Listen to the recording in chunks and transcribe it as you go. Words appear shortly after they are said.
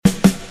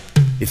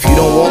If you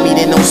don't want me,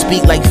 then don't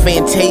speak like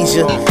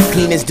Fantasia.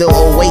 Clean as dough,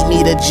 await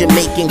me the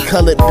Jamaican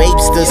colored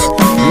babesters.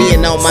 Me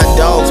and all my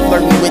dogs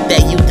flirting with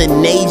that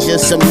euthanasia.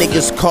 Some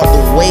niggas caught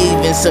the wave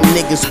and some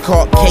niggas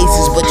caught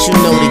cases, but you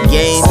know the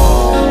game.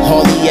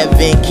 Hardly ever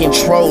in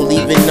control,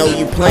 even though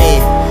you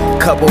playing.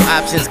 Couple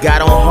options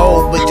got on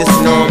hold, but just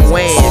know I'm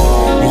weighing.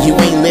 And you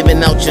ain't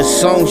living out your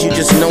songs, you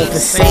just known for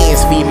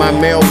sayings. Feed my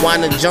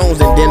marijuana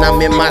Jones and then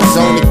I'm in my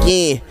zone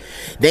again.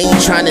 They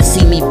ain't tryna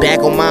see me back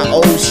on my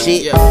old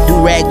shit.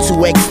 Do-rag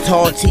 2X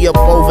tall tee up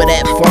over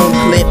that phone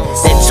clip.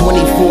 That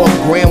 24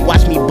 gram,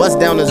 watch me bust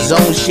down the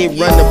zone shit.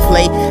 Run the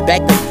play,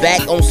 back to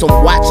back on some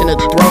watching the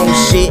throne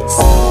shit.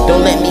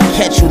 Don't let me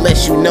catch you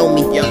unless you know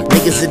me.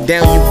 Niggas are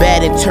down you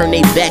bad and turn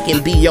they back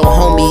and be your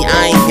homie.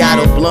 I ain't got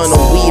a blunt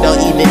or weed or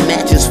even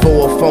matches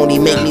for a phony.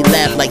 Make me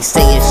laugh like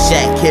saying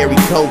Shaq, Kerry,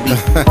 Kobe.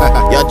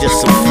 Y'all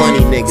just some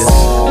funny niggas.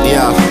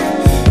 Yeah.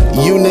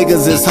 You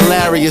niggas is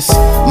hilarious,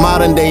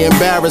 modern day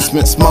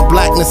embarrassments. My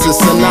blackness is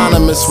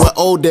synonymous with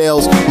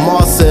Odells,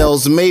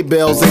 Marcells,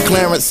 Maybells, and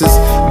Clarences.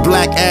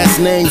 Black ass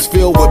names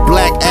filled with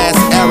black ass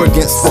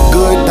arrogance. The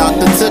good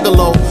Dr.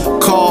 Tigolo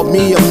called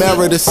me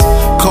emeritus,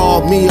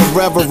 called me a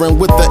reverend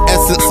with the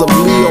essence of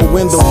Leo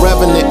in The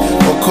Revenant,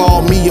 or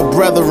call me a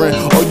brethren,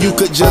 or you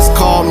could just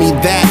call me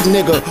that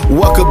nigga.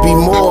 What could be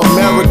more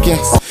American?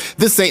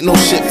 This ain't no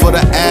shit for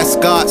the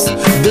Asgards.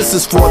 This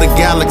is for the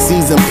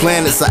galaxies and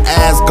planets of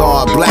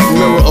Asgard. Black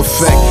Mirror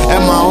effect at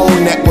my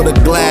own neck with a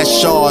glass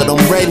shard. I'm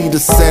ready to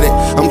set it.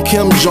 I'm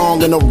Kim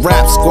Jong in a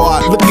rap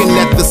squad, looking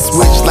at the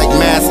switch like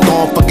mask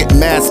on, fuck it,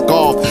 mask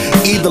off.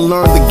 Either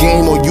learn the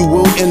game or you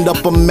will end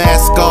up a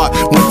mascot.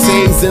 When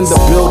Tay's in the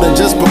building,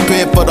 just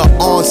prepare for the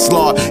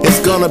onslaught. It's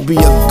gonna be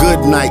a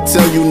good night.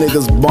 Tell you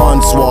niggas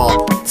bonsoir.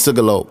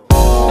 Sigalo.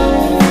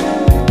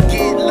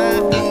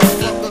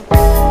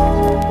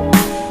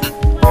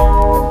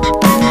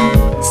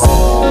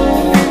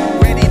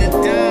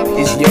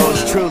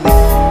 Yours truly,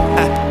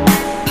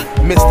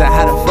 Mr.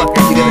 How the fuck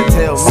are you gonna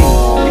tell me?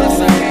 Plus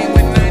I came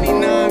with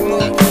 99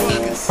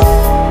 motherfuckers.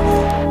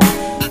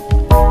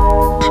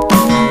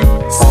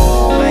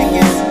 Like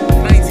it's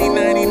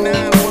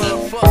 1999,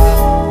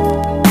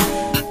 motherfucker.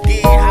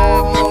 Get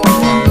high,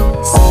 motherfucker.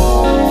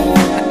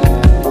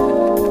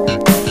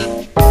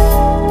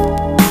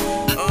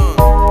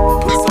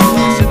 Put some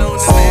lotion on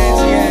them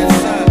ashy ass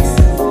socks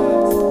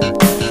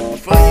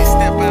before you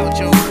step out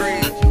your crib.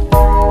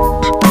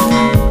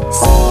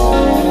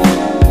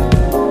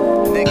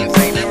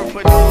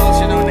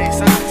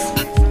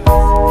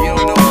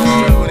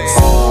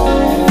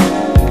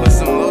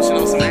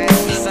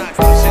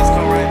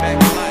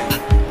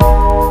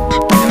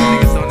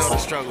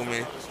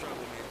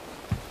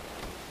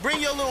 Bring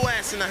your little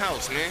ass in the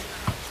house, man.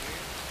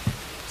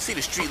 See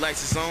the street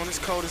lights is on. It's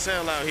cold as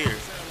hell out here.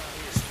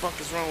 What the fuck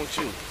is wrong with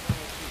you?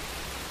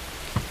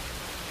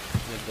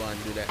 I'm gonna go out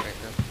and do that right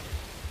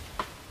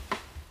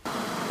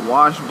now.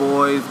 Wash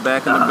boys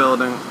back in the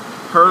building.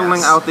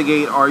 Hurtling out the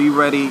gate. Are you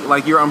ready?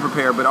 Like, you're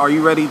unprepared, but are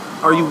you ready?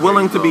 Are you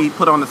willing to be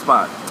put on the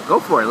spot? Go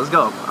for it. Let's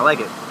go. I like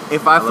it.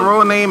 If I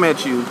throw a name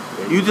at you,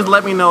 you just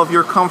let me know if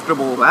you're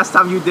comfortable. Last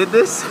time you did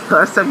this?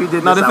 No, this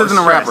isn't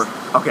a rapper.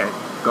 Okay,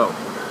 go.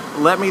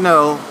 Let me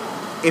know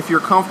if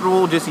you're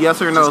comfortable, just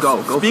yes or no.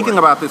 Just go Speaking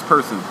about this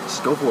person.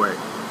 Just go for it.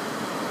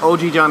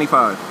 OG Johnny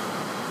 5.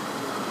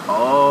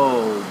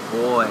 Oh,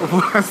 boy.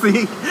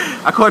 See?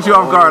 I caught you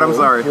off guard. I'm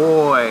sorry.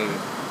 Boy.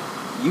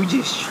 You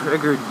just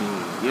triggered me.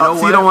 You know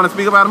what? So you don't want to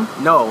speak about him?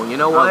 No. You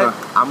know what? Okay.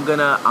 I'm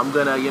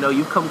gonna, you know,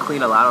 you've come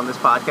clean a lot on this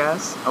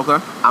podcast. Okay.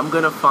 I'm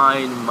gonna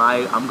find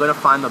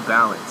the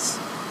balance.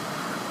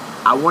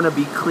 I want to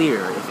be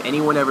clear, if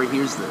anyone ever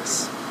hears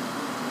this,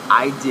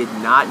 I did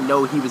not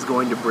know he was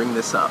going to bring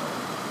this up.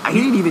 He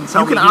didn't even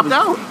tell me. You can opt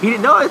out. He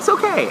didn't. No, it's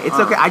okay. It's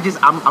okay.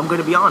 I'm going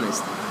to be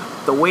honest.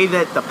 The way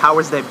that the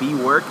powers that be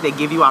work, they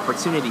give you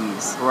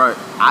opportunities. Right.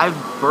 I've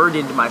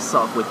burdened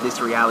myself with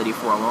this reality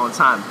for a long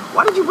time.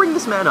 Why did you bring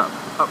this man up?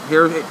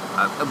 Here's a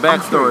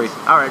backstory.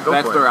 All right, go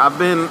for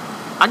it.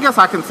 I guess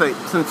I can say,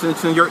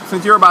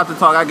 since you're about to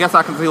talk, I guess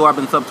I can say who I've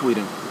been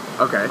subtweeting.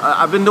 Okay.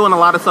 I've been doing a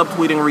lot of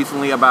subtweeting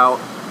recently about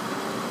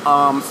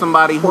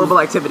somebody who... Horrible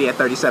activity at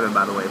 37,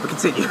 by the way, but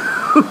continue.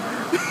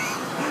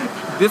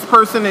 This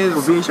person is...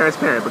 We're being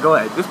transparent, but go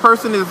ahead. This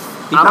person is...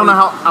 I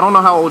don't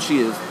know how old she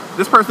is.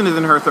 This person is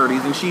in her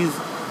 30s, and she's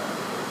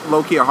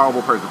low-key a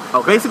horrible person.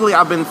 Okay. Basically,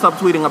 I've been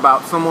subtweeting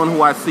about someone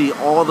who I see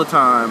all the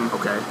time.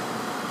 Okay.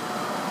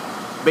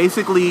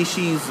 Basically,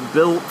 she's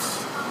built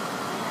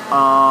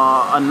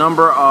a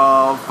number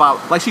of...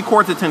 Like, she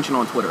courts attention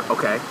on Twitter.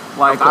 Okay.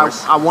 Like,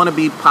 I want to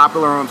be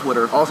popular on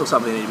Twitter. Also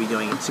something to be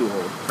doing too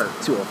old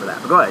for that,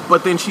 but go ahead.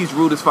 But then she's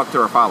rude as fuck to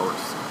her followers.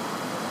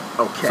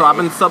 Okay. So I've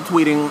been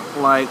subtweeting,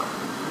 like,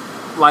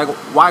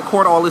 why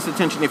court all this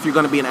attention if you're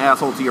going to be an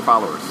asshole to your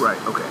followers? Right,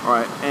 okay. All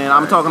right, and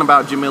I'm talking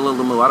about Jamila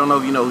Lamu. I don't know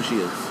if you know who she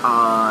is.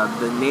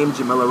 The name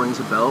Jamila rings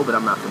a bell, but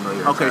I'm not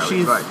familiar. Okay,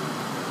 entirely.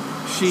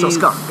 she's... So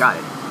scum, got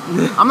it.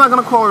 I'm not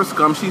going to call her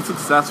scum. She's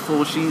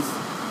successful. She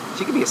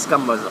could be a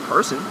scum as a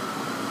person.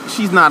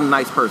 she's not a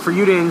nice person. For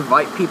you to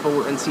invite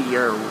people into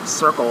your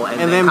circle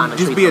and then kind of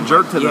just be a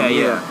jerk to them.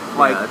 Yeah.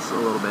 Like, that's a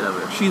little bit of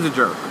it. She's a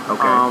jerk.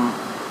 Okay.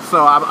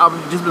 So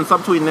I've just been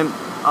subtweeting, and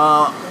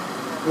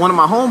one of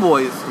my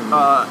homeboys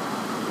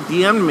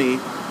DM'd me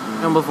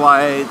and was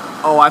like,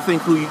 "Oh, I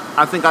think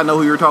I know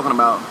who you're talking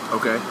about."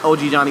 Okay.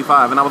 OG Johnny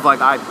 5, and I was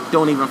like, I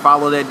don't even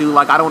follow that dude.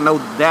 Like, I don't know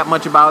that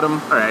much about him.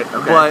 All right.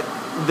 Okay. But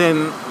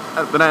then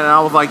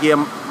I was like, yeah,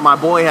 my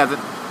boy hasn't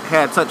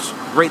had such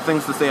great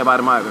things to say about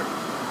him either.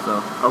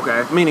 So,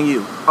 okay. meaning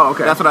you. Oh,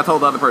 okay. That's what I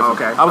told the other person.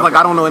 Okay. I was like,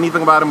 I don't know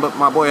anything about him, but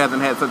my boy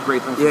hasn't had such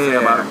great things to say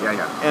about him.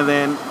 Yeah. And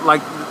then,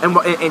 like, and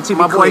to be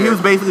my boy, clear, he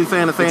was basically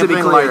saying the same to be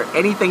thing. clear, Like,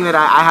 anything that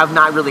I have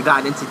not really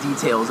gotten into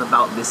details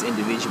about this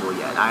individual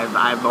yet.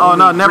 I've oh,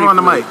 no, never on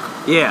the mic.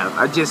 Yeah,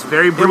 I just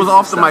very briefly. It was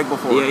off the stuff. mic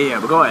before. Yeah,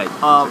 but go ahead.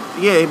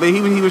 Yeah, but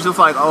he was just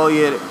like, oh,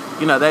 yeah,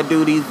 you know, that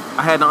dude,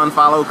 I had to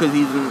unfollow because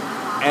he's an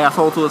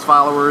asshole to his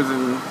followers,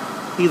 and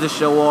he's a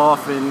show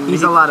off, and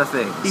he's a lot of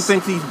things. He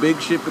thinks he's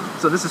big shit.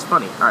 So this is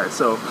funny. All right,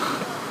 so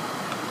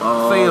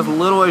say as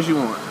little as you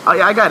want. Oh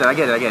yeah, I get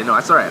it. No,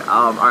 it's all right.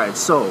 All right,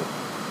 so,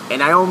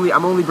 and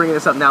I'm only bringing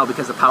this up now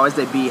because the powers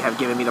that be have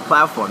given me the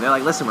platform. They're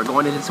like, listen, we're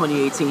going into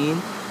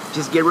 2018.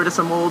 Just get rid of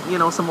some old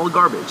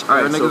garbage.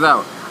 All right, niggas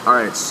out. All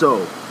right,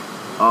 so,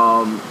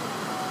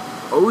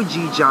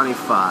 OG Johnny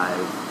 5,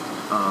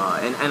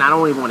 and I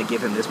don't even want to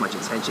give him this much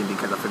attention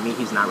because for me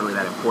he's not really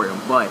that important.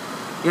 But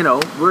you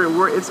know,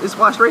 it's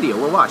Washed Radio.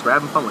 We're Washed. We're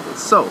having fun with it.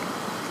 So,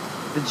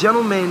 the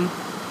gentleman,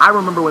 I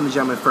remember when the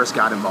gentleman first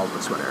got involved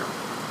with Twitter.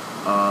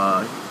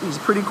 He's a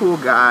pretty cool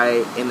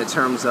guy in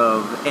terms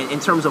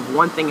of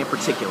one thing in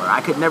particular.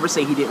 I could never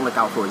say he didn't look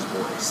out for his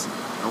boys.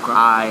 Okay.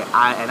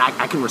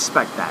 I can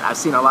respect that. I've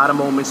seen a lot of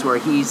moments where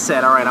he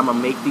said, all right, I'm going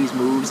to make these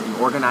moves and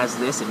organize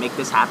this and make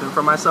this happen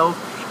for myself,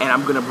 and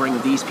I'm going to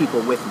bring these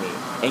people with me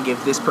and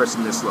give this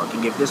person this look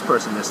and give this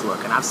person this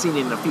look. And I've seen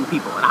it in a few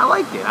people, and I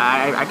liked it.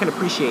 I can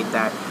appreciate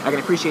that. I can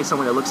appreciate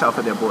someone that looks out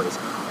for their boys.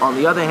 On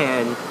the other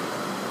hand,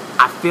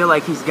 I feel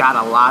like he's got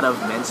a lot of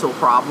mental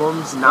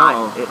problems,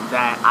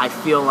 that I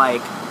feel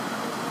like,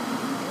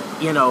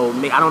 you know,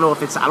 I don't know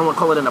if I don't want to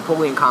call it a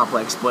Napoleon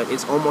complex, but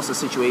it's almost a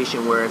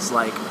situation where it's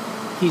like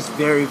he's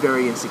very,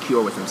 very insecure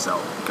with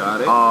himself.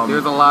 Got it.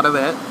 There's a lot of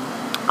that.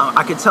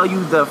 I could tell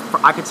you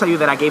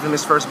that I gave him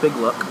his first big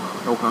look.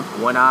 Okay.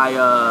 When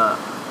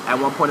at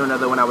one point or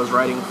another, when I was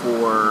writing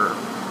for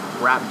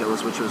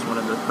Rapdos, which was one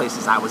of the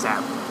places I was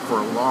at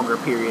for longer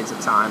periods of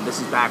time.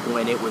 This is back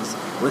when it was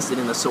listed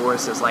in the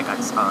source as like a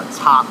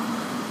top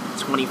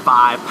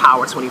 25,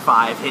 Power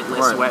 25 hit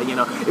list. Right. You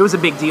know, it was a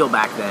big deal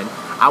back then.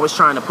 I was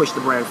trying to push the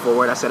brand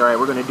forward. I said, all right,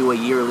 we're going to do a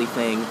yearly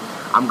thing.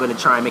 I'm going to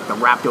try and make the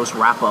Rapdos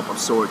wrap-up of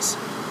sorts.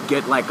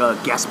 Get like a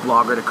guest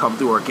blogger to come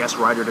through or a guest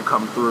writer to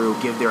come through,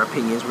 give their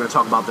opinions. We're going to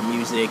talk about the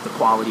music, the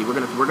quality. We're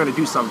going to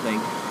do something,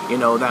 you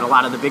know, that a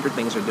lot of the bigger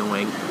things are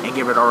doing and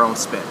give it our own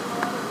spin.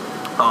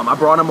 I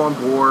brought him on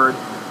board,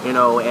 you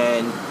know,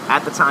 and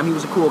at the time he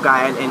was a cool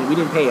guy, and we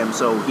didn't pay him,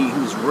 so he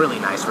was really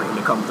nice for him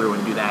to come through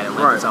and do that and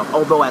let himself.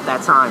 Although at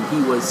that time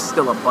he was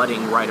still a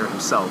budding writer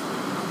himself.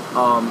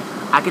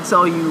 I could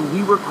tell you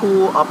we were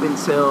cool up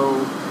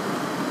until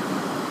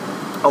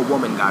a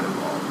woman got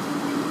involved.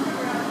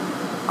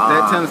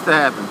 That tends to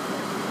happen.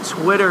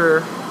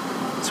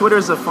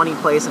 Twitter's a funny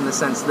place in the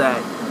sense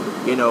that,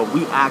 you know,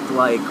 we act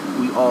like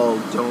we all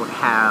don't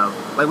have,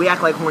 like we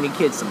act like horny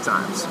kids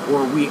sometimes,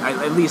 or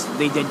at least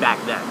they did back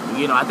then.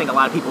 You know, I think a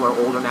lot of people are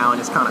older now and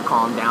it's kind of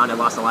calmed down and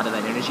lost a lot of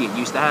that energy it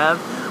used to have.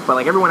 But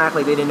like everyone act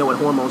like they didn't know what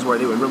hormones were.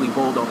 They were really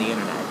bold on the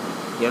internet,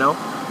 you know?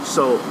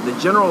 So the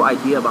general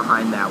idea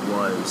behind that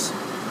was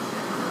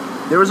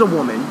there was a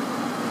woman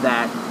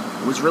that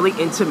was really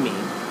into me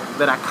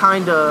that I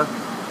kind of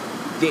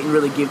didn't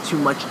really give too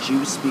much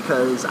juice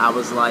because I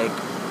was like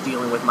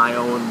dealing with my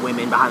own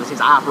women behind the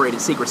scenes. I operate in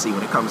secrecy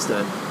when it comes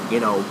to, you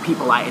know,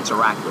 people I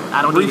interact with.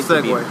 I don't need it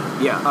to be.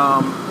 Yeah.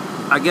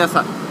 I guess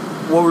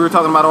what we were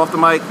talking about off the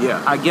mic.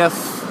 Yeah. I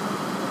guess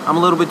I'm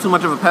a little bit too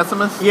much of a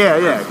pessimist.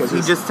 Yeah. Because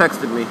he just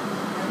texted me.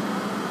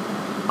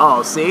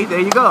 Oh, see, there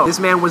you go. This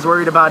man was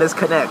worried about his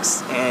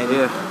connects, and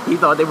he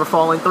thought they were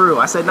falling through.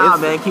 I said, "Nah,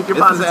 man, keep your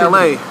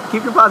positivity.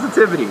 Keep your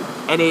positivity."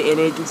 And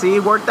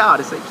it worked out.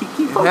 It's like keep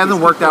focused. It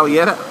hasn't worked out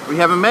yet. We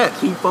haven't met.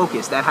 Keep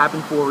focused. That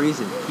happened for a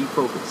reason. Keep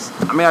focused.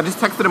 I mean, I just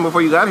texted him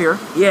before you got here.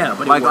 Yeah,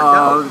 but it worked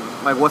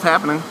out. Like, what's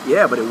happening?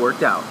 Yeah, but it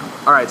worked out.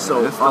 All right,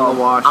 so it's still a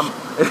wash.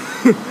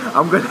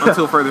 I'm gonna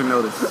until further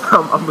notice.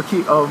 I'm gonna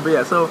keep. But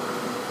yeah, so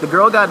the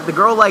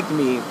girl liked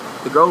me.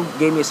 The girl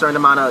gave me a certain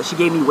amount of. She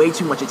gave me way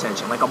too much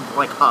attention, like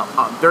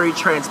a very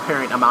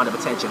transparent amount of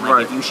attention.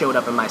 Like if you showed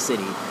up in my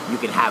city, you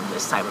could have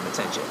this type of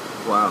attention.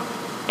 Wow.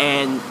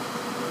 And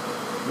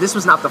this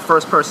was not the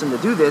first person to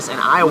do this, and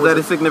I was that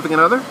a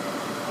significant other?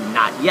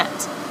 Not yet.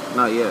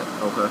 Not yet.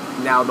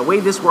 Okay. Now the way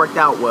this worked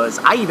out was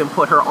I even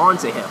put her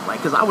onto him,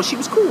 like because she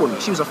was cool with me.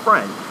 She was a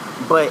friend,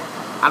 but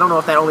I don't know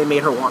if that only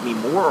made her want me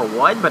more or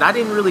what, but I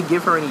didn't really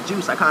give her any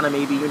juice. I kind of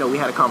maybe, we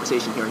had a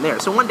conversation here and there.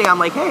 So one day I'm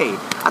like, hey,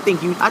 I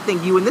think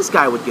you and this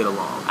guy would get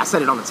along. I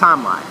said it on the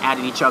timeline,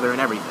 added each other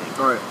and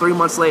everything. All right. 3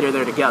 months later,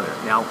 they're together.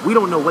 Now, we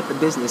don't know what the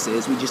business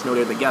is. We just know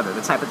they're together.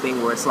 The type of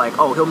thing where it's like,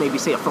 oh, he'll maybe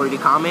say a flirty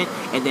comment,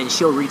 and then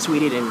she'll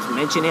retweet it and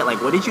mention it.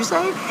 Like, what did you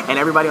say? And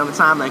everybody on the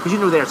timeline,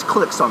 because there's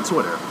clicks on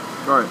Twitter.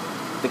 All right.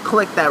 The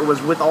clique that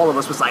was with all of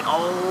us was like,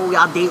 oh,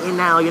 y'all dating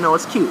now,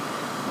 it's cute.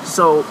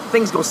 So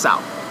things go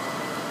south.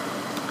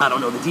 I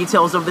don't know the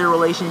details of their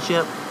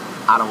relationship.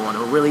 I don't want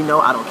to really know.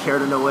 I don't care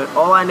to know it.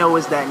 All I know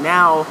is that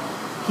now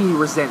he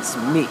resents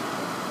me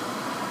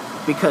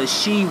because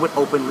she would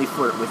openly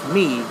flirt with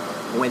me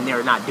when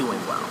they're not doing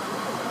well.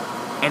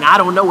 And I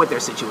don't know what their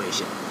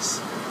situation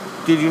is.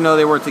 Did you know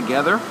they were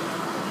together?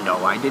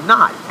 No, I did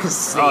not.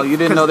 You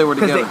didn't know they were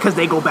together? Because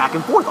they go back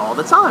and forth all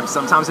the time.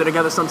 Sometimes they're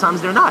together,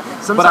 sometimes they're not.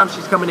 Sometimes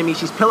she's coming to me,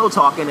 she's pillow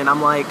talking, and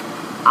I'm like,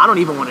 I don't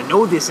even want to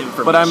know this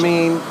information. But I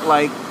mean,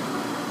 like,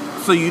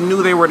 so you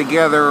knew they were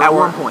together at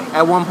one point.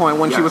 At one point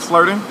when she was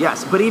flirting?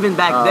 Yes, but even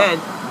back then,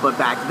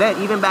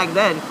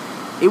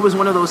 it was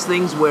one of those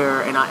things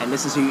where, and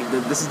this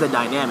is the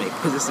dynamic,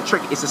 because it's a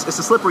trick, it's a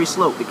slippery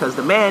slope, because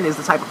the man is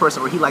the type of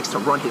person where he likes to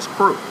run his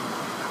crew.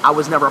 I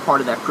was never a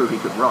part of that crew he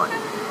could run.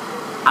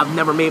 I've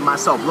never made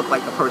myself look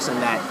like the person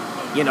that,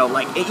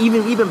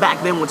 even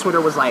back then when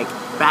Twitter was like,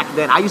 back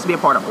then, I used to be a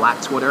part of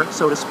Black Twitter,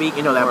 so to speak,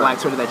 that right. Black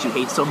Twitter that you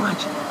hate so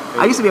much.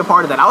 I used to be a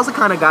part of that. I was the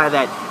kind of guy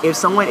that if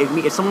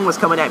someone was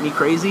coming at me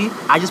crazy,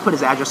 I just put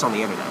his address on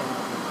the internet.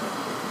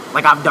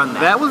 Like, I've done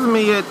that. That was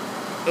me at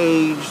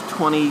age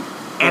 20.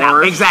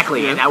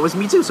 Exactly, and that was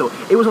me too. So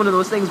it was one of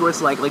those things where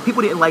it's like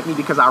people didn't like me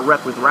because I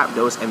repped with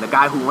Rapdos, and the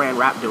guy who ran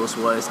Rapdos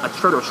was a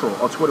Twitter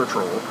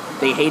troll.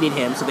 They hated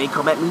him, so they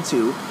come at me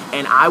too,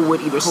 and I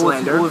would either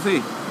slander. Who was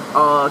he?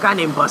 A guy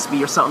named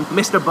Busby or something,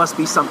 Mr.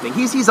 Busby something.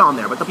 He's on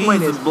there, but the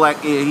point is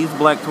black. Yeah, he's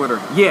Black Twitter.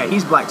 Yeah,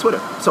 he's Black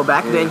Twitter. So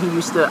back then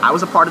I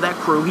was a part of that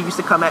crew. He used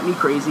to come at me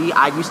crazy.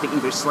 I used to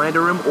either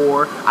slander him,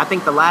 or I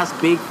think the last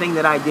big thing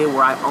that I did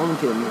where I owned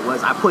him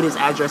was I put his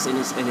address in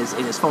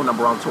his phone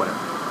number on Twitter.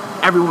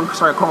 Everyone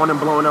started calling him,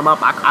 blowing him up.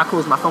 I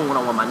closed my phone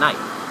on my night.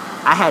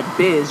 I had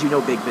Biz,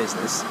 Big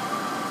Business.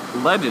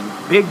 Legend.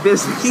 Big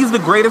Business. He's the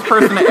greatest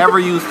person to ever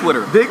use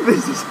Twitter. Big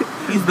Business.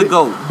 He's the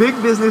GOAT. Big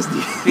Business.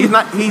 He's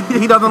not.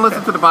 He doesn't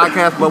listen to the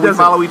podcast, but we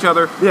follow each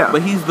other. Yeah.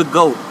 But he's the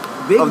GOAT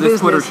of this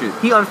Twitter shit.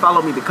 He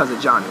unfollowed me because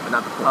of Johnny, but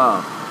not the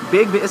point.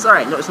 Big Biz. It's all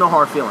right. No, it's no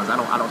hard feelings. I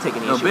don't take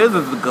any issue. Biz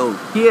is the GOAT.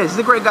 He is. He's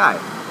a great guy.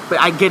 But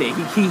I get it.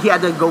 He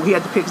had to go. He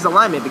had to pick his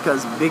alignment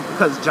because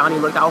Johnny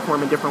looked out for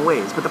him in different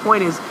ways. But the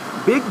point is,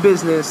 Big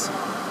Business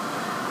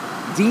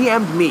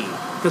DM'd me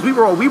because we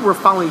were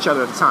following each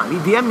other at the time. He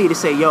DM'd me to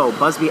say, "Yo,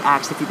 Busby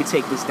asked if you could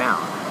take this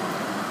down."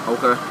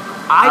 Okay.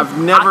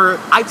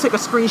 I took a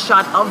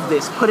screenshot of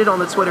this, put it on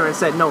the Twitter, and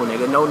said, "No,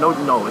 nigga, no.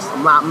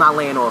 I'm not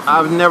laying off."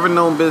 I've never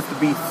known Biz to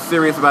be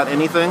serious about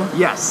anything.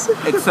 Yes.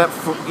 Except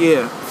for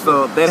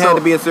So that had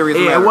to be a serious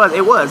matter.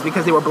 It was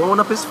because they were blowing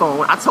up his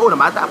phone. I told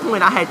him at that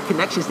point I had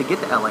connections to get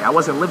to LA. I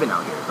wasn't living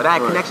out here, but I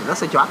had connections. I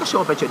said, "Yo, I can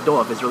show up at your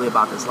door if it's really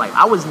about this life."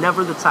 I was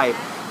never the type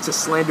to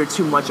slander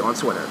too much on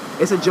Twitter.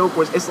 It's a joke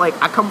where it's like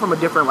I come from a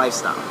different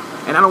lifestyle,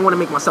 and I don't want to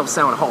make myself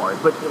sound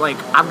hard, but like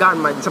I've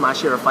gotten into my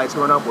share of fights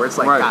growing up where it's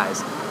like,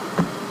 guys,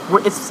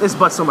 it's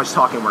but so much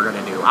talking we're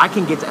gonna do. I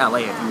can get to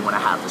LA if you want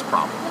to have this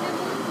problem.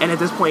 And at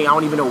this point, I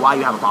don't even know why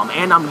you have a problem.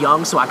 And I'm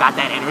young, so I got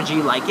that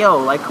energy. Like, yo,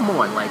 like, come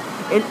on, like.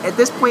 And at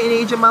this point in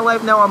age in my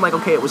life now, I'm like,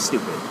 okay, it was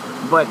stupid.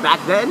 But back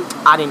then,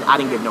 I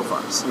didn't give no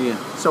fucks. Yeah.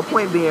 So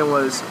point being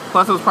was.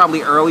 Plus, it was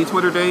probably early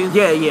Twitter days.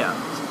 Yeah.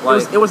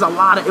 Like, it was a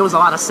lot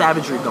of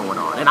savagery going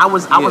on, and I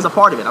was a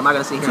part of it. I'm not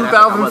gonna say here.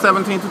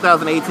 2017,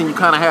 2018, you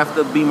kind of have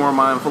to be more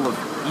mindful of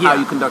how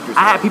you conduct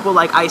yourself. I had people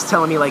like Ice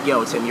telling me like,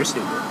 "Yo, Tim, you're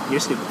stupid.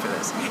 You're stupid for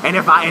this." And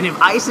if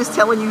Ice is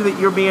telling you that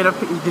you're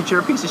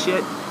a piece of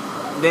shit,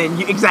 then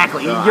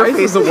exactly. Ice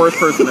is the worst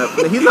person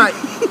ever. He's not.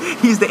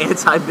 He's the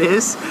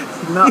anti-biz.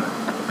 No.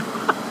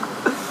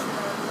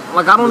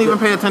 Like I don't even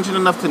pay attention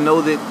enough to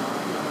know that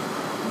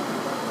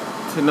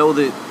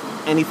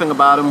anything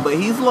about him, but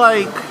he's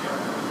like.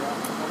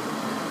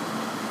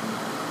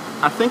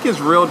 I think his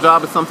real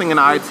job is something in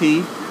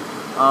IT.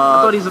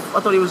 I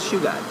thought he was a shoe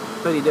guy. I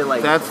thought he did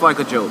like. That's like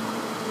a joke.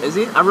 Is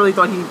he? I really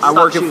thought he. I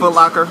work at Foot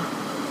Locker.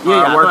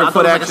 Yeah, I work at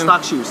Foot Action. Action.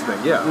 Like a stock shoes thing.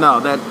 Yeah. No,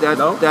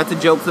 that's a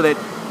joke. So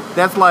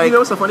that's like. You know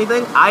what's a funny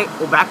thing?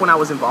 Back when I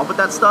was involved with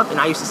that stuff,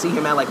 and I used to see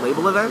him at like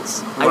label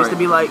events. I used to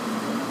be like,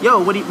 "Yo,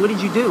 what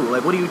did you do?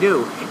 Like, what do you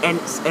do?"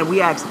 And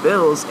we asked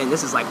Bills, and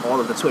this is like all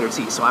of the Twitter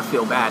tea, so I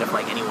feel bad if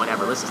like anyone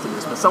ever listens to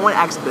this. But I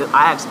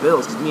asked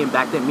Bills because me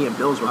and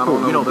Bills were cool.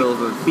 You know,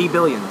 B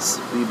Billions.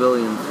 B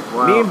Billions.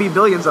 Wow. Me and B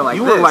Billions are like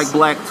you this. were like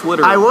Black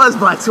Twitter. I was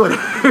Black Twitter.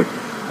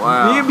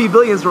 Wow. Me and B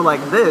Billions were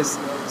like this.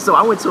 So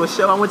I went to a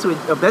show.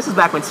 This is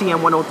back when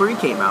TM103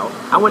 came out.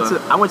 I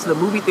went to the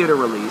movie theater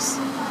release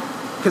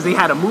because they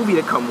had a movie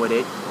to come with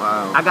it.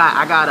 Wow. I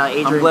got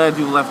Adrian. I'm glad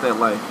you left that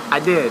life. I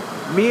did.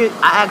 I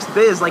asked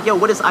Biz like, "Yo,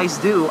 what does Ice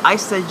do?" I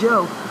said,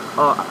 "Yo."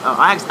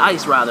 I asked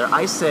Ice rather.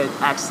 I said,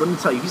 let me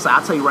tell you. He said,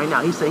 "I'll tell you right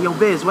now." He said, "Yo,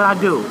 Biz, what I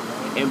do?"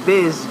 And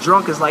Biz,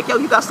 drunk, is like, yo,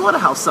 you got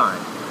Slaughterhouse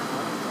signed.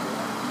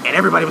 And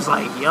everybody was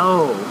like,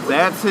 yo.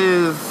 That's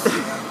his...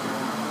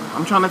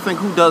 I'm trying to think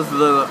who does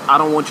the I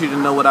don't want you to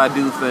know what I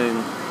do thing.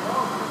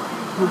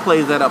 Who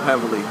plays that up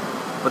heavily?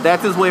 But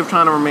that's his way of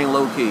trying to remain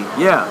low-key.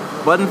 Yeah.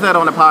 Button said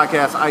on the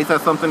podcast, Ice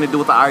has something to do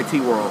with the IT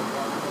world.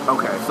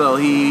 Okay. So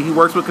he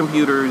works with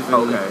computers and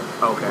Okay.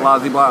 blah,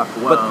 blah, blah.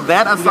 Well, but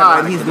that you got a lot aside,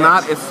 of he's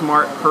connects. not a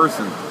smart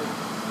person.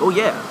 Oh,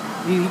 yeah.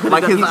 He could've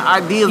Like, done- his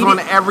ideas he on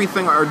didn't-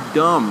 everything are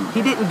dumb.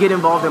 He didn't get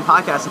involved in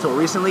podcasts until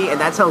recently, and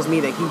that tells me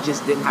that he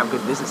just didn't have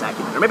good business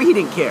acumen. Or maybe he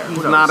didn't care. Who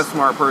He's knows? not a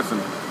smart person.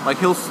 Like,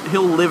 he'll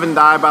live and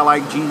die by,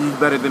 like, Jeezy's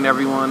better than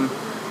everyone.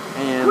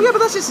 And Well, yeah, but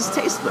that's just his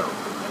taste, though.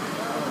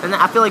 And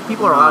I feel like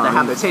people are allowed to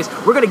have their taste.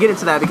 We're going to get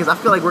into that because I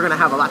feel like we're going to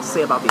have a lot to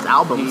say about these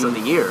albums of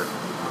the year.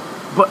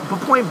 But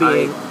point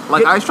being...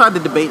 Ice tried to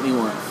debate me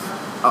once.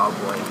 Oh,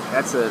 boy.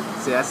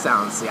 That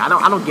sounds... I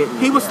don't get...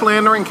 He was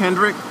slandering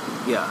Kendrick.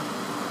 Yeah.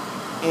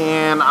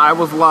 And I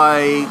was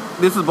like,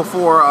 this is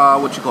before,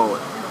 what you call it?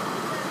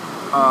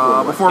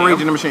 Before Damn? Rage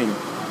in the Machine.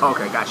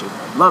 Okay, got you.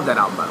 Love that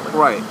album, by the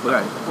way. Right.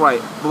 Okay.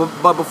 Right.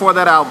 But before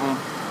that album,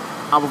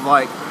 I was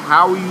like,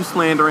 how are you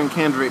slandering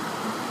Kendrick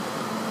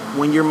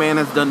when your man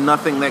has done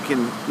nothing that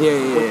can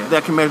Yeah.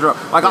 that can measure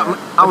up? Like, Yeah. I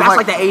But was that's like,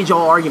 like the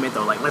age-old argument,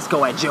 though. Like, let's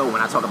go at Joe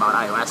when I talk about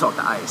Ice. When I talk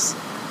to Ice.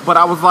 but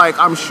I was like,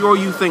 I'm sure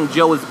you think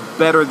Joe is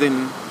better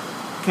than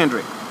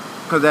Kendrick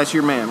because that's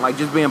your man. Like,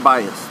 just being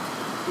biased.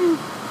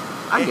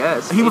 I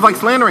guess. He was like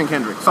slandering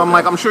Kendrick. So I'm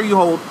like, I'm sure you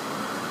hold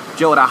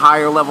Joe at a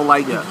higher level.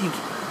 Like, Yeah.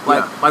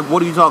 like,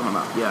 what are you talking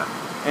about? Yeah.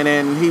 And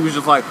then he was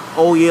just like,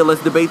 oh yeah,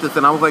 let's debate this.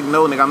 And I was like,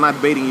 no, nigga, I'm not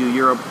debating you.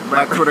 You're a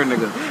black Twitter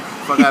nigga.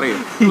 Fuck out of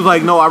here. He was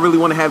like, no, I really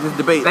want to have this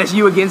debate. That's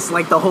you against,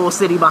 like, the whole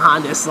city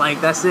behind us. Like,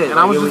 that's it. And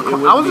I Like, was it just,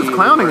 would I was be- just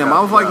clowning him. I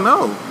was like,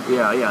 no.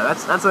 Yeah.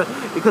 That's a...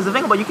 Because the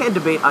thing about... You can't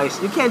debate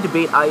Ice. You can't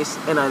debate Ice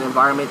in an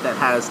environment that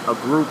has a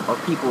group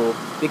of people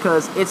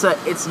because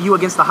it's you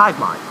against the hive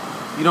mind.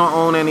 You don't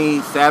own any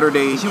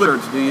Saturday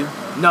shirts, do you?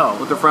 No.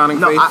 With the frowning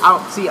no,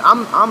 face? See,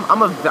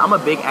 I'm a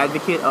big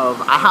advocate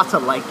of I have to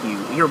like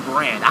your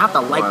brand. I have to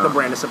like Wow. the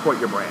brand to support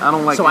your brand. I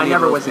don't like So I any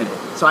of never those was people.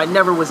 into. So I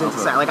never was into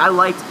Okay. like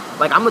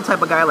I'm the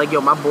type of guy like,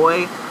 yo, my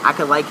boy, I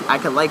could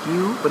like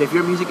you, but if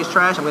your music is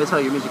trash, I'm gonna tell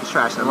you your music is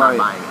trash and I'm Right.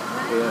 not buying it.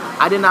 Yeah.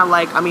 I did not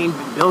like. I mean,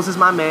 Bills is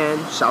my man.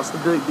 Shouts to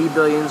B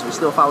Billions. We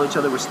still follow each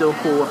other. We're still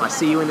cool. If I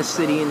see you in the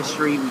city, in the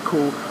street, we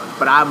cool.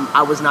 But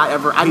I was not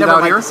ever. I He's never out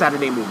liked here? the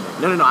Saturday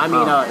movement. No. I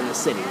mean, in the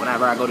city.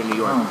 Whenever I go to New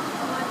York.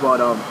 But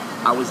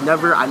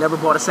I never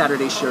bought a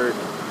Saturday shirt.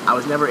 I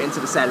was never into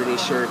the Saturday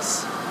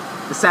shirts.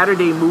 The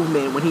Saturday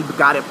movement, when he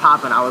got it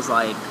popping, I was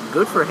like,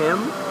 good for him.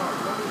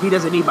 He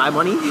doesn't need my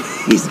money.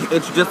 It's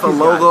just a he's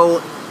logo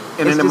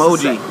and it's an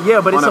just emoji.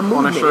 Yeah, but it's on a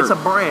movement. shirt. It's a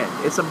brand.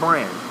 It's a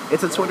brand.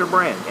 It's a Twitter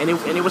brand, and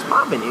it was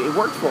popping. It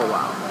worked for a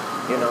while,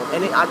 you know.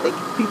 And I think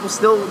people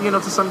still, you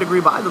know, to some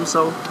degree buy them.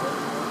 So,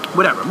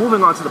 whatever.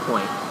 Moving on to the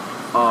point.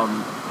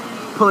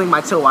 Pulling my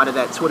toe out of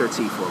that Twitter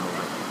tea for a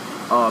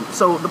moment.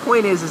 So the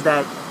point is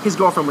that his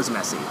girlfriend was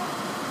messy.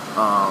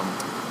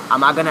 I'm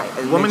not gonna.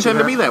 Women mention tend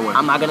to her. be that way.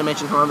 I'm not gonna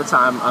mention her on the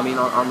time. I mean,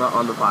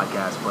 on the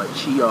podcast, but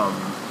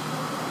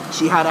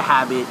she had a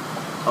habit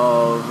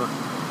of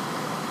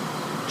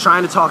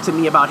trying to talk to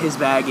me about his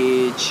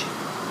baggage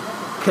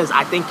because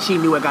I think she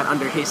knew it got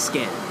under his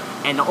skin.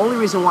 And the only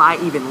reason why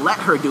I even let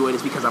her do it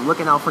is because I'm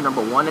looking out for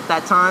number one at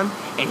that time,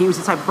 and he was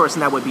the type of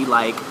person that would be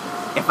like,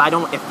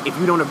 if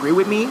you don't agree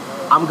with me,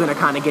 I'm gonna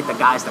kind of get the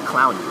guys to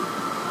clown you.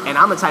 And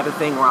I'm the type of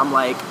thing where I'm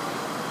like,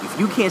 if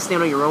you can't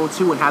stand on your own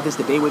too and have this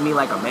debate with me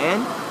like a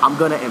man, I'm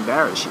gonna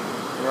embarrass you.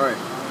 Right.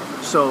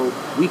 So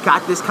we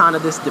got this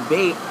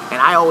debate,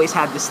 and I always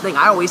had this thing.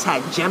 I always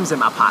had gems in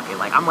my pocket.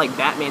 Like, I'm like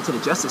Batman to the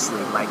Justice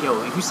League. Like,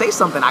 yo, if you say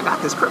something, I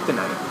got this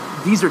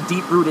kryptonite. These are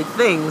deep-rooted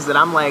things that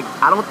I'm like,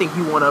 I don't think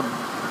you want to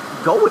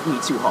go with me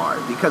too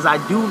hard because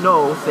I do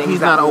know things. He's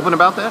that not open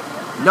about that?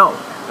 No.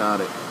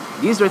 Got it.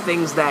 These are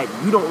things that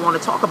you don't want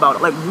to talk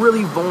about, like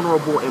really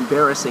vulnerable,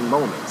 embarrassing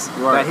moments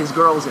that his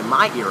girl's in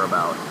my ear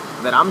about.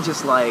 That I'm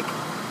just like,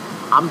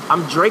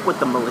 I'm Drake with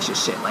the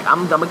malicious shit. Like,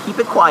 I'm gonna keep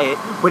it quiet,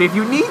 but if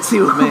you need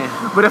to,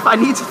 Man. but if I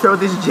need to throw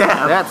this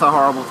jab, That's a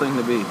horrible thing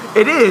to be.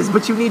 it is.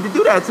 But you need to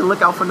do that to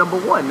look out for number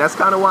one. That's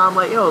kind of why I'm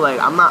like, yo, like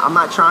I'm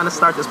not trying to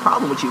start this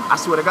problem with you. I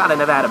swear to God, I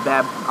never had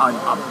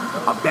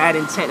a bad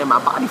intent in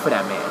my body for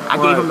that man. I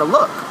gave him the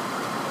look,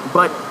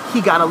 but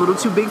he got a little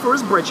too big for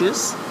his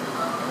britches.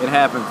 It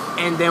happens.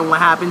 And then what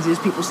happens is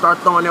people start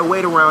throwing their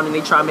weight around and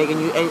they try making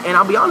you, and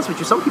I'll be honest with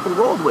you, some people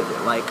rolled with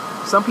it. Like,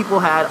 some people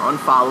had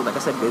unfollowed, like I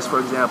said, Biz, for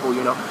example,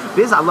 you know.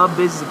 Biz, I love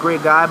Biz, is a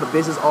great guy, but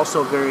Biz is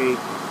also very,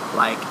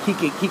 like, he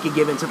could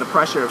give into the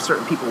pressure if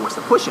certain people was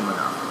to push him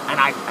enough. And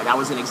that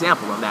was an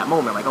example of that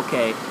moment. Like,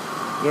 okay,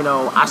 you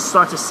know, I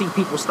start to see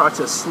people start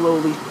to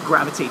slowly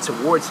gravitate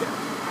towards him.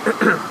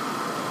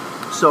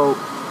 So,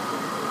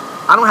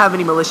 I don't have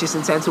any malicious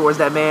intent towards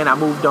that man. I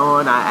moved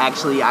on.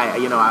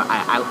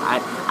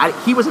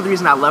 He wasn't the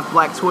reason I left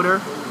Black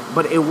Twitter,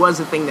 but it was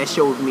a thing that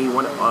showed me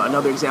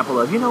another example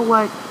of, you know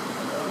what?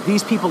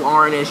 These people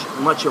aren't as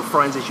much your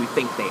friends as you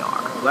think they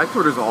are. Black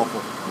Twitter's awful.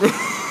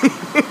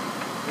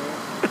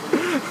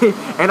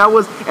 and I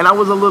was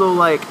a little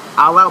like,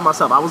 I allowed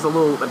myself. I was a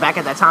little, back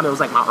at that time, it was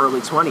like my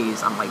early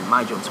 20s. I'm like,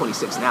 mind you, I'm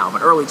 26 now,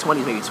 but early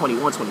 20s, maybe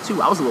 21,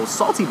 22. I was a little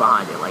salty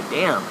behind it. Like,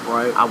 damn.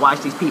 Right. I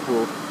watched these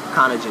people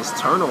kind of just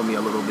turn on me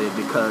a little bit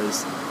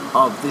because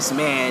of this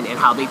man and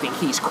how they think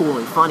he's cool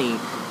and funny.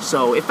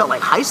 So it felt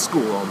like high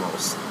school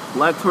almost.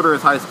 Black Twitter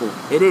is high school.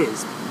 It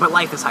is, but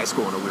life is high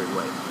school in a weird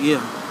way.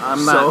 Yeah,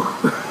 I'm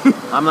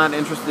not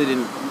interested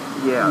in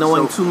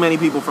knowing too many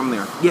people from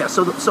there. Yeah.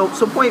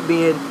 So point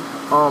being,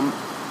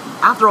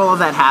 after all of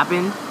that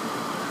happened,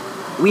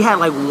 we had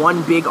like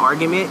one big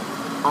argument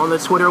on the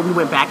Twitter. We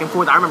went back and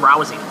forth. I remember I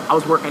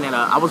was working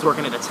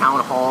at a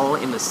town hall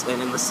in the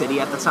city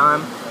at the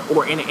time,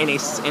 or in a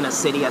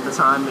city at the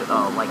time,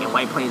 like in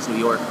White Plains, New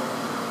York.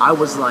 I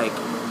was like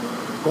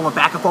going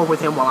back and forth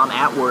with him while I'm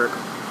at work,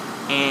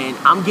 and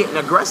I'm getting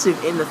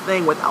aggressive in the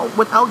thing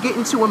without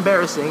getting too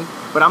embarrassing.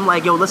 But I'm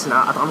like, yo, listen,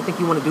 I don't think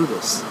you want to do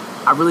this.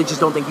 I really just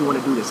don't think you want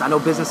to do this. I know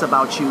business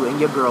about you and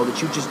your girl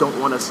that you just don't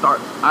want to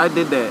start. I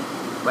did that.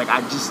 Like,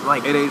 I just,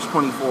 like... At age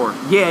 24.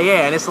 Yeah,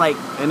 and it's like...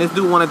 And this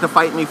dude wanted to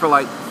fight me for,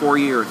 like, 4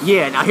 years.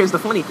 Yeah, now here's the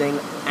funny thing,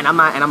 and I'm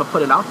going to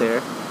put it out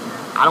there.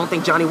 I don't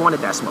think Johnny wanted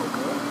that smoke.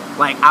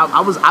 Like,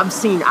 I've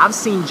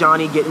seen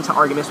Johnny get into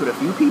arguments with a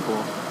few people,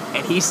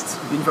 and he's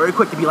been very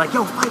quick to be like,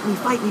 yo, fight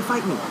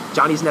me.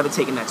 Johnny's never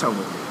taken that tone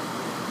with me.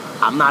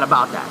 I'm not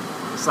about that.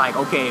 It's like,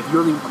 okay, if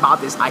you're really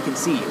about this, I can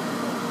see you.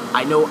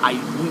 I know,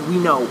 we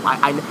know,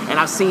 and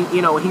I've seen,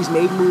 he's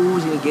made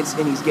moves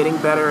and he's getting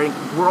better,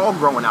 and we're all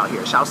growing out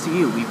here. Shouts to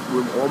you.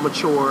 We're all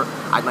mature.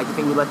 I'd like to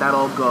think we let that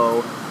all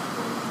go,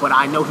 but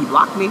I know he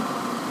blocked me,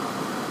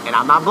 and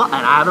I'm not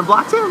and I haven't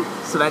blocked him.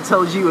 So that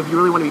tells you, if you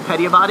really want to be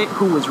petty about it,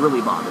 who was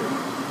really bothered.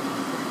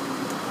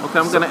 Okay,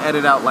 I'm gonna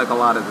edit out like a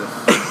lot of this.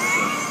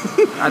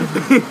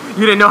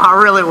 You didn't know how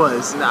real it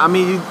was. I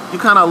mean, you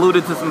kind of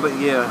alluded to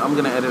something. Yeah, I'm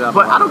gonna edit out.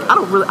 But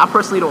I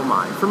personally don't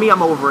mind. For me,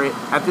 I'm over it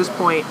at this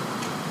point.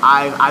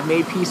 I've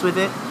made peace with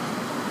it.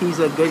 He's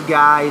a good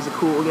guy. He's a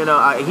cool,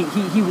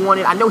 he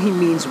wanted, I know he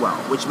means well,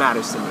 which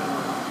matters to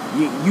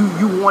me.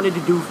 You wanted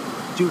to do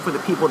for the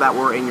people that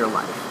were in your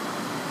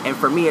life. And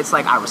for me, it's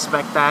like, I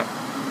respect that.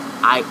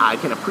 I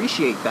can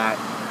appreciate that.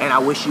 And I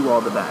wish you all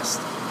the best.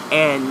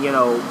 And,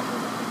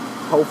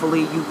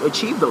 hopefully you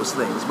achieve those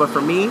things. But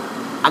for me,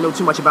 I know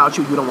too much about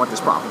you. You don't want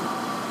this problem.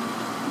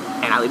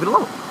 And I leave it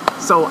alone.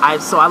 So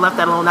I left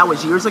that alone. That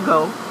was years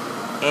ago.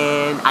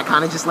 And I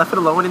kind of just left it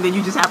alone, and then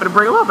you just happened to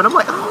bring him up, and I'm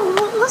like, oh,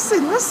 well,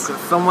 listen.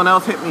 Someone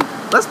else hit me.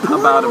 Let's put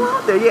about him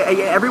out there.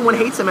 Yeah, everyone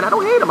hates him, and I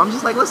don't hate him. I'm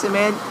just like, listen,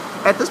 man.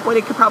 At this point,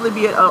 it could probably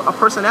be a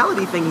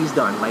personality thing he's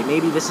done. Like,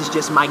 maybe this is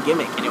just my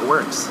gimmick, and it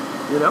works.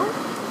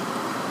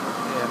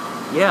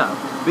 Yeah.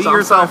 Be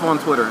yourself on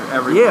Twitter.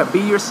 Everyone. Yeah, be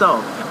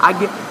yourself. I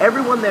get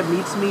everyone that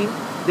meets me.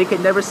 They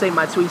can never say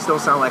my tweets don't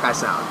sound like I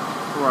sound.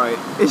 Right.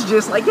 It's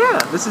just like, yeah,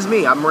 this is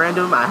me. I'm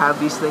random. I have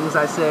these things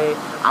I say.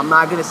 I'm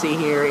not going to sit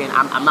here, and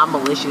I'm not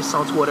malicious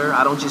on Twitter.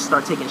 I don't just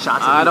start taking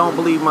shots at I don't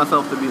believe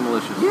myself to be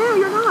malicious. Yeah,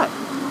 you're not.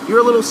 You're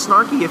a little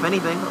snarky, if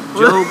anything.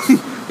 Jokes.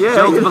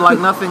 Jokes, but like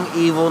nothing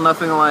evil,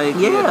 nothing like...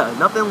 Yeah,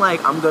 nothing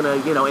like I'm going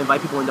to,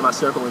 invite people into my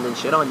circle and then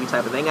shit on you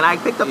type of thing. And I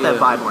picked up that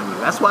vibe on you.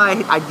 That's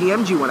why I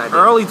DM'd you when I did.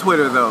 Early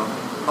Twitter, though.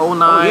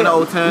 09,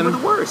 010. You were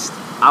the worst.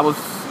 I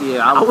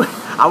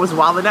was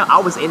wilding out. I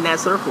was in that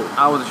circle.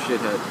 I was a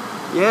shithead.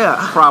 Yeah,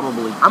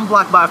 probably. I'm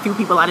blocked by a few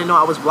people I didn't know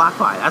I was blocked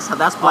by.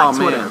 That's Black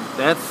Twitter.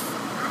 Man.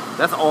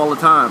 That's all the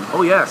time.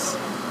 Oh yes,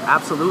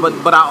 absolutely.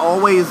 But I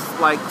always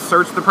like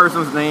search the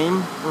person's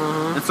name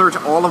and search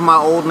all of my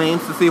old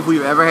names to see if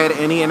we've ever had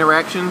any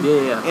interaction.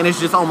 Yeah. And it's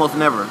just almost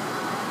never.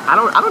 I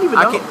don't even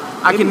know.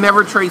 I can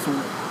never trace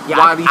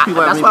why these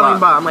people have me blocked. That's what I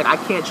mean by I'm like, I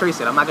can't trace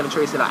it. I'm not gonna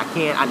trace it. I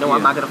can't. I know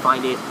I'm not gonna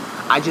find it.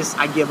 I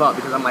give up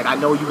because I'm like, I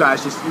know you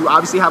guys you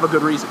obviously have a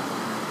good reason.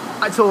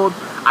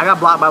 I got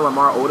blocked by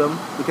Lamar Odom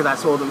because I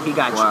told him he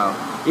got... Wow.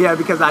 Yeah,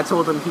 because I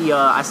told him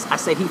I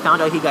said he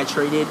found out he got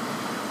traded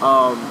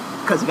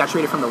because he got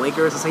traded from the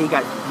Lakers. I said he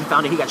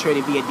found out he got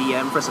traded via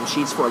DM for some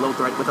sheets for a low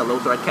threat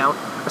count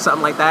or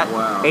something like that.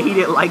 Wow. And he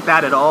didn't like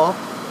that at all.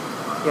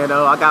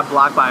 I got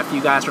blocked by a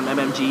few guys from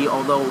MMG,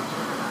 although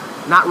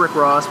not Rick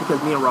Ross,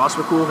 because me and Ross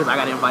were cool because I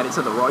got invited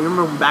to the Raw. You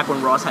remember back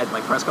when Ross had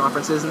like press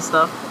conferences and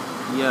stuff?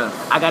 Yes.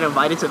 I got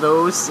invited to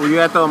those. Were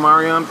you at the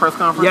Omarion press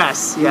conference?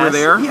 Yes. You were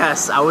there?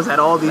 Yes, I was at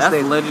all these things.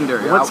 That's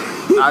legendary.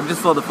 I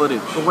just saw the footage.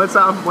 One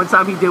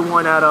time he did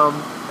one at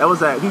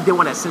he did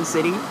one at Sin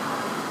City.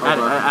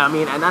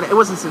 Okay. It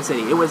wasn't Sin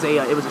City. It was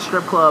a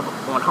strip club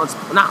on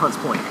not Hunts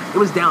Point. It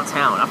was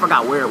downtown. I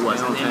forgot where it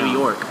was in New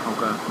York.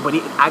 Okay. But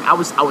I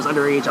was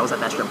underage. I was at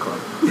that strip club.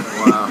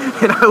 Wow.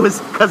 And I was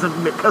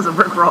because of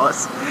Rick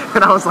Ross.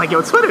 And I was like,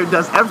 yo, Twitter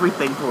does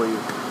everything for you.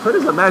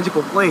 Twitter's a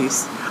magical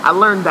place. I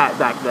learned that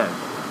back then.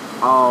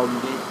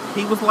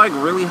 He was like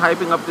really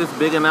hyping up this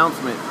big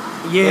announcement.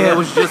 Yeah. And it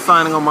was just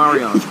signing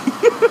Omarion.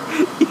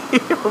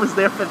 I was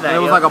there for that. And it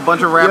was like a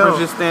bunch of rappers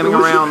just standing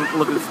around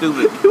looking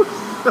stupid.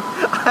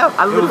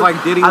 It was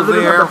like Diddy was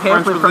there,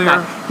 French was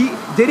there.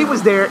 Diddy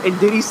was there, and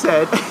Diddy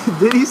said,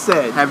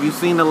 have you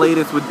seen the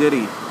latest with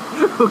Diddy?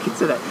 We'll get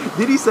to that.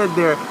 Diddy said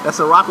there that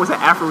Ciroc was an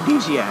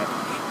aphrodisiac.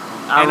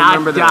 I and I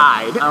remember that.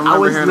 died. I I remember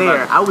was hearing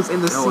there. about it. I was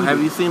in the Yo, scene. have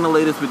you seen the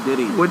latest with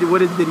Diddy? What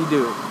did he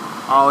do?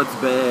 Oh, it's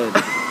bad.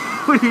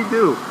 What did he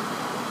do?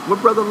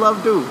 What Brother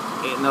Love do?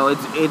 No,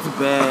 it's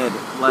bad.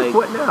 Like,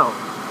 What now?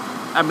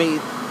 I mean,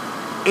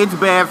 it's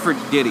bad for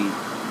Diddy.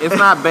 It's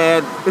not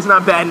bad. It's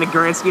not bad in the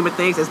grand scheme of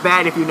things. It's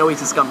bad if you know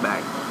he's a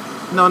scumbag.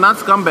 No, not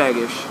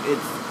scumbagish.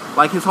 It's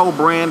like his whole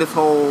brand,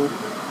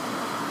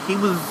 he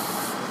was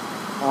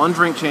on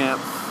Drink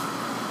Champs,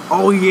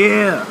 Oh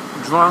yeah.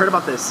 I drunk, heard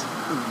about this.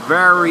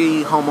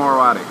 very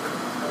homoerotic.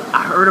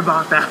 I heard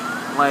about that.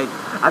 Like,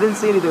 I didn't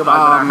see anything about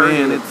it, Oh, but I heard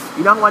man, it. it's-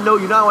 You know how I know?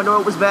 You know how I know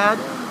it was bad?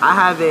 I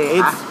have a.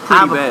 It's I pretty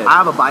have bad. I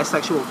have a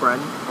bisexual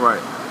friend,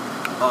 right.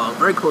 a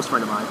very close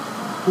friend of mine,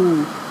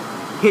 who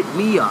hit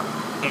me up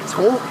and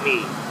told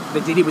me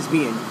that Diddy was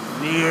being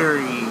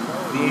very,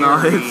 No,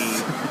 very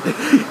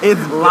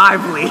it's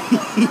lively,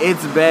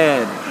 it's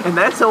bad. and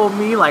that told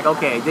me like,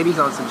 okay, Diddy's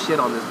on some shit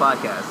on this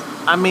podcast.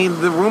 I mean,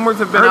 the rumors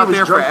have I been heard out he was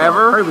there drunk, though. I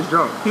forever. heard he was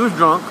drunk. He was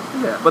drunk.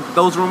 Yeah. But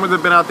those rumors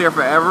have been out there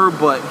forever.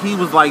 But he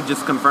was like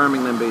just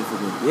confirming them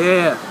basically.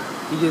 Yeah.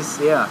 He just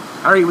I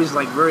heard he was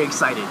like very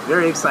excited.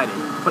 Very excited.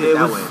 Put it, It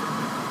that was-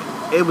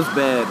 way. It was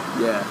bad.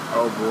 Yeah.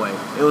 Oh boy.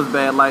 It was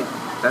bad. Like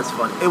That's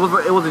funny. it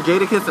was a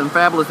Jadakiss and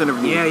Fabulous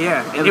interview.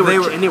 Yeah. And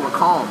And they were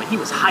calm, and he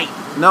was hype.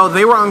 No,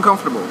 they were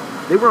uncomfortable.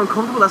 They were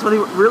uncomfortable. That's what they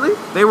were. Really?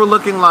 They were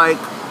looking like,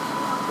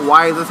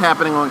 why is this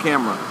happening on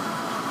camera?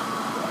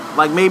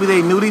 Like maybe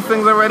they knew these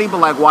things already, but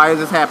like, why is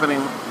this happening?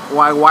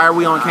 Why are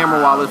we on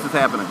camera while this is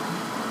happening?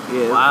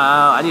 Yeah.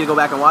 Wow. I need to go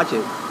back and watch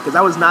it because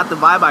that was not the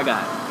vibe I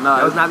got. No,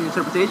 that was it- not the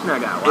interpretation I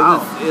got.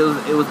 Wow.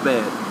 It was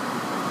bad.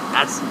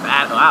 That's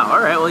bad. Wow.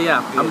 All right. Well, yeah.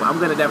 I'm Yeah.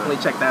 gonna definitely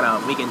check that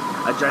out. We can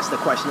address the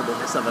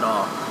questionableness of it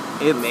all.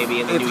 Maybe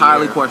in the it's new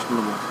highly year.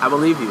 questionable. I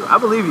believe you. I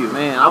believe you.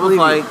 Man, I was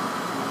like,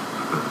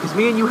 because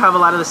me and you have a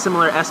lot of the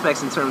similar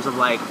aspects in terms of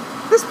like,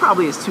 this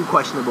probably is too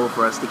questionable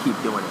for us to keep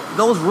doing it.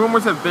 those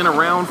rumors have been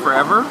around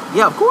forever,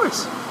 Yeah, of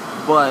course.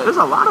 but There's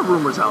a lot of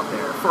rumors out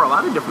there for a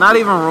lot of different. not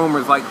people. even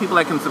rumors. Like people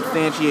that can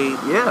substantiate.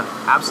 Yeah,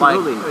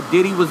 absolutely. Like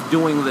Diddy was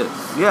doing this.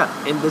 Yeah,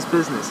 in this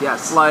business,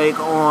 yes. Like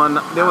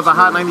there was a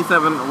Hot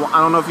Absolutely. 97.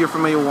 I don't know if you're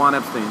familiar with Juan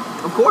Epstein.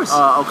 Of course.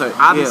 Okay.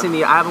 I haven't yeah. seen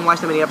I haven't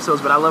watched that many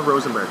episodes, but I love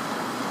Rosenberg.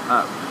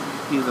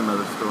 He's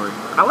another story.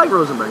 I like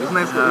Rosenberg. He's a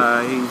nice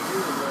guy. He's.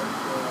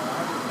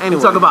 We'll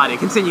Anyway, talk about it.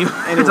 Continue.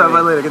 We'll talk about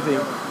it later.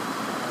 Continue.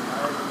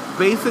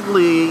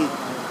 basically,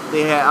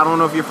 they had. I don't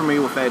know if you're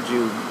familiar with Fat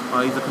Jew.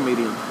 He's a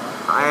comedian.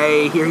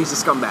 I hear he's a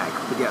scumbag,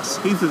 but yes.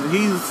 He's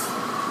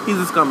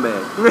a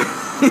scumbag.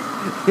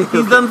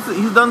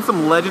 He's done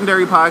some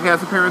legendary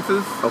podcast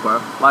appearances, Okay.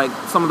 like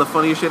some of the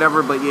funniest shit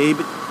ever. But yeah,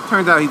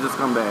 turns out he's a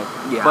scumbag.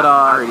 Yeah, But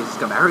I heard he's a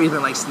scumbag. I heard he's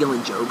been like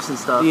stealing jokes and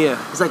stuff. Yeah.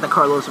 He's like the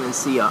Carlos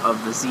Mencia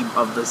of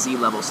the Z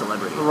level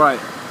celebrity. right.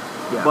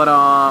 Yeah. But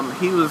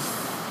he was,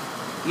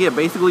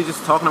 basically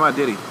just talking about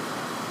Diddy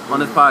on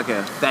his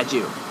podcast. Fat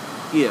Jew.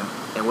 Yeah.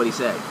 And what'd he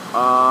say?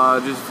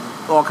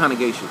 Just all kind of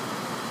gay shit.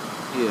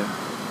 Yeah.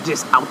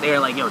 Just out there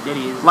like, yo,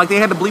 Diddy is. Like they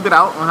had to bleep it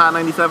out on Hot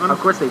 97. Of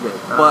course they did.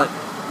 But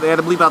they had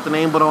to bleep out the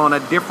name, but on a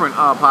different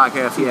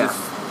podcast, he yeah.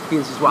 just He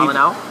was just wilding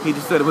out. He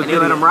just said it was And they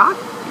let Diddy. him rock?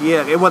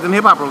 Yeah, it wasn't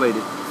hip hop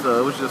related, so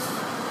it was just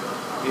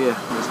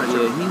That's not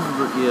true.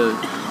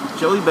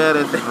 Joey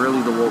Badass is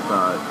really the woke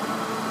god.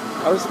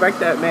 I respect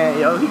that man,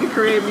 yo. He can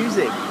create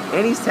music.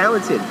 And he's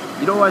talented.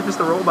 You don't like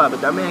Mr. Robot, but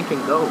that man can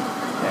go.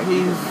 Yeah,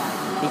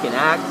 he can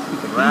act, he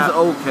can rap. He's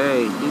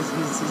okay.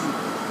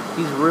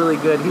 He's really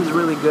good. He's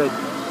really good.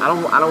 I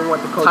don't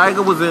want the culture.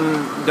 Tyga was in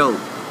Dope.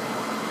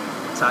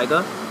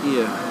 Tyga?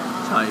 Yeah,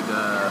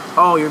 Tyga.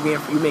 Oh, you're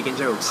making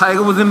jokes.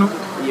 Tyga was in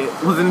Yeah,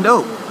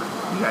 Dope.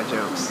 you got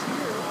jokes.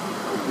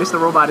 Mr.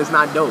 Robot is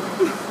not dope.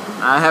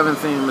 I haven't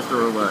seen Mr.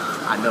 Robot.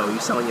 I know, you're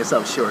selling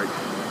yourself short.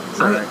 It's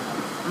alright.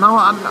 No,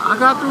 I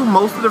got through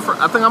most of the.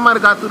 I think I might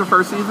have got through the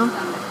first season.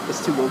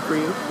 It's too woke for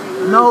you?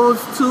 No,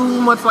 it's too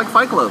much like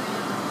Fight Club.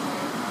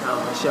 No,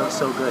 the show's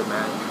so good,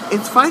 man.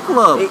 It's Fight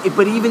Club.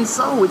 But even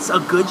so, it's a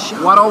good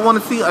show. Why do I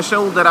want to see a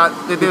show that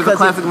there's a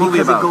classic movie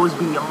because about? it goes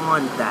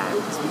beyond that.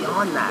 It's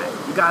beyond that.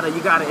 You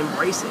gotta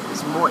embrace it.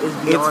 It's more. It's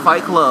beyond. It's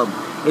Fight that. Club.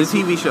 It's a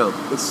TV show.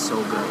 It's so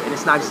good, and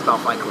it's not just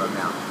about Fight Club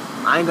now.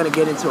 I ain't gonna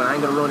get into it. I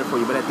ain't gonna ruin it for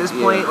you. But at this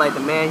Yeah. point, like the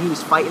man, he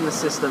was fighting the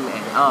system,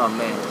 and oh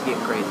man, it's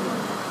getting crazy.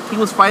 He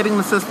was fighting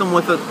the system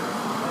with an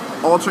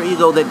alter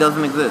ego that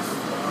doesn't exist.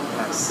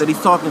 Yes. That he's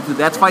talking to.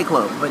 That's Fight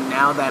Club. But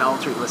now that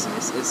altered, listen,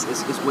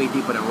 it's way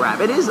deeper than rap.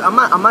 It is. I'm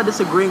not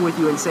disagreeing with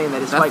you in saying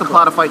that it's That's Fight the Club.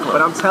 plot of Fight Club.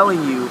 But I'm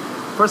telling you,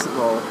 first of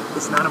all,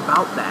 it's not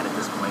about that at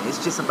this point.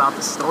 It's just about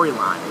the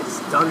storyline. It's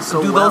done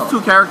so Do well. those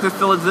two characters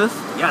still exist?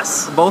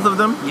 Yes. Both of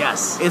them?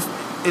 Yes.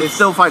 It's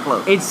still Fight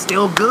Club. It's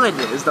still good,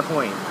 is the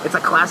point. It's a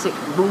classic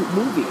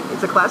movie.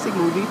 It's a classic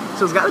movie,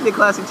 so it's got to be a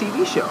classic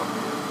TV show.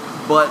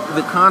 But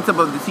the concept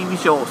of the TV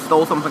show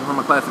stole something from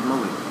a classic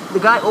movie. The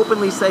guy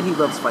openly said he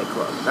loves Fight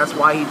Club. That's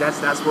why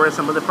that's where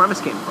some of the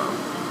premise came from.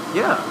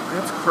 Yeah,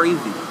 That's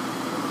crazy.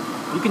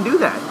 you can do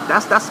that.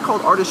 That's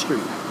called artistry.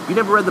 You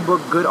never read the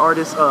book Good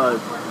Artists,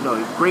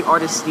 Great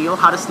Artists Steal?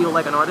 How to Steal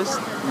Like an Artist?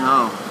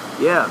 No.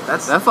 Yeah,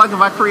 that's That's like if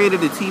I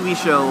created a TV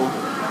show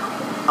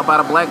about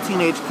a black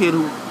teenage kid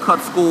who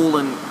cuts school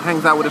and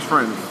hangs out with his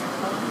friends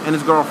and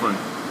his girlfriend.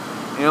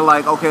 And you're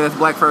like, okay, that's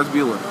Black Ferris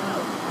Bueller.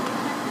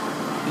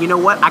 You know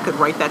what? I could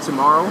write that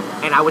tomorrow,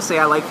 and I would say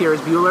I like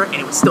Ferris Bueller, and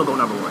it would still go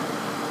number one.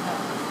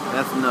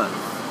 That's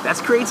nuts.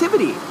 That's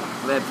creativity.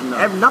 That's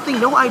nuts.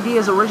 No idea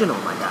is original,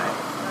 my guy.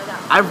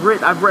 I've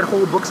read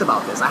whole books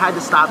about this. I had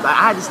to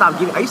stop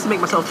giving. I used to make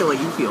myself feel like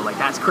you feel like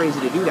that's crazy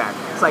to do that.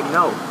 It's like,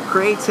 no,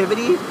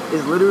 creativity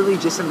is literally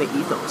just in the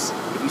ethos.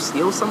 If you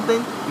steal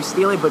something, you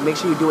steal it, but make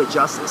sure you do it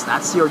justice.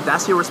 That's your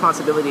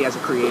responsibility as a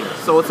creator.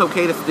 So it's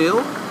okay to steal?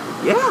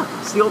 Yeah,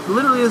 steal.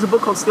 Literally, there's a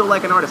book called "Steal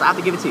Like an Artist." I have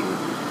to give it to you.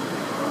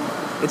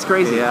 It's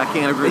crazy. Yeah, I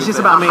can't agree. It's with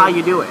just that. about how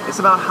you do it. It's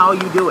about how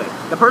you do it.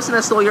 The person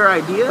that stole your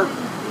idea,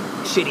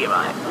 shitty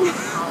about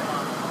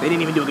it. They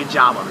didn't even do a good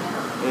job of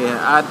it.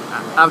 Yeah,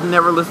 I've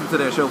never listened to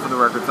their show for the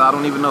record, so I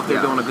don't even know if they're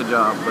Yeah. doing a good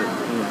job. But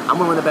yeah. I'm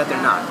willing to bet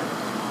they're not.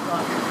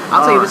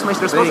 I'll tell you this much: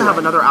 they're supposed to have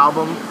another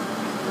album,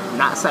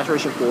 not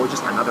Saturation 4,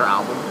 just another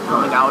album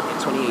coming out in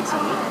 2018.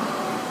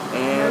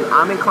 And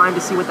I'm inclined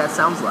to see what that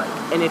sounds like.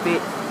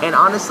 And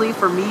honestly,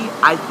 for me,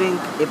 I think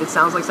if it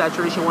sounds like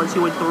Saturation 1,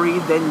 2, and 3,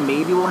 then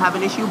maybe we'll have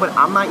an issue. But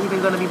I'm not even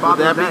going to be Would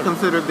bothered. that be then.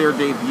 considered their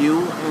debut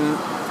in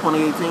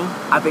 2018?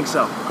 I think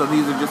so. Because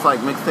these are just like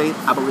mixtapes.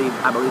 I believe.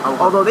 Okay.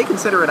 Although they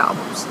consider it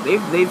albums, they've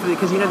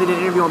because they did an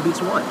interview on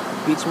Beats One.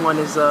 Beats One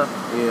is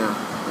Yeah.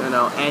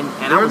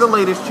 and They're the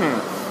latest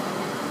Chance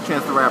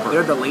the Rapper.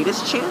 They're the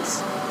latest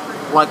Chance.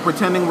 Like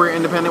pretending we're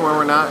independent when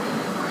we're not.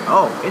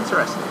 Oh,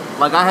 interesting.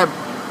 Like I have,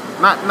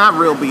 not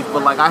real beef,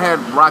 but like I had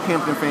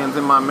Rockhampton fans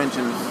in my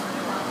mentions,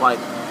 like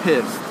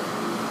pissed,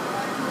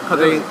 because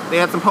Really? they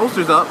had some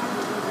posters up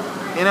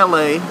in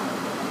LA,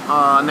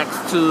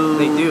 next to.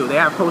 They do. They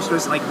have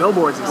posters like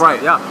billboards and Right.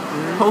 stuff.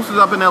 Yeah. Posters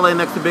up in LA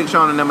next to Big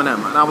Sean and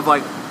Eminem, and I was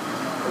like,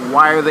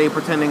 why are they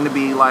pretending to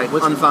be like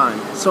unsigned?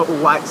 So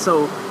why?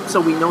 So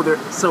we know they're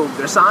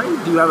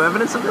signed. Do you have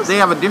evidence of this? They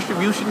have a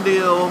distribution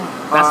deal.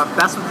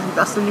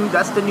 That's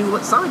the new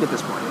signed at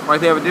this point. Right,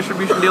 they have a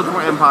distribution deal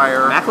for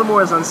Empire.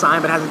 Macklemore is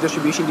unsigned, but has a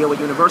distribution deal with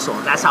Universal.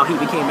 That's how he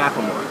became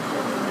Macklemore.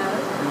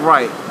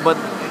 Right, but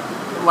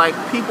like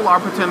people are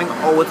pretending,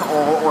 oh, it's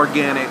all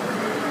organic.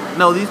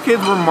 No, these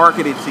kids were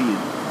marketed to you.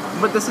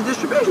 But that's a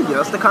distribution deal.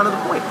 That's the kind of the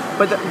point.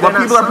 But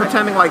People are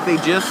pretending like they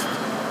just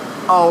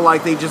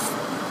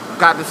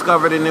got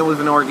discovered and it was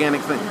an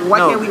organic thing.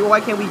 Why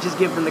can't we just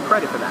give them the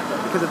credit for that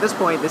though? Because at this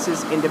point, this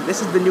is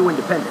the new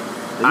independent.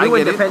 The new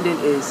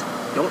independent is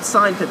don't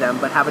sign to them,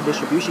 but have a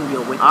distribution deal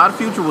with them. Odd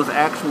Future was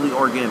actually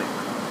organic.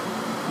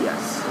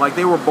 Yes. Like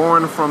they were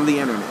born from the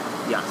internet.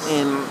 Yes.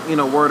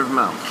 And word of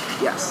mouth.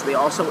 Yes. They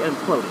also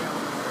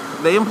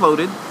imploded. They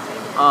imploded,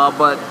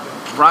 but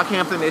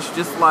Rockhampton, it's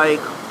just like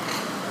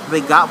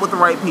they got with the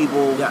right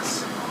people.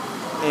 Yes.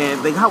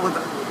 And they got with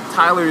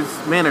Tyler's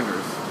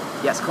managers.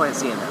 Yes,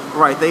 Clancy and them.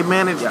 Right, they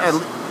managed, Yes.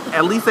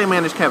 at least they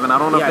managed Kevin. I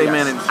don't know if they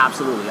managed.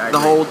 Absolutely. I the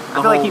agree. whole-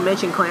 I feel like he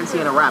mentioned Clancy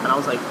in a rap, and I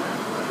was like,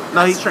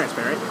 No, he's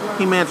transparent.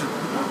 He manages.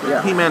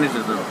 Yeah. He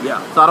manages them.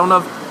 Yeah. So I don't know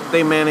if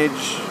they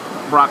manage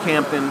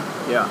Rockhampton.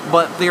 Yeah.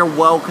 But they're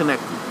well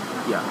connected.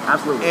 Yeah,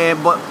 absolutely.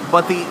 And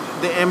but the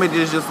image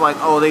is just like,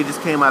 oh, they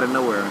just came out of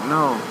nowhere.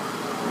 No.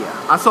 Yeah.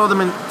 I saw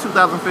them in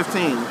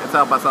 2015 at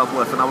South by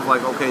Southwest, and I was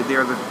like, okay,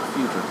 they're the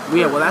future.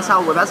 Yeah, well, that's how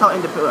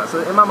independent.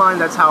 So in my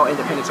mind, that's how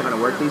independents are going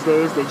to work these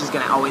days. They're just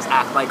going to always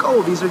act like,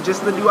 oh, these are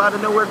just the new out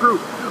of nowhere group,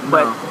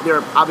 but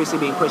they're obviously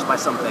being pushed by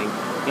something.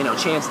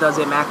 Chance does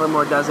it,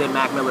 Macklemore does it,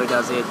 Mac Miller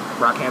does it,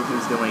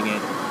 Rockhampton's doing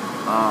it.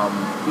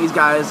 These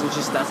guys,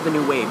 that's the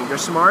new wave. If you're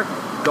smart,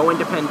 go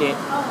independent,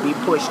 be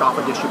pushed off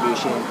of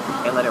distribution,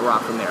 and let it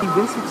rock from there.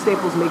 Vince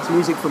Staples makes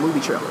music for movie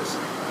trailers.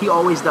 He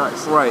always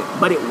does. Right.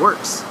 But it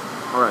works.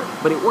 Right.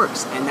 But it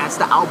works, and that's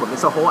the album.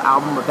 It's a whole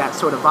album of that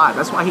sort of vibe.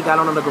 That's why he got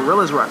on the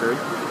Gorillaz record,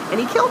 and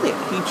he killed it.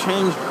 He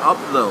changed up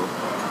though.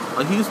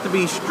 Like he used to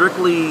be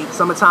strictly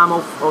Summertime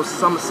 06,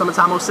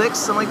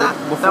 something like that.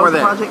 Before was that.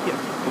 the project. Yeah.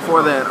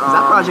 Before that,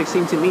 That project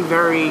seemed to me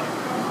very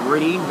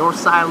gritty, North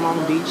Side, Long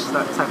Beach,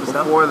 that type of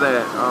stuff. Before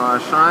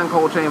that, Shine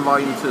Cold Chain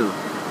Volume 2.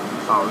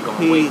 Oh, we're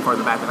going way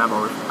further back than I'm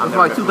over. It's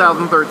like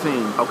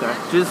 2013. Okay.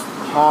 Just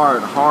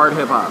hard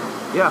hip hop.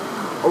 Yeah.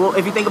 Well,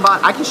 if you think about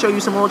it, I can show you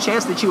some old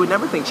Chance that you would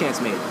never think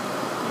Chance made.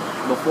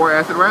 Before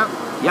Acid Rap?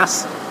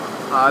 Yes.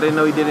 I didn't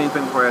know he did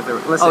anything before Acid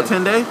Rap. Listen. Oh,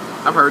 10 Day?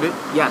 I've heard it.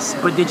 Yes.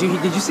 But did you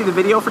see the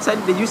video for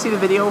Ted? Did you see the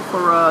video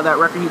for that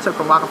record he took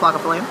from Waka Flocka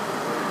Flame?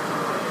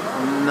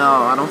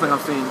 No, I don't think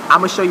I've seen. I'm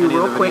gonna show you any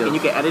of real the quick, videos. and you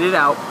can edit it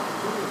out.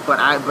 But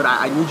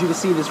I need you to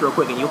see this real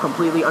quick, and you'll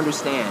completely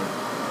understand,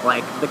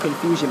 like, the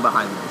confusion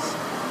behind this.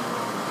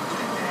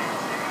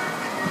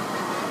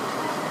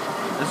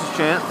 This is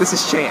Chance? This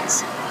is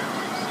Chance.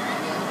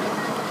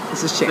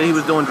 This is Chance. So he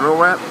was doing drill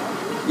rap?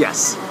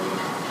 Yes.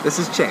 This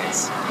is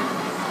Chance.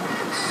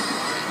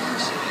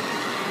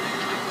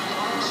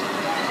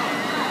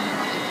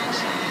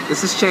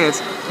 This is Chance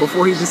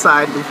before he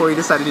decided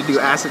to do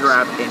acid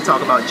rap and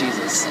talk about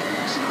Jesus.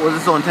 Was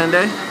this on 10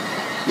 Day?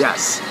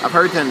 Yes. I've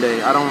heard 10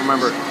 Day. I don't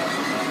remember it.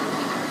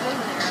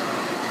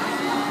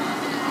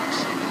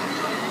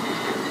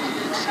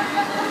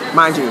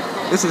 Mind you,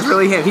 This is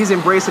really him. He's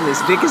embracing this.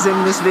 Vic is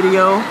in this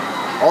video.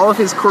 All of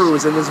his crew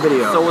is in this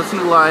video. So was he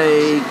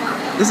like?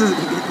 This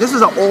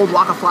is an old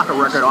Waka Flocka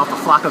record off of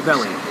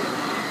Flockavelli.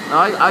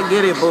 I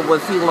get it, but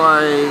was he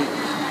like?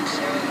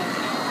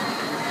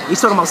 He's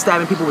talking about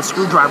stabbing people with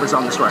screwdrivers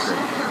on this record.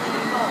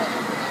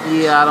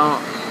 Yeah, I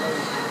don't.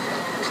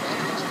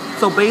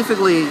 So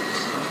basically,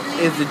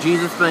 is the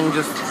Jesus thing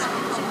just?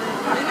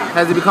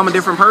 Has he become a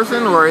different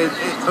person, or is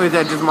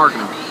that just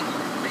marketing?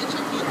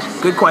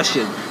 Good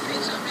question.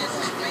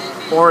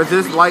 Or is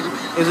this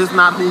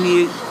not who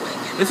he?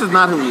 This is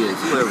not who he is,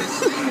 clearly.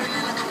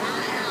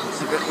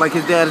 Like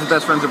his dad is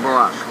best friends with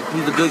Barack.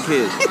 He's a good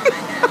kid.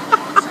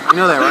 You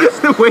know that, right?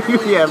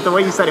 the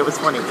way you said it was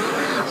funny.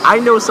 I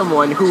know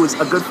someone who was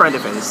a good friend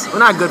of his. Well,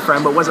 not a good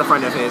friend, but was a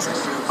friend of his.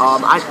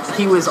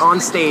 He was on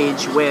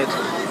stage with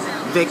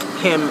Vic,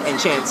 him, and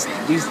Chance.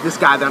 This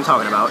guy that I'm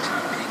talking about.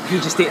 He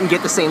just didn't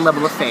get the same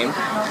level of fame.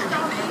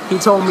 He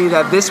told me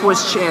that this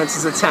was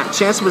Chance's attempt.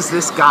 Chance was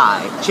this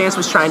guy. Chance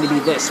was trying to be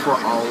this for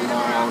a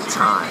long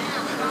time.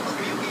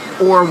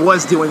 Or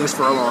was doing this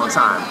for a long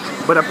time.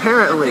 But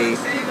apparently,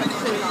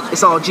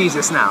 it's all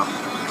Jesus now.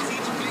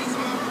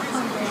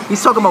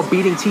 He's talking about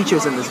beating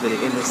teachers in this video.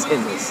 In this.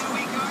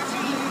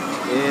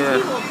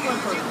 Yeah.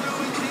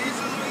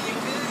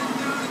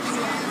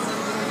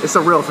 It's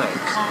a real thing.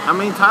 I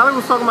mean, Tyler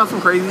was talking about some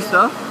crazy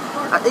stuff.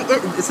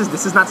 This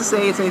is not to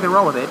say it's anything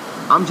wrong with it.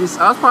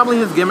 That's probably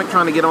his gimmick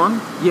trying to get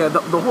on. Yeah, the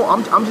whole.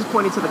 I'm just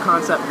pointing to the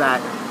concept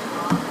that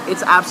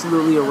it's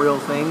absolutely a real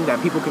thing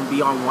that people can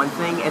be on one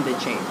thing and then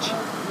change.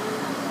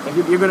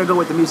 If you're gonna go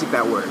with the music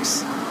that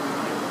works.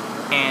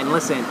 And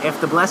listen, if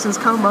the blessings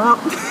come up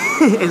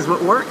is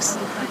what works,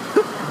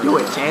 do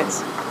it,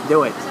 Chance.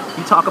 Do it.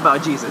 You talk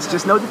about Jesus.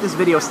 Just know that this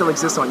video still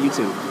exists on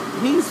YouTube.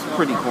 He's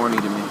pretty corny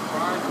to me.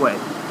 What?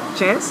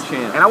 Chance?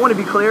 Chance. And I want to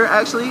be clear,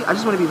 actually. I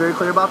just want to be very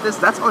clear about this.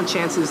 That's on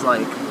Chance's,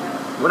 like,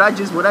 what I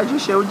just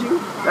showed you.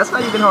 That's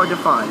not even hard to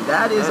find.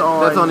 That's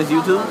on his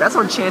YouTube? That's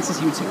on Chance's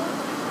YouTube.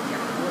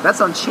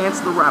 That's on Chance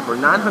the Rapper.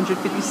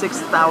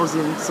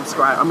 956,000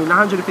 subscribers. I mean,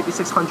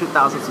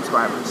 956,000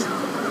 subscribers.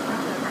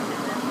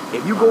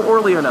 If you go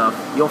early enough,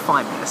 you'll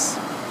find this.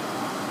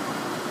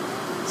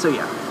 So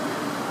yeah,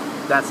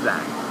 that's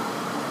that.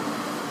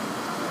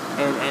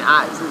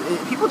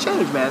 And people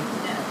change, man.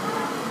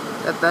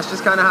 That's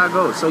just kind of how it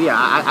goes. So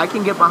yeah, I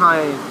can get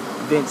behind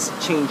Vince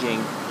changing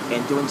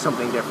and doing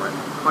something different.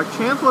 Like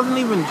Chance wasn't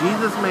even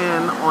Jesus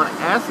Man on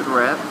acid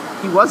rap.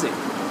 He wasn't.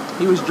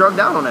 He was drugged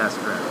out on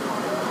acid rap.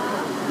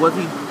 Was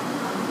he?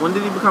 When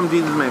did he become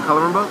Jesus Man?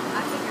 Coloring Book?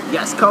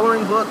 Yes,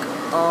 Coloring Book.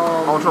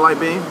 Ultralight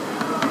Beam?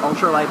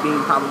 Ultralight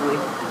Beam, probably.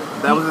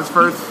 That was his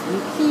first?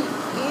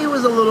 He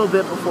was a little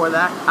bit before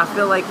that. I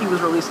feel like he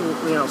was releasing,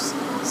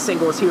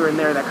 singles here and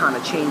there that kind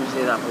of changed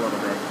it up a little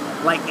bit.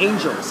 Like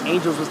Angels.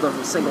 Angels was the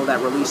single that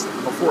released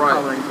before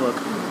Coloring Book.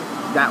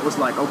 That was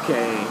like,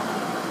 okay,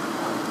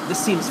 this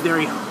seems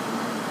very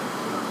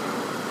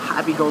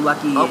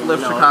happy-go-lucky.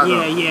 Uplift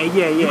Chicago.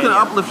 Yeah. You can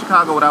uplift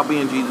Chicago without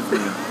being Jesus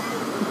Man.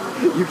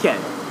 You can.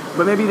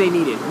 But maybe they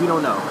need it. We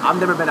don't know. I've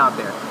never been out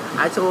there.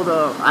 I told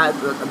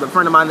the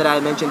friend of mine that I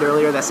had mentioned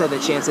earlier that said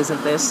that Chance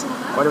isn't this,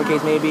 whatever the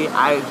case may be,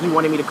 he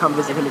wanted me to come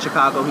visit him in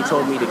Chicago. He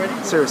told me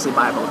to seriously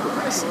buy both of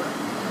us.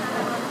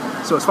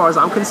 So as far as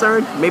I'm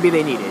concerned, maybe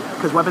they need it.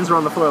 Because weapons are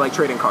on the floor like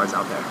trading cards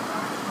out there.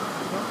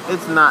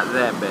 It's not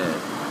that bad.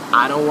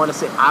 I don't want to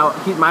say...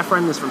 my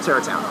friend is from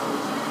Tarrytown.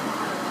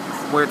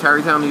 Where,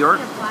 Tarrytown, New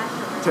York?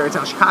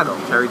 Tarrytown, Chicago.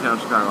 Tarrytown,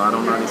 Chicago. I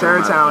don't know anything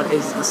Tarrytown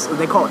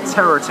they call it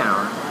Terror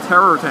Town.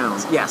 Terror Town?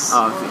 Yes.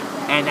 Oh, okay.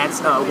 And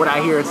that's what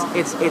I hear.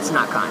 It's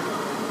not kind.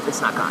 It's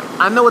not kind.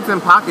 I know it's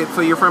in pocket, so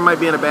your friend might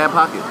be in a bad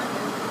pocket.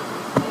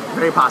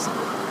 Very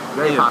possible.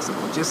 Very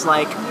possible. Just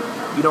like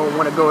you don't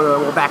want to go to...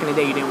 Well, back in the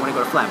day, you didn't want to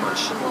go to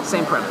Flatbush.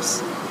 Same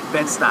premise.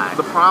 Bed-Stuy.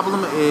 The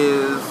problem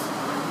is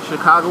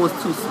Chicago is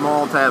too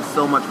small to have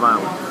so much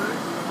violence.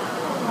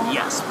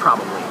 Yes,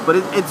 probably. But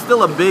it's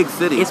still a big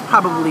city. It's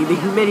probably... The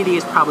humidity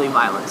is probably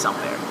violence out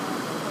there.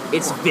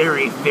 It's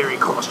very, very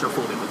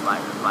claustrophobic with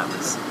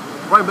violence.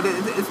 Right, but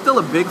it's still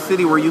a big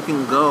city where you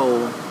can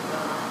go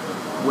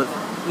with,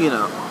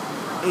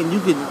 and you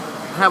can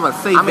have a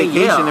safe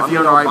vacation if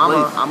you're in the right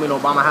place. I mean,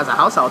 Obama has a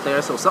house out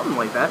there, so something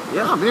like that.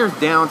 Yeah, there's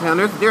downtown.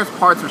 There's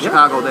parts of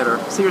Chicago that are...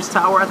 Sears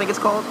Tower, I think it's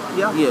called.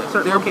 Yeah.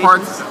 There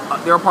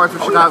are parts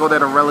of Chicago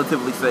that are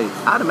relatively safe.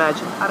 I'd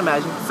imagine.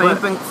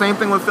 Same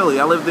thing with Philly.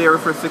 I lived there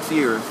for 6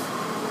 years.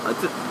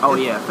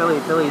 Philly.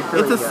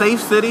 It's a safe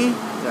city.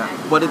 Yeah.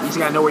 But you just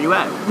gotta know where you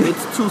at.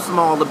 It's too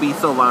small to be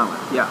so violent.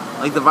 Yeah.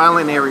 Like the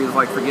violent areas,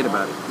 like forget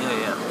about it.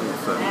 Yeah.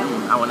 So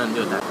I want nothing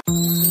to do with that.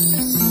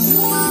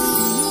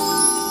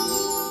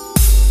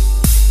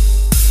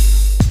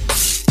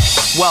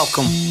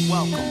 Welcome.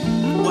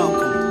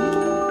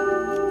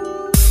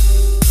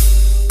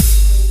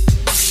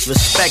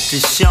 Respect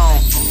is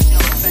shown.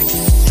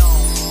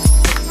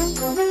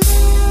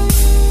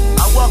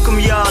 I welcome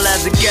y'all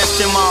as a guest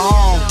in my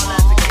home.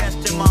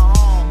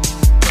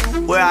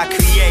 Where I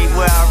create,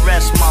 where I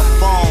rest my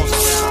bones.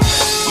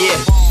 Yeah.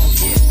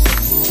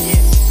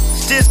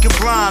 this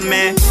Gabron,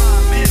 man.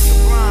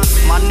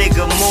 My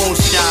nigga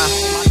Moonshine.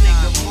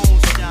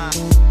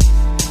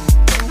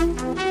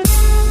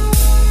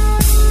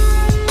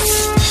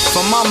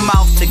 From my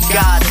mouth to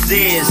God's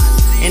ears.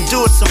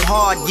 Endured some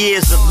hard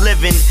years of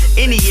living.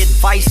 Any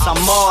advice, I'm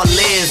all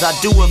ears. I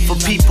do it for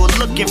people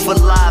looking for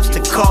lives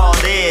to call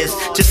theirs.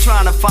 Just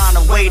trying to find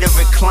a way to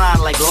recline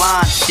like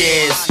lawn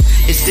chairs.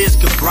 It's this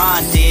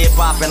Gabron, dear,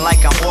 bopping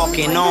like I'm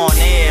walking on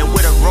air.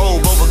 With a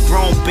robe,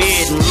 overgrown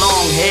beard, and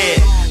long hair.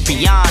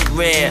 Beyond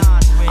rare.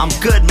 I'm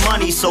good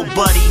money, so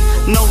buddy,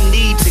 no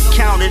need to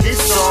count it,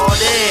 it's all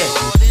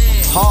there.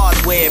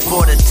 Hardware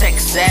for the tech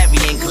savvy,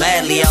 and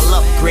gladly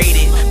I'll upgrade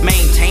it,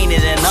 maintain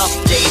it and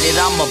update it.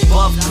 I'm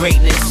above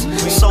greatness,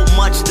 so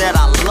much that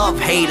I love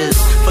haters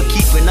for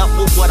keeping up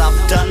with what I've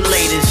done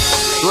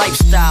latest.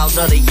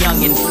 Lifestyles of the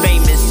young and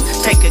famous.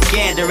 Take a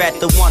gander at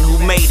the one who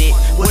made it.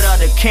 With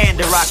utter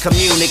candor I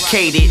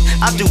communicate it.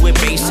 I do it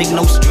basic,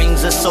 no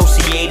strings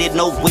associated,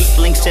 no weak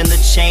links in the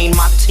chain.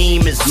 My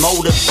team is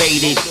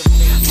motivated.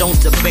 Don't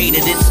debate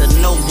it, it's a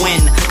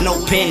no-win. No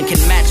pen can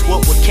match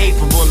what we're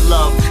capable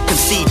of.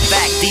 Concede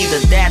fact, either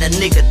that or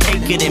nigga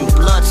take it in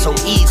blood, so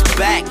ease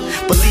back.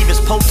 Believe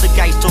it's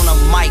poltergeist on a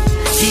mic,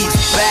 he's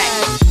back.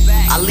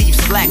 I leave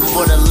slack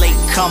for the late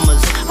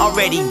comers.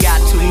 Already got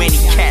too many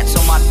cats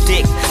on my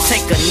dick.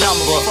 Take a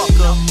number.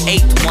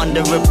 Eighth wonder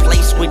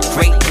replaced with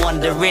great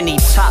wonder. Any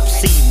top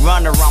seed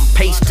runner I'm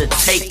paced to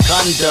take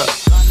under.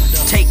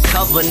 Take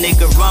cover,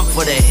 nigga, run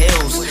for the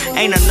hills.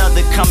 Ain't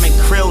another coming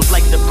krills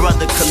like the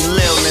brother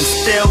Khalil. And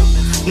still,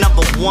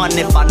 number one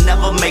if I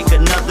never make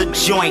another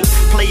joint.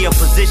 Play your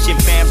position,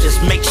 fam,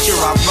 just make sure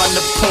I run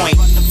the point.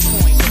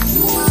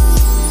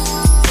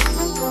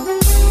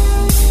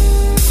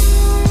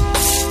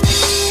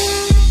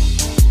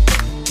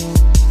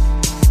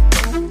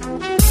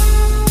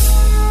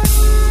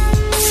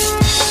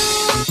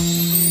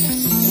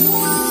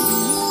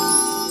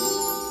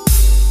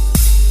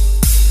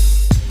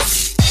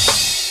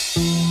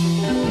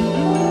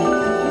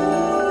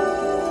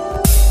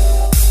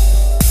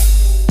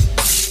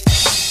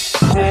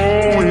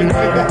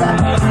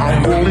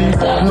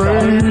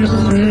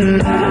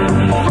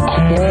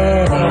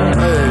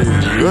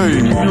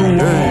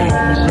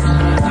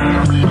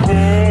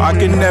 I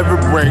can never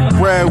break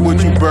bread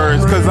with you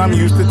birds, cause I'm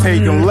used to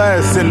taking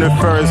less in the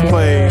first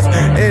place.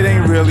 It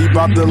ain't really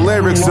about the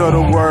lyrics or the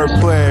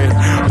wordplay.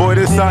 Boy,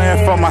 there's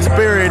something for my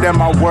spirit and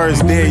my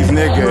worst days,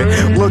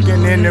 nigga.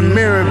 Looking in the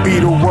mirror be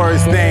the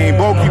worst thing.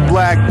 Bulky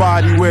black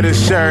body with a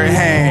shirt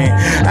hang.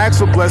 Ask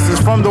for blessings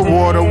from the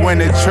water when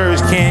the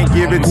church can't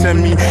give it to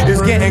me.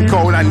 It's getting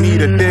cold, I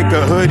need a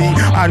thicker hoodie.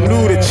 I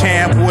knew the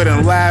champ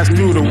wouldn't last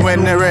through the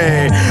winter.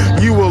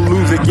 You a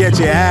loser, get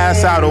your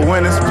ass out of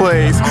winner's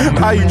place.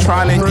 How you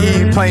trying to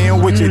eat,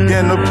 playing with your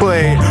dinner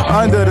plate?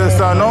 Under the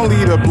sun,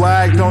 only the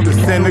black don't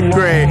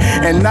disintegrate.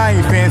 And I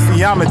ain't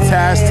fancy, I'm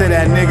attached to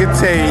that nigga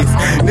taste.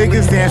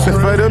 Niggas dancing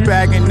for the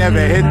bag and never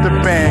hit the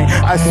bang.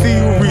 I see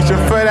you reaching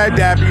for that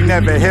dap, you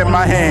never hit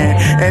my hand.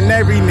 And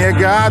every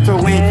nigga I to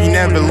link, you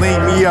never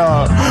link me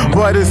up.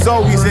 But it's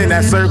always in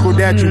that circle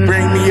that you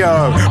bring me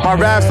up. My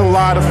rap's a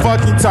lot of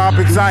fucking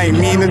topics I ain't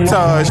mean to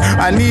touch.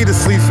 I need to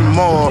sleep some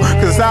more,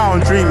 cause I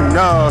don't dream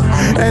enough.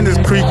 And this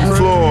creaky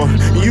floor,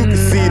 you can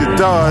see the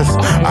dust.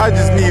 I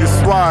just need a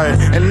swat,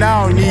 and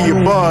I don't need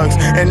your bugs.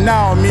 And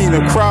I don't mean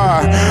to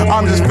cry,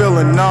 I'm just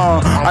feeling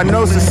numb. I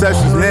know success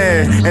is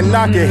near, and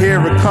I can hear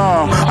it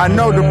come. I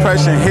know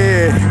depression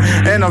here,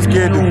 and I'm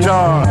scared to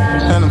jump.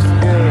 And I'm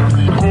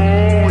scared.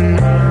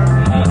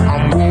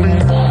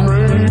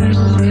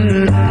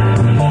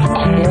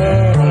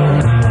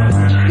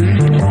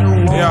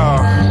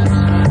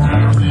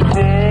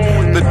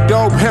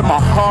 Dope hit my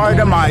heart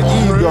and my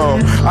ego.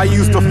 I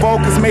used to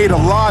focus, made a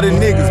lot of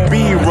niggas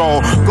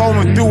B-roll.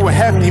 Going through a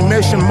hefty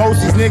mission,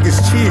 most these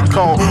niggas cheat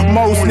code.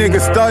 Most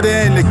niggas stutter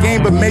in the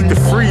game but make the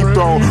free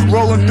throw.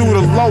 Rolling through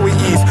the lower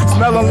east,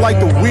 smelling like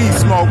the weed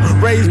smoke.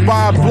 Raised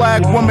by a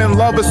black woman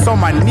lover, so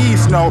my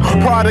niece know.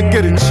 Product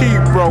of the cheap,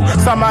 bro.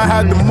 Some I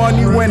had the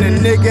money when a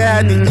nigga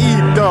had to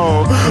eat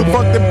though.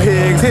 Fuck the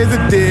pigs, here's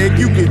a dig,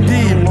 you can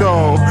deep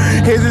though.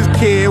 Here's his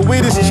kid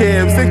with his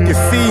chips in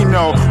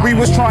casino. We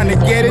was trying to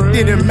get it,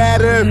 didn't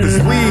matter if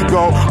it's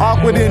legal.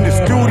 Awkward in the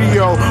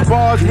studio,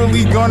 bars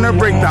really gonna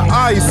break the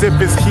ice if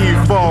it's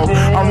heat fall.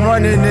 I'm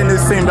running in the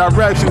same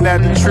direction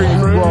that the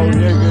trees grow,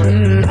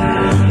 nigga.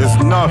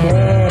 It's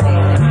nothing.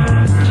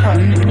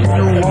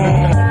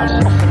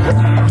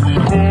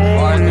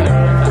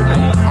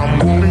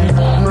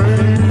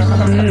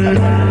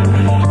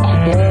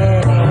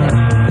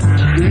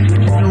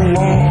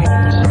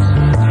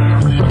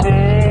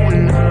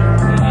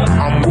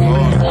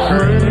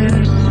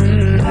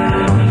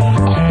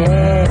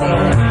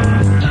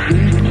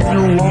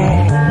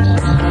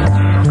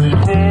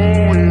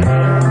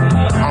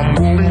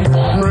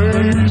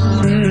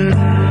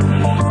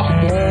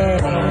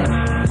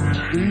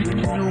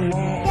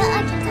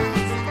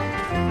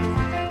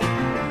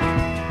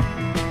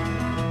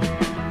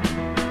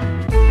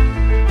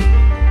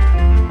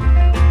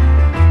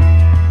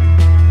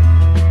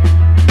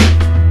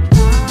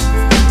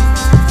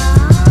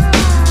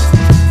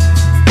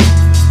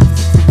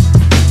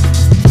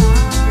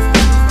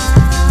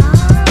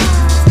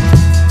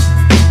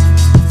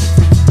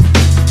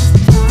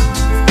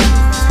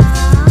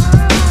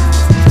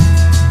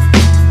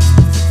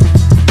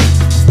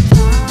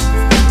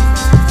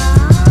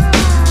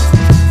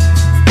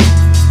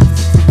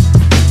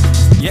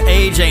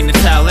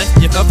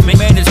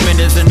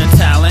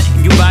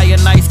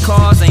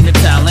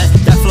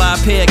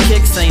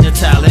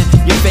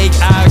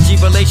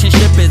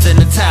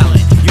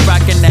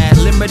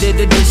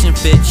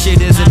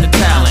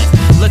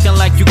 Looking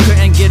like you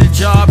couldn't get a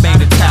job,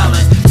 ain't a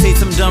talent. Say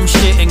some dumb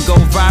shit and go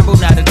viral,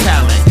 not a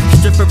talent.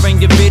 Stripper in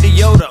your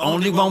video, the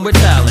only one with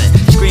talent.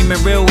 Screaming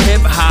real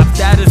hip hop,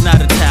 that is not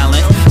a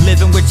talent.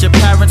 Living with your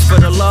parents for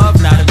the love,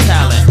 not a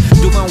talent.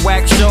 Doing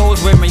whack shows,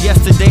 wearing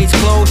yesterday's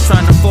clothes.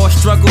 Trying to force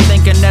struggle,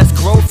 thinking that's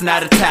growth, not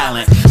a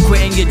talent.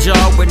 Quitting your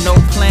job with no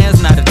plans,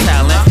 not a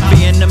talent.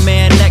 Being the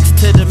man next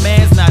to the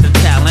man's not a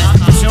talent.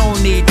 Cause you don't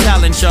need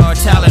talent, y'all,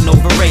 talent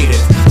overrated.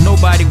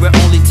 Nobody with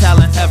only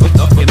talent ever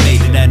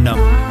made it, and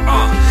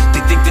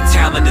they think the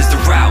talent is the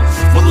route.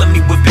 Well, let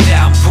me whip it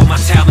out and put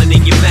my talent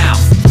in your mouth.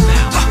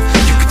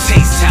 You can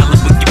taste talent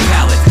with your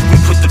palate. We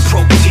put the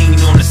protein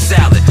on a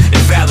salad.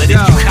 Invalid if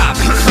you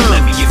copy,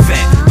 let me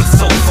invent. But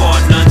so far,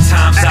 none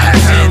times out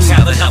of 10,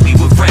 talent help me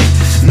with rent.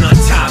 None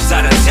times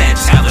out of 10,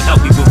 talent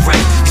help me with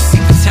rent. You see,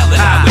 we tell it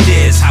how it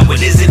is, how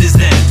it isn't is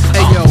then.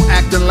 Hey yo,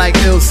 acting like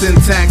ill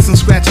syntax and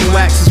scratching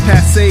wax is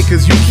passe,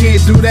 cause you can't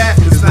do that,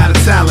 it's not a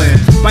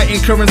talent. Biting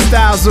current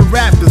styles of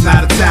rap is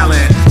not a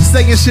talent.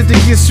 Saying shit that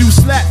gets you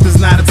slapped is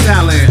not a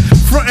talent.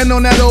 Frontin'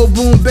 on that old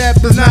boom bap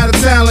is not a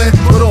talent.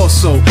 But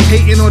also,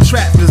 hating on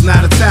trap is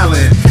not a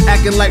talent.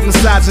 Acting like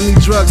misogyny,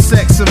 drugs,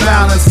 sex, and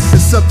violence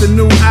is something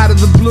new out of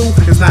the blue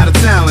is not a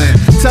talent.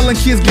 Telling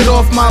kids get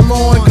off my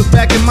lawn, cause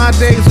back in my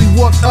days we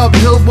walked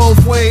uphill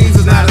both ways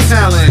is not a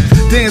talent.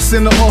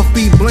 Dancing the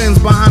offbeat blends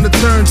behind the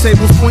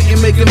turntables,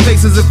 pointing, making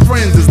faces at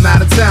friends is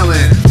not a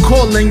talent.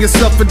 Calling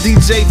yourself a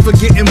DJ for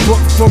getting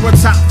booked for a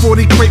top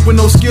 40 crate with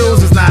no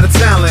skills is not a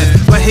talent.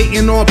 But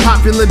hating on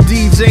popular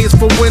DJs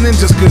for winning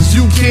just cause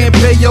you can't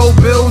pay your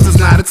bills is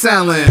not a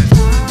talent.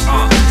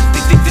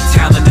 They think the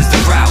talent is the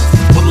route.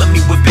 Well, let me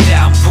whip it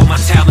out and put my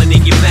talent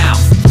in your mouth.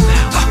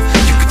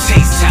 You can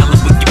taste talent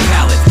with your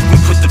palate. We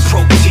put the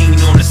protein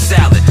on a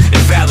salad.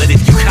 Invalid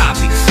if you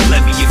copy,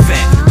 let me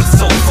invent. But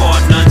so far,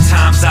 none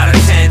times out of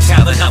 10,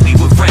 talent help me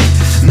with rent.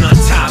 None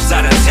times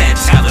out of 10,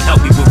 talent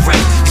help me with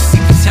rent. You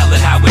see, we tell it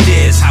how it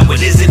is, how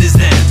it isn't is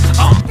then.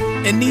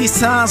 In these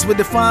times, what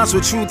defines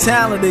what true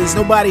talent is?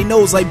 Nobody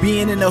knows, like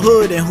being in the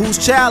hood and whose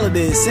child it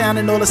is.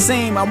 Sounding all the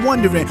same, I'm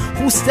wondering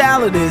whose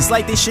style it is.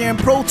 Like they sharing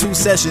Pro Tools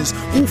sessions,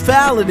 who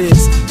foul it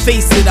is?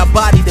 Face it, I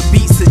body the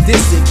beat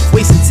sadistic.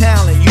 Wasting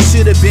talent, you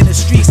should have been a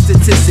street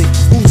statistic.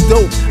 Who's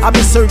dope? I've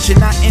been searching,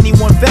 not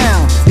anyone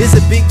found. There's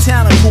a big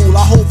talent pool,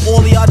 I hope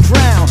all of y'all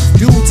drown.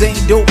 Dudes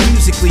ain't dope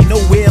musically,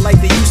 nowhere like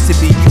they used to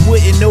be. You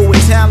wouldn't know what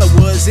talent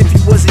was if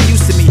you wasn't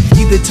used to me.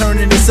 Either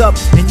turning this up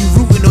and you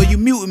rooting or you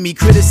muting me.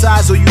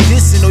 Criticize or you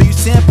dissing or you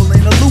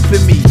sampling or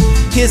looping me.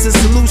 Here's a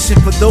solution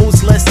for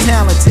those less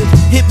talented.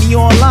 Hit me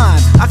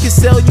online, I can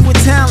sell you a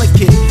talent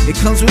kit. It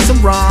comes with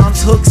some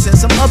rhymes, hooks, and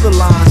some other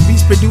lines.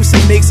 Beats produced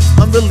and mixed,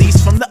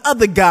 unreleased from the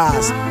other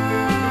guys.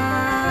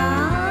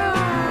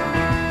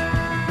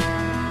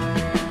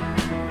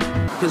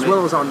 Because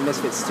Willow was on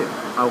Misfits too.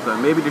 Okay,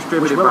 maybe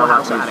distributed by Willow Roc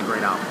also had a Nation.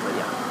 great album, but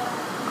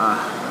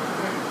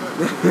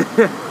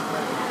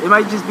yeah. It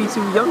might just be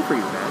too young for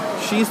you,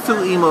 man. She's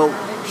too emo.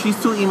 She's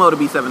too emo to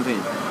be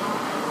 17.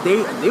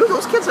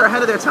 Those kids are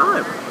ahead of their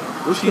time.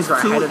 Those She's kids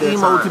are too ahead of their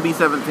emo time. to be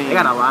 17. They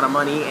got a lot of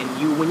money, and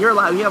when you have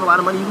a lot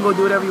of money, you can go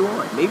do whatever you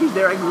want. Maybe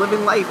they're like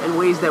living life in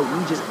ways that we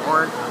just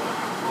aren't.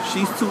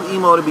 She's too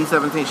emo to be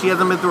 17. She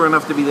hasn't been through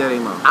enough to be that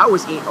emo. I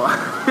was emo.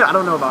 I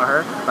don't know about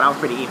her, but I was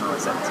pretty emo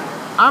at 17.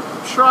 I'm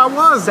sure I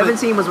was.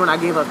 17 was when I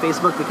gave up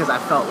Facebook because I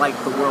felt like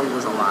the world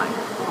was a lie.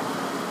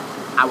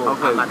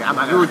 Okay, I'm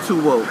not you were too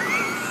woke.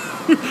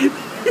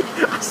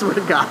 I swear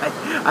to God.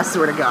 I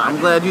swear to God. I'm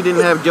glad you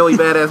didn't have Joey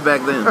Badass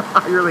back then.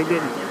 I really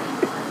didn't.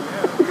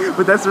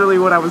 But that's really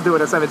what I was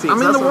doing at 17. I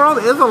mean, the world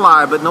is a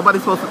lie, but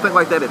nobody's supposed to think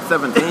like that at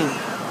 17.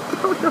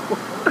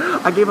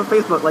 I gave up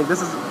Facebook like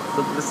this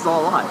is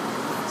all a lie.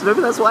 So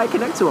maybe that's why I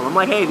connect to him. I'm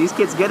like, hey, these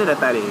kids get it at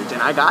that age,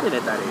 and I got it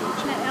at that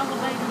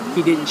age.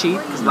 He didn't cheat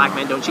because black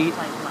men don't cheat.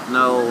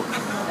 No,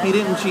 he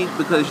didn't cheat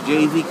because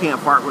Jay-Z can't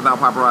fart without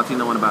paparazzi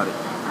knowing about it.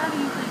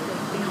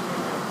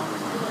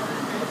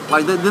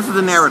 Like this is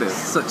the narrative.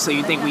 So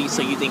you think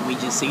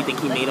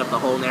he made up the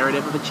whole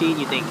narrative of the cheat?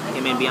 You think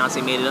him and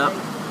Beyonce made it up?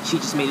 She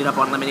just made it up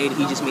on Lemonade.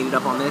 He just made it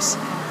up on this.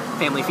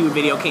 Family Feud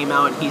video came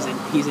out, and he's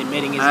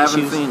admitting his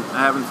issues. I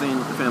haven't seen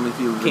the Family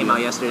Feud video. Came out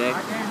yesterday.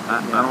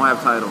 I don't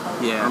have Tidal.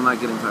 Yeah, I'm not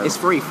getting Tidal. It's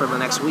free for the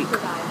next week.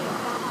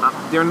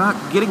 They're not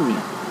getting me.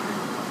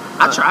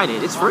 I tried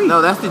it. It's free.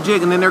 No, that's the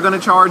jig, and then they're gonna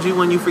charge you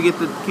when you forget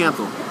to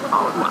cancel.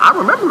 Oh, well, I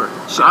remember it.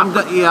 I'm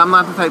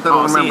not the type that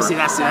don't remember. See,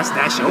 that's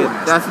show.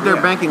 Yeah, that's what they're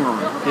banking on.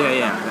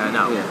 Yeah, I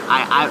know. Yeah.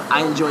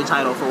 I enjoy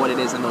Tidal for what it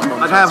is in those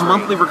moments. Like I have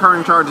monthly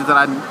recurring charges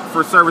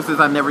for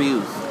services I never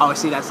use. Oh,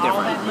 see, that's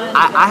different.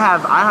 I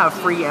have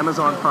free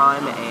Amazon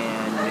Prime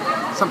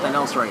and something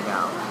else right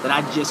now that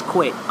I just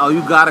quit. Oh,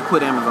 you gotta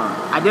quit Amazon.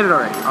 I did it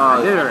already.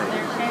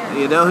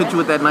 Yeah, they'll hit you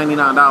with that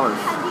 $99.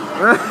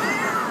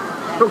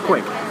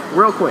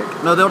 Real quick.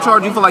 No, they'll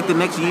charge you for like the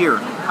next year.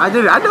 I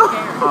did it. I know.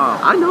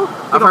 I know.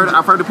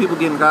 I've heard of people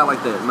getting got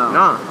like that.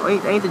 No,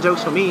 ain't the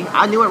jokes for me.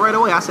 I knew it right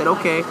away. I said,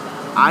 okay.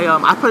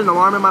 I put an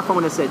alarm in my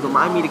phone that said,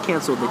 remind me to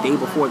cancel the day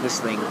before this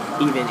thing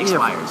even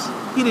expires.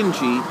 He didn't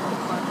cheat.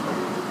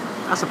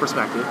 That's a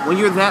perspective. When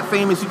you're that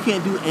famous, you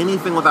can't do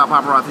anything without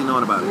paparazzi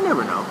knowing about it. You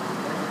never know.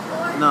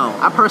 No.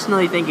 I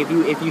personally think if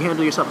you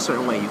handle yourself a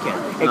certain way, you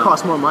can. It No.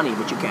 costs more money,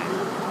 but you can.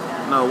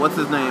 No, what's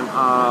his name?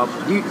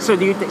 Do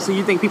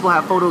you think people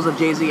have photos of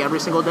Jay-Z every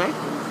single day?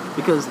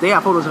 Because they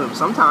have photos of him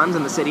sometimes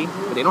in the city,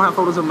 but they don't have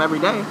photos of him every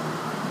day.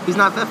 He's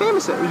not that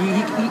famous.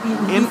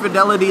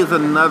 Infidelity is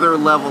another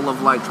level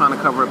of like trying to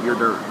cover up your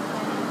dirt.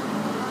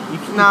 You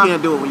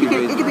can't do it when you're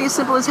Jay-Z. It could be as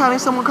simple as having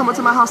someone come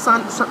into my house,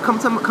 come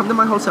to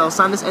my hotel,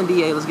 sign this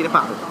NDA, let's get it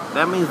popping.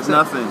 That means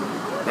nothing.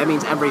 That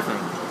means everything.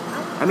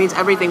 That means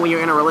everything when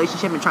you're in a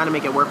relationship and trying to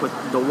make it work with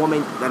the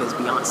woman that is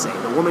Beyonce,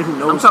 the woman who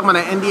knows. I'm talking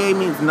about an NDA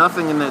means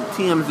nothing in the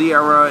TMZ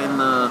era, in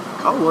the...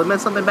 Oh, well, it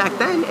meant something back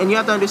then, and you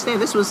have to understand,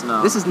 this is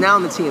now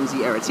in the TMZ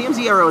era.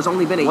 TMZ era has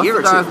only been a year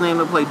or two. What's the guy's name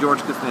that played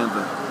George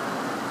Costanza?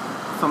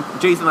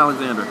 Jason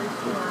Alexander.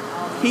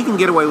 He can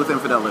get away with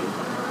infidelity.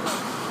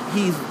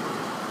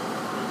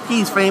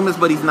 He's famous,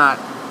 but he's not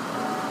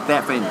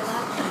that famous.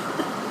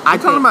 I'm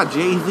talking about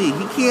Jay-Z.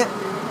 He can't...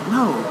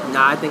 No.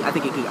 Nah, I think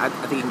he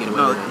can get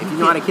away with it. If you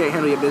know can't. how to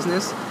handle your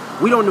business,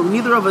 we don't know.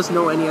 Neither of us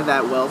know any of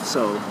that wealth,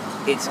 so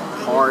it's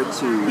hard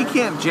to. He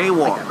can't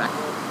jaywalk.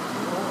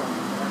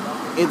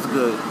 It's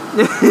good.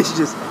 It's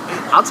just,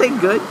 I'll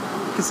take good,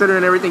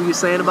 considering everything you're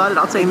saying about it.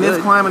 I'll take in good.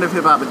 this climate of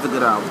hip hop, it's a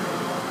good album.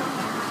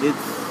 It's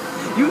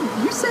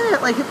you said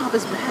it like hip hop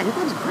is bad. Hip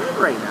hop is great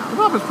right now. Hip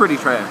hop is pretty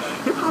trash.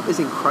 Hip hop is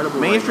incredible.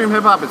 Mainstream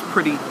hip hop is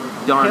pretty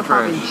darn hip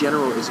hop trash. in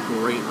general is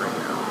great right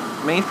now.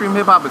 Mainstream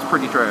hip hop is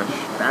pretty trash.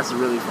 That's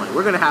really funny.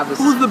 We're gonna have this.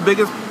 Who's the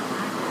biggest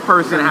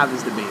person? We're gonna have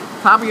this debate.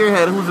 Top of your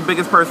head, who's the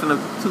biggest person of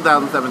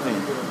 2017?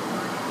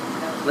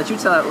 Let you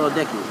tell it, Lil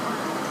Dicky.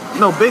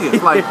 No,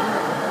 biggest. Like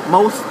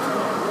most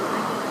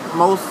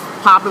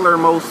popular,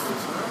 most.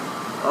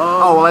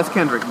 Oh, well, that's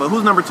Kendrick. But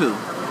who's number 2?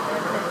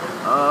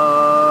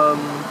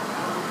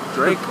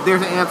 Drake.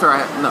 There's an answer.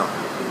 No.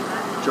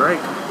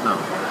 Drake. No.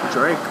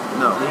 Drake.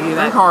 No. Did you hear Think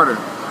that? harder.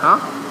 Huh?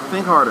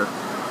 Think harder.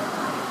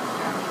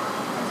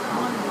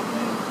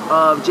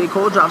 J.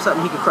 Cole dropped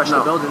something, he could crush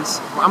the buildings.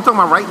 I'm talking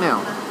about right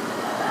now.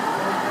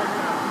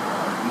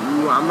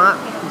 I'm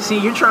not. See,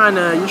 you're trying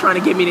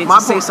to get me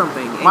to say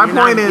something. And My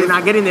point is you're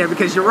not getting there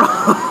because you're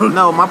wrong.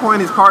 No, my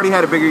point is Cardi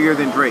had a bigger year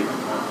than Drake,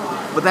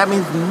 but that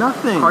means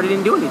nothing. Cardi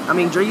didn't do anything. I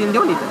mean, Drake didn't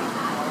do anything.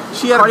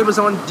 Cardi was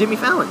on Jimmy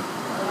Fallon.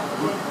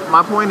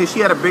 My point is she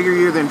had a bigger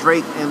year than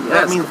Drake, and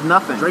that means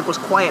nothing. Drake was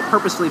quiet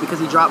purposely because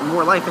he dropped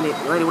More Life and it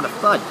landed with a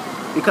thud.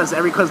 Because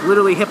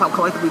literally hip hop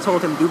collectively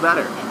told him do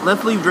better.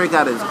 Let's leave Drake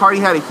out of this. Cardi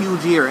had a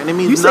huge year, and it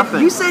means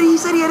nothing. He said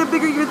he had a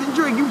bigger year than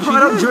Drake. You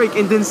brought up Drake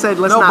and then said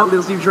let's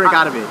leave Drake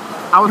out of it.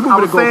 I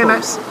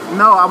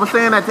was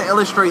saying that to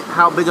illustrate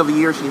how big of a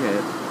year she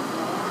had.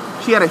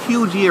 She had a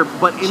huge year,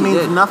 but it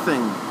means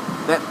nothing.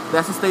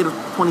 That's the state of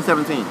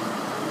 2017.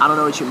 I don't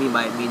know what you mean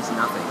by it means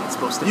nothing. It's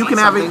supposed to You mean can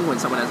have something when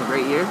someone has a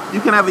great year. You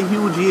can have a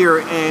huge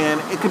year, and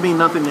it could mean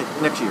nothing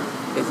next year.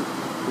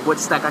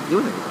 What's that got to do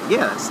with it?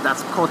 Yeah,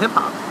 that's called hip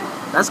hop.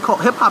 That's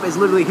called hip hop is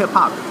literally hip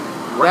hop.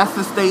 That's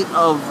the state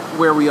of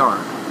where we are.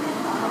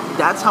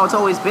 That's how it's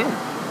always been.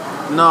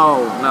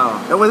 No.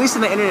 Or at least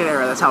in the internet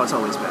era, that's how it's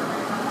always been.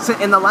 So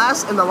in the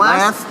last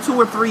 2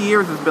 or 3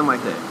 years, it's been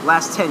like that.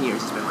 Last 10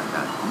 years, it's been like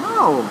that.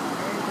 No.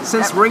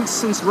 Since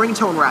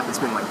ringtone rap, it's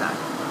been like that.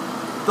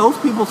 Those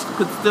people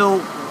could still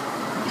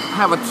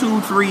have a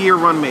 2-3 year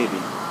run, maybe.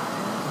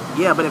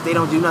 Yeah, but if they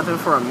don't do nothing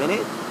for a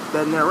minute,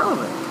 then they're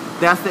irrelevant.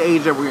 That's the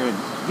age that we're in.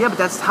 Yeah, but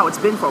that's how it's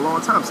been for a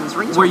long time since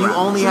ringtone Where you rap.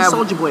 only Since have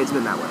Soulja Boy, it's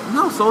been that way.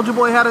 No, Soulja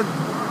Boy had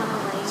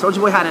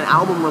an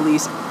album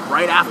release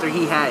right after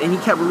he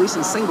kept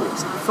releasing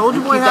singles.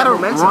 Soulja Boy had a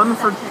run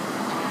for,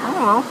 I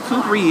don't know,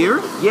 2-3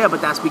 years. Yeah, but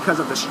that's because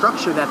of the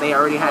structure that they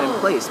already had in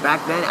place.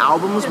 Back then,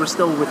 albums were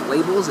still with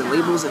labels, and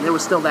there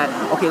was still that,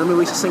 okay, let me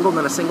release a single,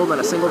 then a single, then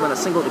a single, then a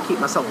single to keep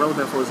myself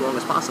relevant for as long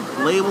as possible.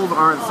 Labels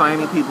aren't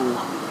signing people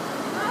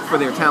for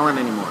their talent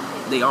anymore.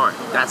 They aren't.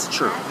 That's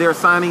true. They're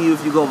signing you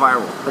if you go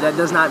viral. But that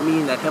does not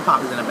mean that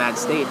hip-hop is in a bad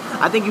state.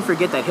 I think you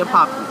forget that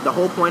hip-hop, the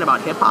whole point about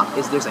hip-hop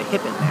is there's a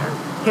hip in there.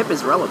 Hip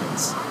is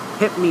relevance.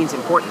 Hip means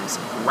importance.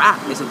 Rap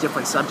is a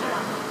different subject.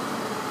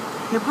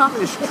 Hip-hop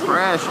is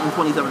trash in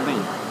 2017.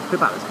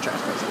 Hip-hop is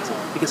trash in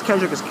 2017. Because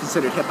Kendrick is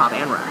considered hip-hop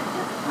and rap.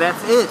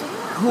 That's it.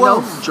 Who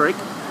else? Drake.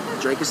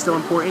 Drake is still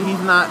important.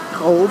 He's not.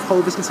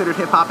 Hove is considered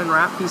hip-hop and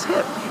rap. He's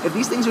hip. If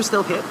these things are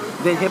still hip,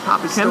 then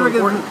hip-hop is still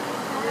important.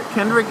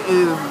 Kendrick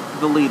is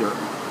the leader.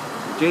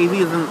 Jay-Z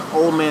is an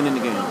old man in the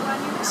game.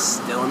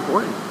 Still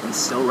important and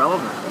still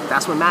relevant.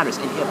 That's what matters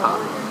in hip-hop.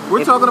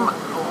 We're talking about,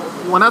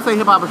 when I say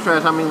hip-hop is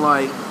trash, I mean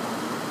like,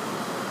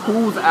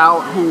 who's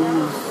out,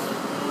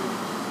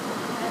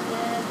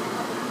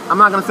 I'm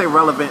not going to say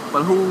relevant,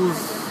 but who's...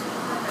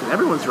 Because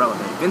everyone's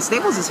relevant. Vince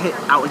Staples is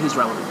out and he's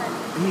relevant.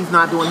 He's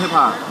not doing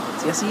hip-hop.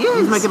 Yes, he is.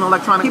 He's making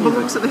electronic music. He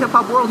belongs to the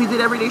hip-hop world. He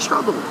did Everyday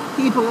Struggle.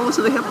 He belongs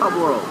to the hip-hop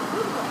world.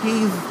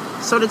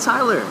 So did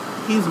Tyler.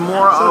 He's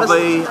more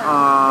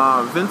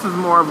Vince is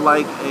more of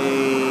like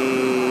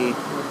a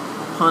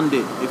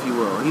pundit, if you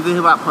will. He's a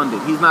hip-hop pundit.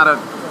 He's not a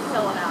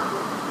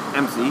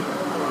MC.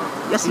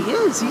 Yes, he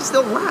is. He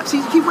still raps.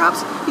 He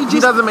raps. He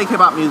doesn't make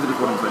hip-hop music is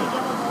what I'm saying.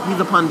 He's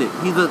a pundit.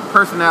 He's a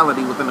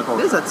personality within the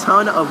culture. There's a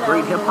ton of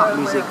great hip hop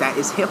music that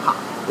is hip hop.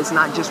 It's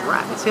not just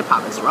rap. It's hip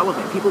hop. It's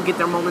relevant. People get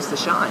their moments to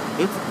shine.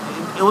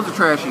 It was a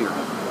trash year.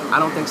 I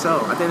don't think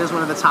so. I think it's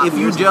one of the top If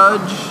you years.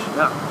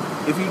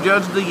 if you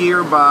judge the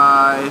year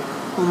by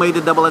who made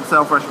the Double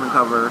XL freshman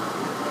cover,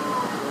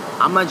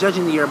 I'm not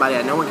judging the year by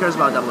that. No one cares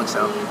about Double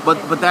XL. but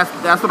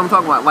that's what I'm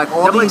talking about. Like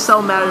all Double these,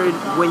 XL mattered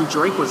when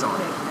Drake was on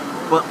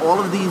it. but all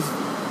of these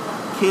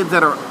kids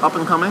that are up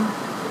and coming,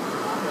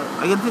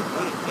 like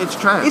it's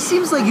trash. It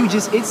seems like you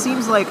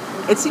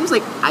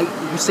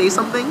say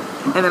something,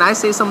 and then I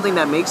say something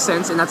that makes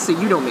sense, and not to say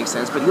you don't make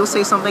sense, but you'll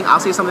say something, I'll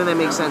say something that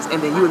makes sense,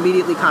 and then you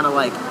immediately kind of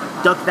like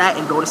duck that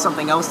and go to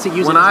something else to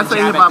use When it I as a say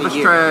jab hip hop at is the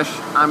year. trash,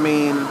 I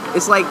mean,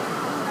 It's like,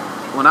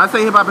 when I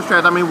say hip hop is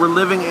trash, I mean we're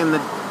living in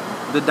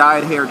the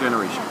dyed hair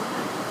generation.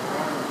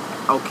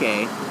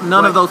 okay.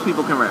 None but- of those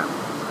people can rap.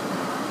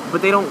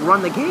 But they don't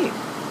run the game.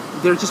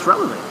 They're just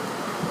relevant.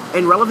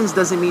 And relevance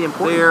doesn't mean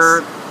importance.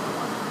 They're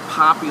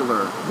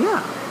popular.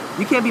 Yeah.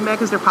 You can't be mad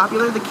because they're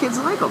popular. The kids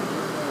like them.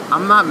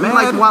 I'm not We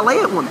mad. liked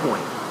Wale at one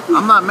point.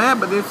 I'm not mad,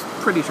 but it's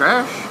pretty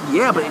trash.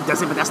 Yeah, but it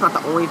doesn't. But that's not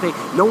the only thing.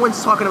 No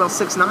one's talking about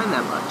 6ix9ine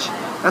that much.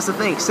 That's the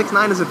thing.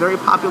 6ix9ine is a very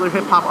popular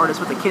hip hop artist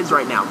with the kids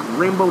right now.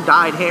 Rainbow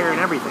dyed hair and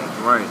everything.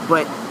 Right.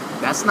 But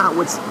that's not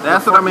what's.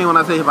 That's what I mean when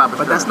I say hip hop is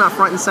But trash. that's not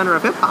front and center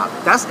of hip hop.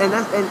 That's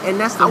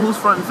So who's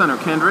front and center?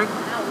 Kendrick?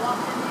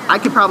 I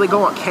could probably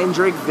go on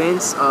Kendrick,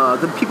 Vince,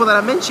 the people that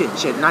I mentioned.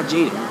 Shit, not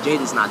Jaden.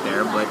 Jaden's not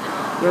there, but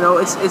you know,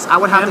 it's. I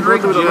would have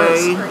Kendrick, to go through the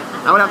Jay.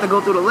 list. I would have to go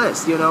through the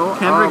list. You know,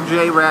 Kendrick,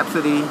 J,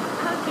 Rhapsody.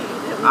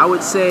 I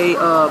would say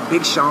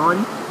Big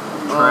Sean.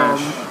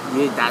 Trash.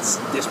 Yeah, that's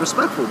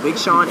disrespectful. Big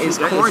Sean is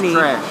That is corny.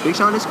 trash. Big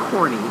Sean is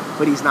corny,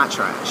 but he's not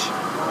trash.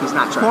 He's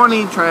not trash.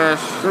 Corny,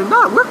 trash. They're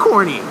not. We're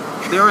corny.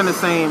 They're in the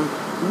same.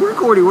 We're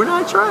corny. We're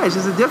not trash.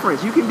 There's a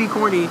difference. You can be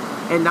corny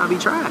and not be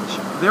trash.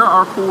 There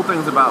are cool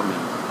things about me.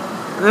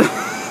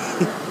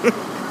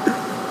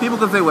 People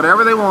can say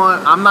whatever they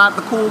want. I'm not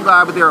the cool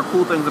guy, but there are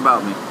cool things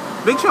about me.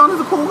 Big Sean is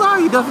a cool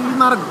guy. He's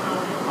not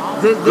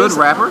a good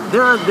rapper.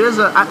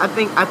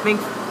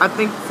 I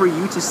think for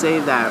you to say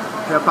that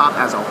hip hop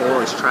as a whole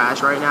is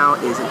trash right now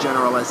is an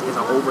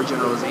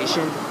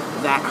overgeneralization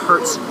that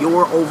hurts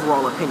your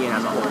overall opinion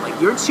as a whole. Like,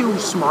 you're too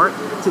smart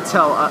to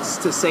tell us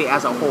to say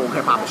as a whole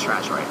hip hop is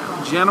trash right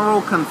now.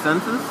 General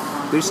consensus?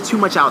 There's too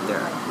much out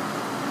there.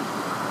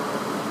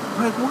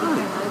 Like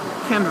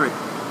what? Kendrick,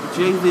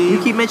 Jay-Z.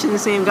 You keep mentioning the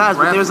same guys,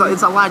 but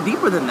it's a lot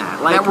deeper than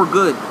that. Like, that were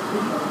good.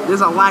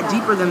 There's a lot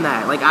deeper than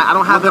that. Like, I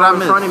don't have What it did all I in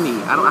miss? front of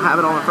me. I don't have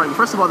it all in front of me.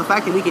 First of all, the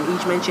fact that we can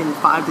each mention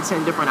 5 to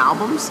 10 different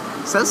albums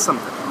says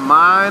something.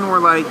 Mine were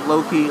like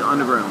low-key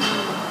underground.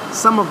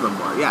 Some of them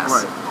were, yes.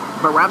 Right.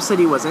 But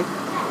Rhapsody wasn't.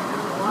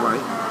 Right.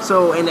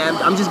 So, and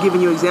I'm just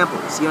giving you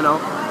examples, you know.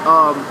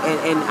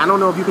 And I don't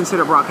know if you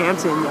consider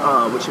Brockhampton,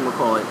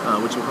 whatchamacallit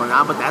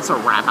now, but that's a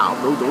rap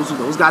album.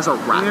 Those guys are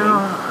rapping.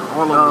 Yeah,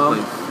 all over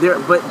the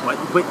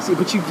place.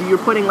 But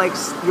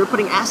you're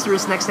putting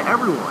asterisks next to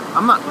everyone.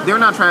 They're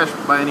not trash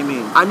by any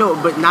means. I know,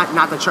 but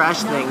not the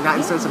trash thing. Not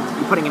in the sense of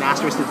you're putting an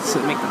asterisk to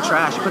make them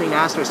trash. You're putting an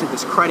asterisk to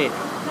discredit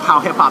how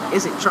hip hop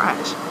isn't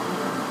trash.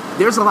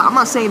 There's a lot. I'm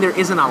not saying there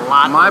isn't a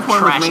lot My of point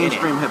trash was in it.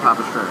 mainstream hip hop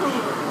is trash.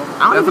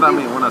 I don't That's what I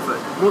even mean when I say.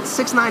 Well,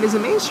 6ix9ine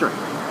isn't mainstream.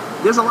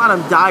 There's a lot of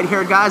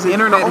dyed-haired guys.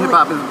 Internet hip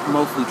hop is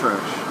mostly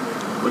trash.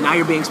 Well, now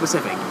you're being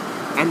specific.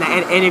 And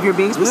if you're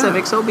being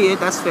specific, so be it.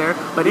 That's fair.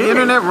 But The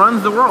internet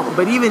runs the world.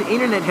 But even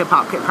internet hip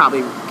hop could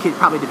probably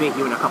debate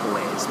you in a couple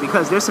ways,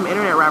 because there's some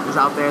internet rappers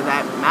out there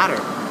that matter.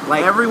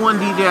 Like everyone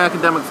DJ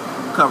Academics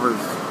covers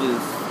is.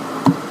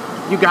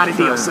 You got a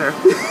deal, sir.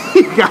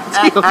 You got a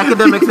deal.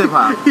 Academics hip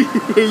hop.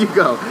 Here you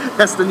go.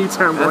 That's the new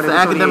term. That's going the into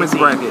academics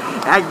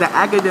 2018. bracket. The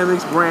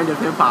academics brand of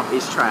hip hop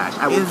is trash.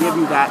 I will give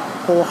you that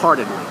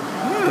wholeheartedly.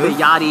 The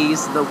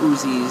Yachty's, the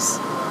Uzis.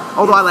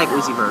 Although I like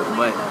Uzi Vert,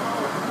 but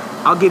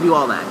I'll give you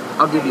all that.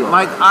 I'll give you all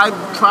Like, that. I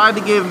tried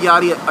to give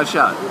Yachty a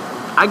shot.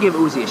 I give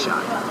Uzi a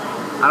shot.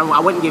 I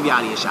wouldn't give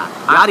Yachty a shot.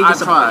 Yachty I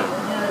disappointed.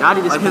 tried.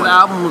 Yachty disappointed. Like, his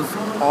album was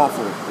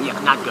awful. Yeah,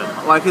 not good.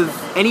 Like,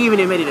 And he even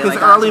admitted it. his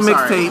like, early I'm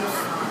sorry.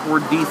 mixtapes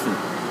were decent.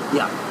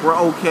 Yeah. Were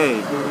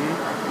okay.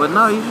 But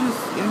no, you just,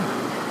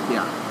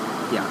 Yeah.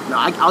 No,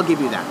 I'll give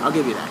you that. I'll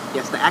give you that.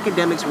 Yes, the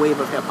academics wave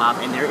of hip hop,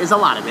 and there is a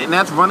lot of it. And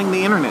that's running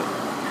the internet.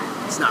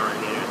 It's not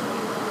running the internet.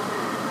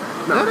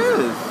 That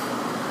is.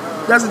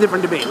 That's a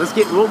different debate.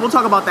 We'll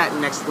talk about that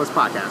in next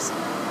podcast.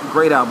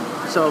 Great album.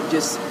 So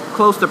just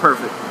close to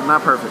perfect.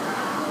 Not perfect.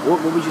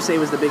 What would you say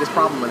was the biggest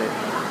problem with it?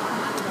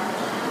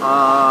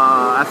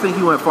 I think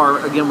he went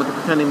far again with the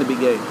pretending to be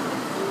gay.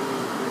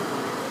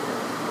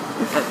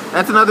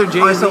 That's another Jay-Z.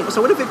 Right,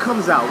 so what if it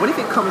comes out? What if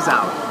it comes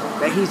out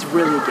that he's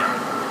really gay?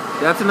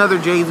 That's another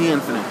Jay-Z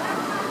incident.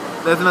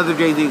 That's another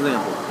Jay-Z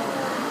example.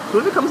 So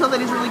what if it comes out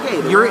that he's really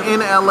gay? You're in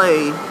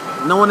LA.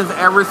 No one has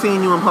ever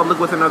seen you in public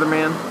with another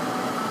man.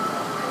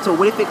 So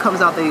what if it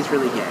comes out that he's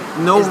really gay?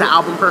 No. Is the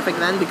album perfect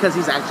then because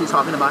he's actually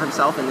talking about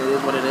himself and it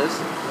is what it is?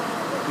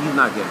 He's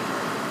not gay.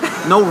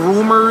 No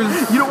rumors.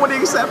 You don't want to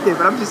accept it,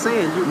 but I'm just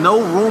saying.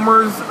 No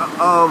rumors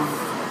of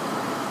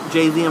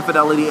Jay-Z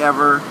infidelity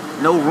ever.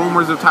 No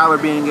rumors of Tyler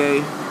being gay.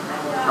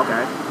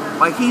 Okay.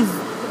 Like, he's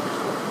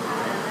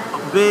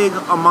big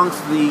amongst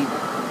the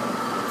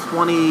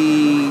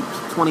 20,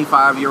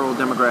 25-year-old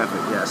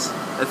demographic. Yes.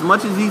 As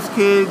much as these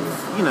kids,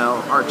 you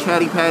know, are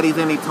chatty patties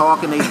and they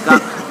talk and they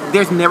got,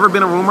 there's never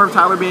been a rumor of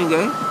Tyler being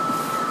gay.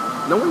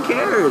 No one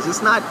cares.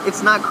 It's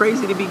not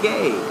crazy to be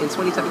gay in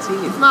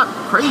 2017. It's not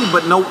crazy,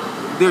 but no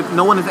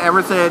one has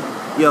ever said,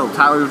 yo,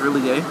 Tyler's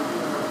really gay.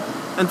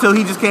 Until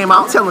he just came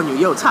out. I'm telling you,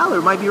 yo,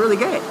 Tyler might be really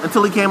gay.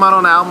 Until he came out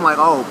on the album like,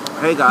 oh,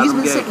 hey guys,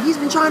 I'm gay. He's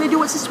been trying to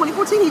do it since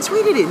 2014. He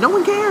tweeted it. No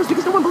one cares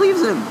because no one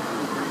believes him.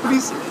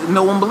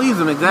 No one believes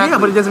him, exactly. Yeah,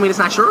 but it doesn't mean it's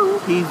not true.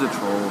 He's a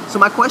troll. So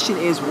my question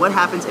is, what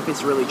happens if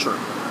it's really true?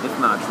 It's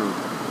not true.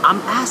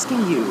 I'm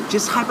asking you,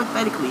 just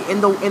hypothetically,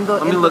 Let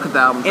me look at the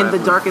album in the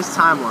track darkest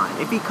timeline.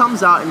 If he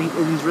comes out and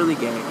he's really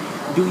gay,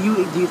 do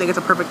you think it's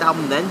a perfect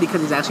album then because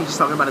he's actually just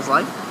talking about his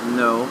life?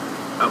 No.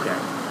 Okay,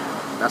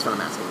 that's what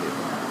I'm asking you.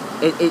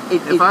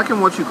 If I can,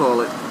 what you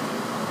call it?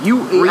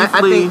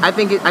 I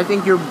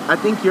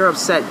think you're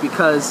upset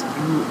because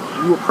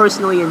you were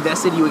personally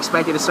invested. You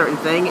expected a certain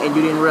thing, and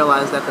you didn't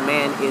realize that the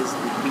man is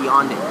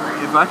beyond it.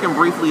 If I can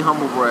briefly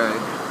humble brag,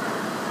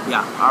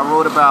 yeah, I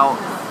wrote about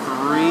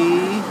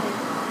 3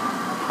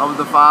 of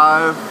the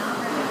 5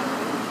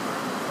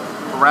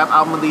 rap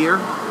album of the year.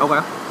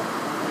 Okay.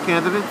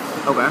 Candidates.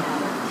 Okay.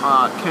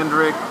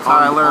 Kendrick,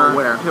 Tyler, on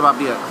where? Hip Hop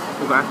DX.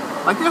 Okay.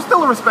 Like, they're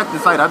still a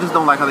respected site. I just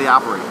don't like how they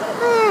operate.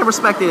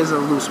 Respected is a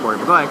loose word,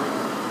 but go ahead.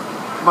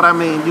 But I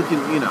mean, you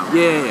can, you know.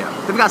 Yeah.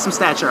 They've got some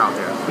stature out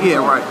there. Yeah,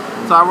 right.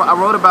 So I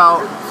wrote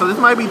about, so this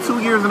might be 2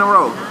 years in a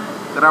row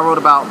that I wrote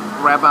about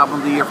rap album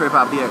of the year for Hip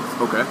Hop DX.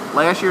 Okay.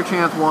 Last year,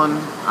 Chance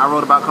won. I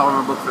wrote about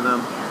Coloring a Book for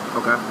them.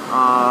 Okay.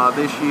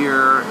 This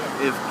year,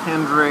 if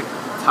Kendrick,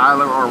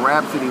 Tyler, or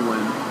Rhapsody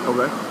win,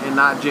 okay, and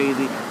not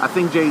Jay-Z, I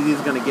think Jay-Z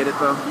is going to get it,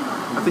 though.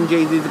 I think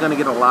Jay-Z is going to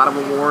get a lot of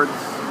awards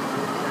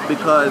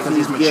because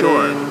he's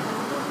mature.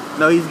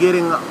 He's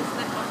getting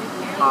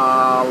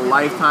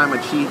Lifetime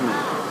Achievement.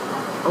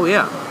 Oh,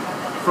 yeah.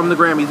 From the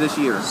Grammys this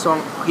year.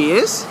 So he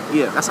is?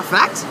 Yeah. That's a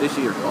fact? This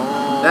year.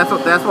 Oh.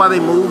 That's why they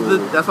moved the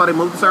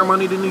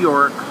ceremony to New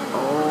York.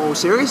 Oh,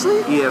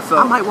 seriously? Yeah, so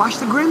I might watch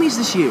the Grammys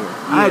this year.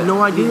 Yeah, I had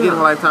no idea. He's getting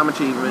a Lifetime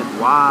Achievement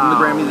from the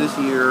Grammys this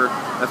year.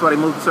 That's why they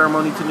moved the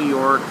ceremony to New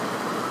York.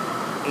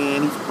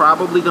 And he's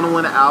probably going to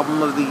win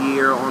Album of the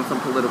Year on some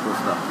political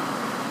stuff.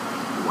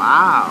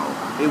 Wow.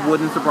 It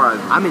wouldn't surprise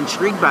me. I'm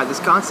intrigued by this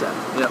concept.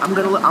 Yeah. I'm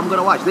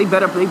gonna watch. They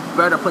better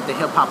put the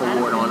Hip Hop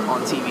Award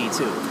on TV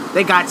too.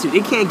 They got to. They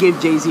can't give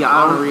Jay-Z an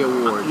honorary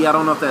award. Yeah, I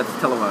don't know if that's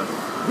televised.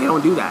 They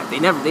don't do that. They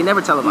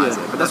never televise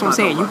it. But that's what I'm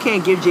saying. You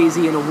can't give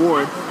Jay-Z an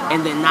award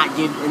and then not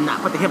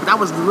put the hip. That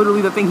was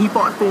literally the thing he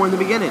fought for in the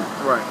beginning.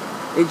 Right.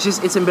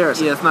 It's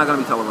embarrassing. Yeah, it's not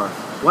gonna be televised.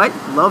 What?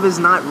 Love is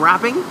not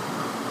rapping?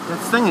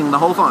 That's singing the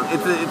whole song.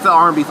 It's an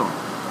R&B song.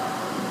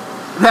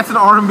 That's an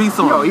R&B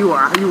song. Yo, you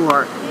are.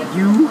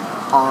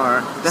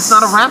 That's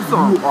not a rap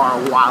song. You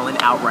are wilding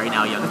out right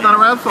now, young man. It's not a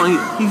rap song.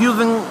 He's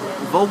using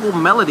vocal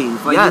melodies.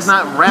 Like, yes. He's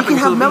not rapping. He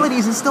can have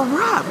melodies and still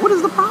rap. What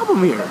is the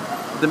problem here?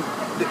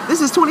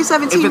 This is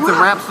 2017 If it's a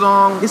rap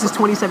song... This is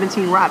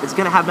 2017 rap. It's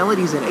going to have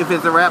melodies in it. If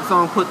it's a rap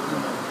song, put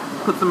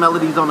some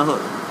melodies on the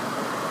hook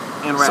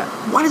and rap. So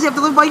why does he have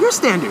to live by your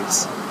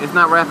standards? It's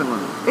not rapping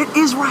with it. It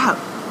is rap.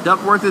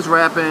 Duckworth is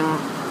rapping.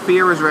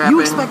 Fear is rapping.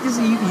 You expect this?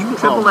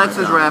 Triple X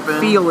is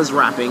rapping. Feel is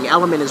rapping.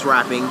 Element is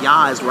rapping.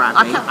 Ya is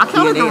rapping. I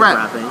counted the rap.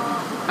 Rapping.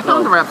 I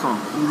counted the rap song.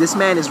 This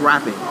man is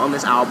rapping on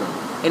this album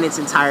in its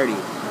entirety.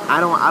 I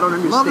don't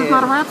understand. Love is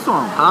not a rap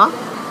song. Huh?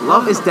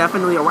 Love is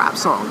definitely a rap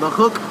song. The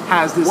hook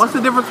has this. What's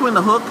the difference between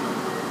the hook?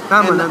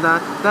 What's the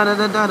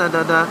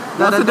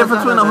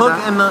difference between the hook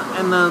and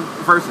the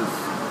verses?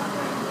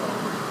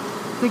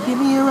 To give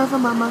me a run for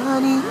my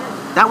money.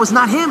 That was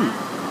not him.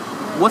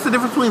 What's the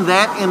difference between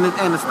that and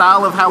the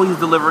style of how he's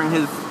delivering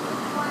his...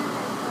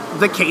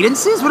 The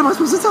cadences? What am I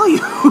supposed to tell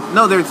you?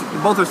 No,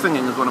 both are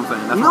singing is what I'm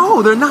saying.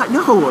 No, they're not.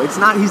 No, it's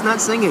not. He's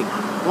not singing.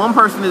 One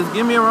person is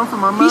give me a run for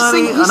my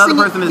money. Another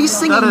person is he's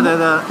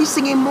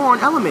singing more on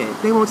Element.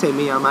 They won't take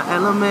me on my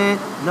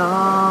element.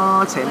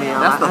 No, take me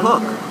on That's my the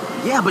hook.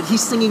 Yeah, but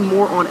he's singing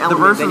more on Element. The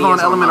verses than on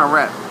Element are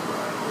rap.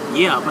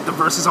 Yeah, but the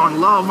verses on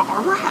Love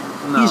are rap.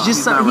 No,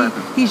 he's not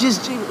rapping. He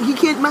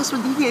can't mess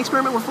with. He can't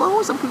experiment with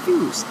flows. I'm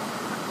confused.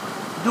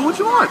 Do what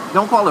you want.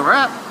 Don't call it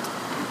rap.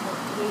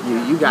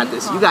 You got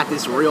this. You got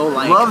this real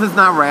like. Love is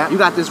not rap. You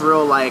got this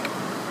real like.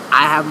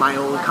 I have my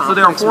own complex. So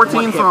there are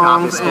 14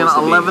 songs and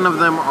 11 of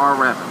them are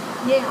rapping.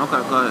 Yeah.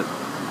 Okay, go ahead.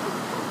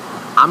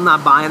 I'm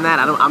not buying that.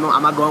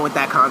 I'm not going with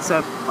that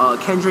concept.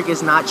 Kendrick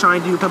is not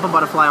trying to do Pimp a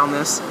Butterfly on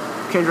this.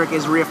 Kendrick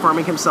is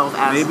reaffirming himself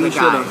as Maybe the he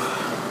guy. Should've.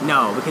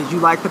 No, because you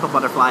like Pimp a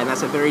Butterfly, and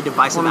that's a very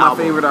divisive album. One of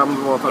my favorite albums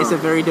of all time. It's a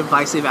very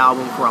divisive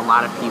album for a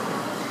lot of people.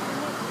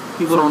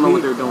 People don't know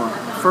what they're doing.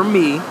 For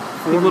me,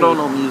 people don't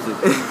know music.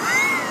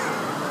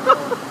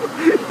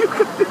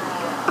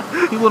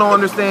 People don't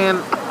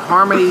understand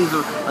harmonies.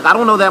 Like, I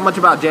don't know that much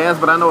about jazz,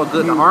 but I know a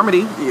good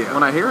harmony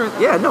when I hear it.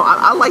 Yeah, no,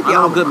 I like the album.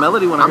 I know a good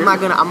melody when I hear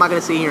it. I'm not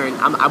gonna sit here and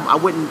I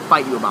wouldn't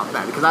fight you about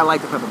that because I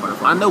like the Pimp a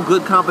Butterfly. I know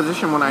good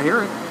composition when I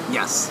hear it.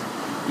 Yes.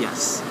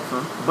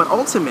 son. But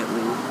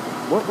ultimately,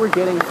 what we're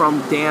getting from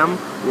Damn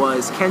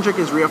was Kendrick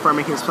is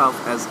reaffirming himself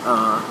as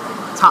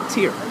top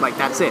tier. Like,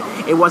 that's it.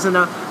 It wasn't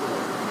a,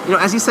 you know,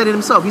 as he said it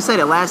himself. He said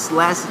it last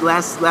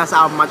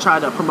album. I tried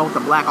to promote the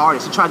black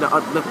artists. I tried to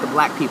uplift the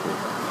black people,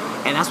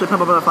 and that's what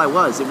Pimp a Butterfly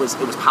was. It was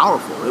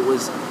powerful. It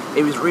was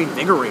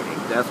reinvigorating.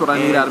 That's what I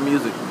need out of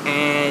music.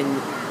 And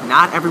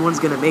not everyone's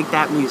gonna make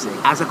that music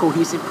as a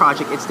cohesive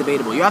project. It's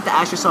debatable. You have to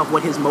ask yourself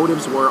what his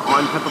motives were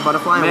on Pimp a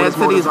Butterfly. And what Mad his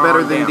City motives is are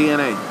better on than Damn.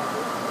 DNA.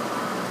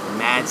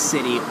 Mad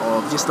City,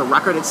 or just the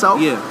record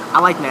itself. Yeah. I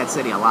like Mad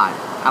City a lot.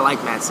 I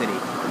like Mad City,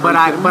 but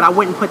you kidding me? I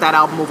wouldn't put that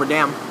album over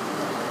Damn.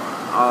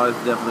 Oh,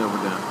 it's definitely over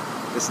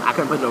Damn. Listen, I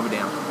couldn't put it over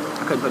Damn.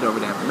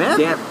 Man,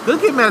 Damn. Good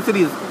Kid, Mad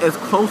City is as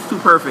close to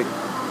perfect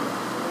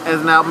as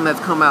an album that's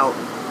come out,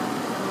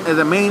 as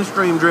a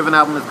mainstream-driven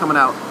album that's coming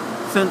out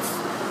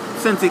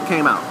since it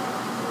came out.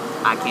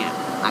 I can't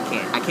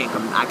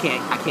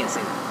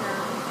say that.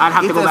 I'd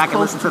have to It's go as back and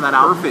close listen to to that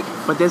album. perfect.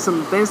 But there's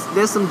some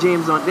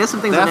gems on. There's some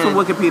things. That's on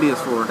what there. Wikipedia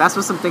is for. That's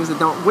what some things that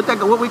don't. What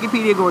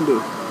Wikipedia going to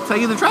do? Tell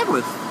you the track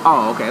list.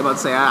 Oh, okay. I'm about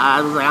to say. I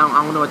was like,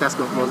 I don't know what that's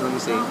going to. Let me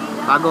see.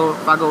 If I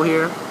go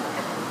here,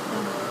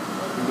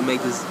 you can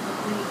make this.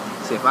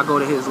 See if I go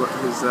to his.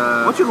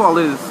 What you call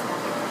it is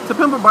To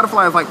Pimp a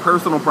Butterfly is like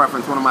personal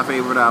preference. One of my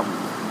favorite albums.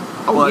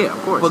 Oh But- yeah, of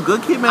course. But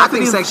Good Kid, Mad I City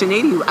think is- Section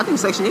 80. I think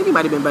Section 80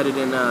 might have been better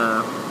than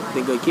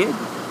Good Kid.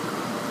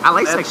 I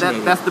like Section 80.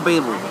 That's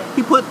debatable.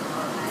 He put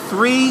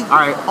three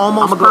right,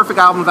 almost I'ma go- perfect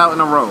albums out in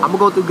a row. I'm gonna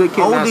go through Good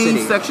Kid, Mad OD,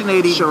 City. Section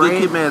 80, Good Shireen.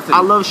 Kid, Mad City.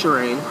 I love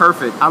Shireen.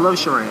 Perfect. I love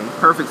Shireen.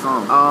 Perfect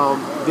song.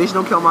 Bitch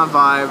Don't Kill My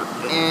Vibe.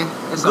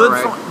 It's Good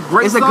alright. song.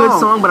 Great It's a good song.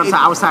 song, but It-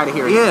 I was tired of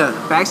hearing Yeah. it.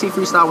 Backseat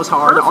Freestyle was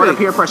hard. The Art of Perfect.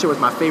 Peer Pressure was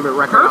my favorite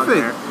record out Perfect.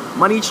 there.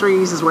 Money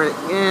Trees is where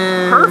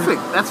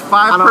Perfect. That's I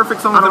five don't-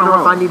 perfect songs I don't in a know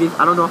row. if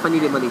I don't know if I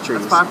needed Money Trees.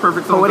 That's five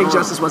perfect songs Poetic in a row.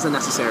 Justice wasn't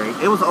necessary.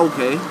 It was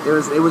okay.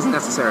 It was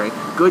necessary.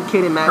 Good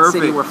Kid and Mad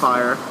Perfect. City were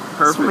fire.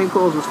 Perfect. Swimming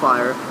Pools was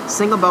fire.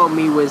 Sing About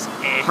Me was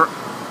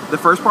The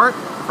first part,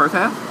 the first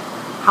half,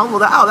 How long?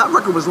 That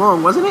record was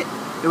long, wasn't it?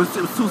 it was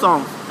 2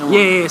 songs. in one.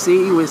 Yeah.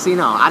 See,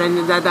 no, I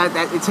didn't. That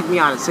it took me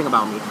out to Sing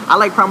About Me. I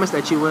like Promise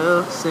That You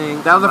Will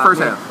Sing. That was the About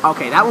first Me. half.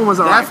 Okay, that one was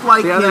alright. That's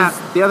like the other his-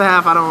 half. The other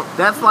half, I don't.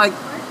 That's like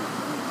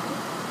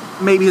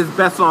maybe his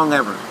best song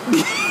ever.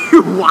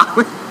 Wow.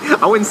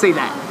 I wouldn't say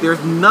that.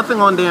 There's nothing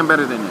on Damn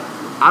better than it.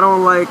 I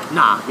don't like.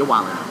 Nah, you're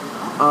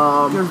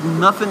wildin'. There's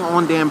nothing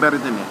on Damn better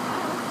than it.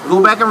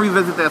 Go back and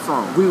revisit that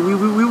song. We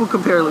will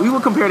compare. We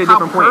will compare to How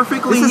different points.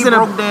 perfectly he isn't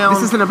broke down-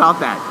 This isn't about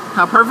that.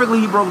 How perfectly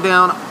he broke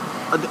down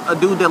a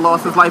dude that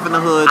lost his life in the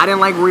hood. I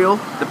didn't like Real.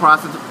 The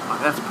process.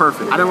 That's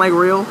perfect. I didn't like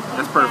Real.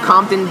 That's perfect.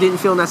 Compton didn't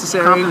feel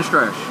necessary. Compton's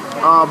trash.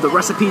 The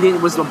Recipe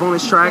was the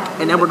bonus track,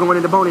 and then we're going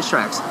into bonus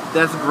tracks.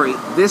 That's great.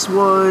 This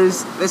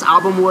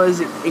album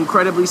was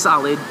incredibly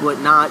solid, but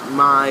not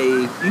my.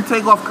 You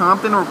take off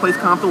Compton and replace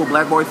Compton with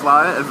Black Boy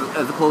Fly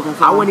as a closing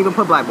song. I wouldn't even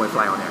put Black Boy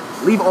Fly on there.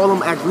 Leave all them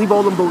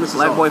bonuses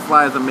Black off. Boy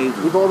Fly is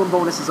amazing. Leave all them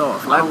bonuses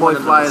off. I Black don't Boy want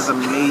none Fly of is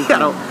those. amazing. I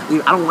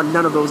don't want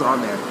none of those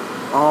on there.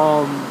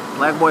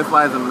 Black Boy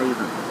Fly is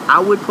amazing. I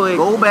would put.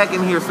 Go back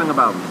and hear Sing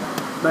About Me.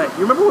 But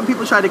you remember when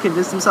people tried to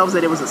convince themselves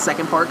that it was a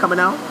second part coming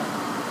out?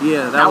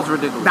 Yeah, that was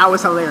ridiculous. That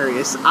was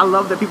hilarious. I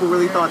love that people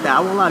really thought that. I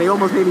won't lie, they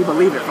almost made me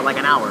believe it for like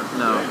an hour.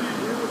 No.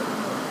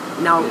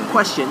 Now,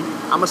 question.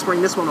 I'm gonna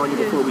spring this one on you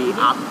before we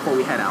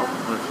head out.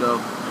 Let's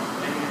go.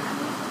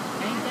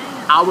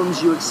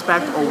 Albums you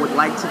expect or would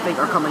like to think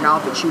are coming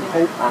out that you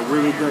hope are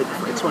really good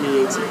in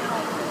 2018.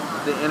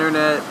 The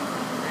Internet.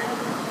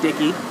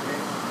 Dickie.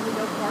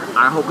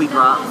 I hope he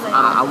drops.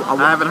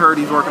 I haven't heard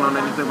he's working on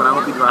anything, but I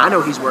hope he drops. I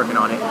know he's working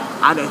on it.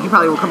 I know he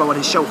probably will come out with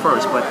his show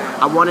first, but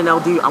I want an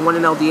LD. I want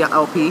an LD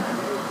LP.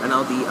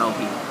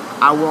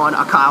 I want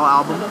a Kyle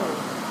album.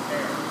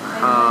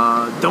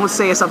 Don't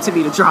say it's up to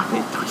me to drop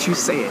it. Don't you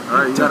say it. All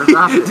right, you gotta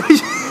drop it.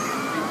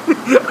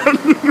 I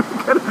knew you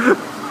were gonna.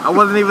 I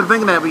wasn't even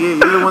thinking that, but yeah,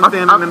 you're the one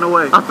standing in the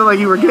way. I feel like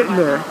you were getting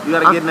there. You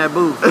gotta get in that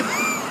booth.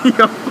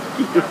 Yo,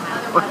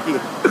 fuck you.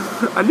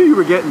 I knew you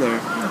were getting there.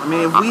 I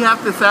mean, if we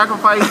have to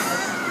sacrifice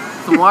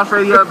some Wash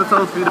Radio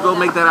episodes for you to go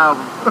make that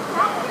album.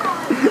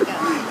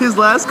 His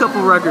last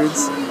couple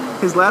records,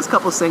 his last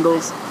couple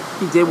singles,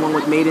 he did one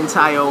with Made in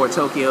Taiyo or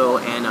Tokyo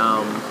and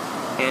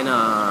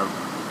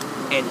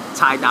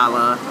Ty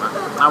Dolla.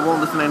 I won't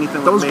listen to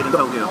anything with Made in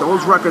Tokyo.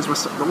 Those records.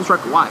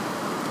 Why?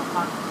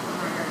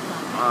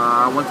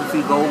 I went to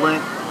see Gold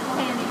Link.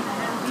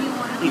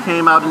 He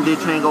came out and did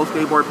Chango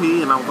Skateboard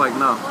P, and I was like,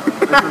 no,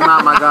 this is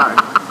not my guy.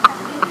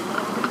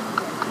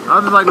 I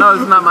was just like, no,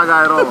 this is not my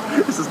guy at all.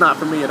 This is not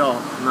for me at all.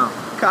 No.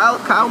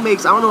 Kyle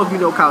makes, I don't know if you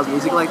know Kyle's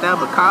music like that,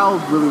 but Kyle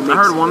really makes. I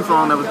heard one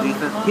song that was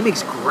decent. He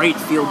makes great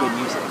feel-good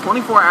music.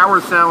 24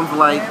 Hours sounds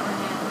like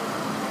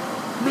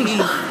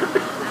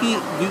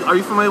are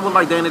you familiar with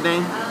like Dana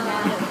Dane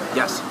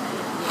Yes.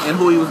 and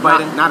who he was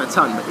biting? Not a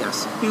ton, but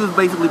yes. He was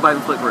basically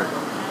biting Slick Rick.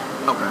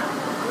 Okay.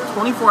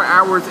 24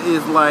 Hours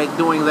is like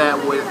doing that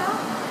with,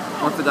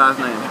 what's the guy's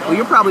name? Well,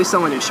 you're probably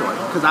selling it short,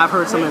 because I've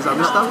heard some of his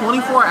other stuff.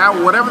 24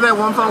 Hours, whatever that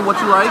one song, What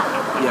You Like,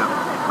 Yeah.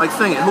 like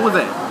sing it. Who was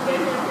that?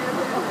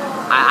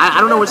 I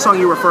don't know which song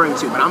you're referring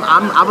to, but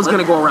I was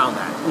gonna go around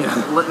that.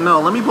 Yeah.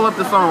 No, let me pull up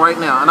the song right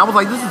now. And I was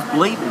like, this is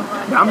blatant.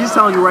 I'm just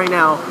telling you right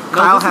now,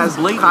 Kyle has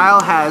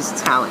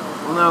talent.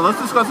 Well, now let's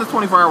discuss this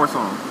 24-hour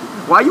song.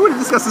 Why you want to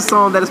discuss a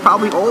song that is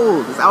probably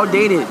old? It's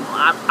outdated.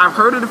 I've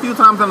heard it a few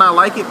times and I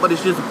like it, but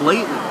it's just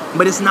blatant.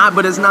 But it's not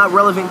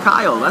relevant,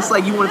 Kyle. That's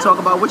like you want to talk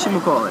about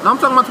whatchamacallit. No, I'm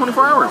talking about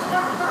 24 hours.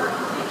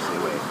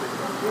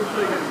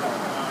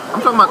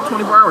 I'm talking about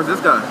 24 hours, this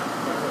guy.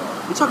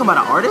 You talking about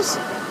an artist?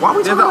 Why are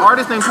we There's talking an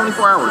artist named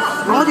 24 Hours.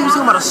 Bro, I think we're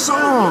talking about a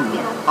song.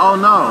 Oh,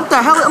 no. What the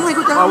hell? I'm like,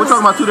 what the hell? Oh, we're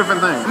talking about two different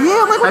things.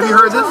 Yeah, I'm like, what Have the you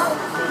hell heard this?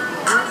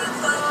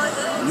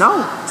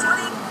 No.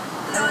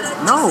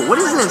 No, what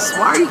is this?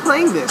 Why are you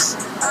playing this?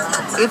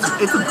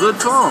 It's a good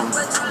song,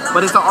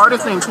 but it's an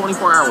artist named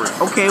 24 Hours.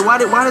 Okay, why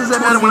does that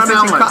matter when I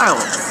mention Kyle?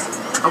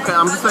 Okay,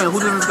 I'm just saying, who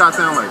does this guy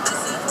sound like?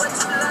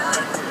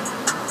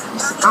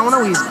 I don't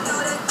know, he's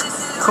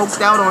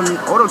coked out on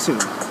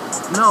auto-tune.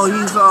 No,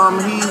 he's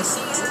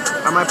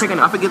am I picking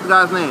up? I forget the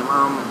guy's name.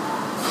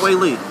 Sway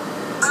Lee.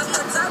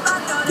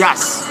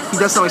 Yes, he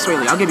does sound like Sway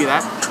Lee. I'll give you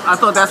that. I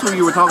thought that's who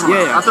you were talking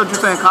about. Yeah. I thought you were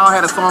saying Kyle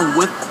had a song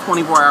with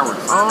 24 Hours.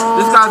 Oh,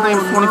 this guy's name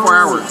is 24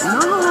 Hours.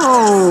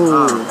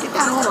 No, get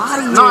that whole out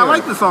of here. No, I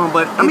like the song,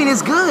 but I mean,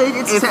 it's good.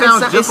 It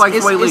sounds just like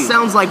Sway Lee. It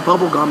sounds like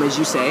bubblegum, as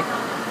you say.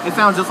 It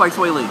sounds just like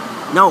Sway Lee.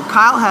 No,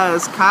 Kyle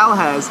has.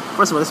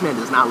 First of all, this man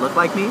does not look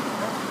like me.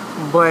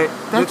 But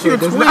that's your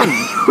twin.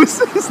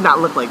 It's not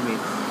look like me.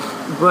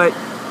 But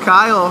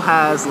Kyle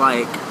has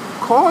like.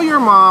 Call your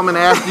mom and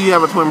ask, do you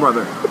have a twin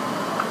brother?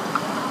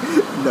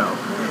 No.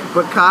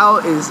 But Kyle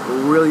is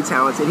really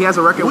talented. He has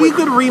a record. We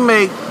could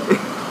remake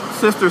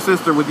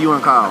Sister with you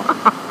and Kyle.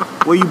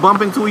 Where you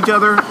bump into each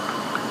other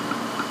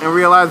and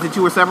realize that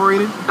you were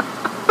separated.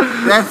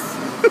 That's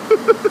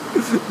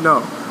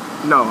no,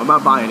 I'm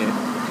not buying it.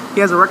 He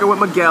has a record with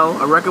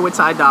Miguel, a record with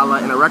Ty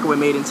Dolla, and a record with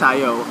Made in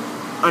Tayo,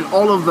 and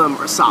all of them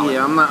are solid.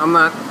 Yeah, I'm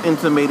not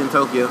into Made in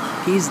Tokyo.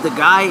 He's the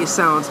guy. It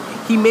sounds.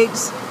 He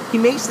makes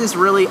this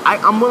really.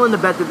 I'm willing to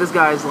bet that this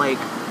guy is like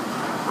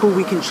who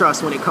we can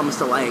trust when it comes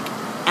to like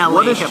LA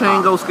What does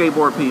hip-hop. Chango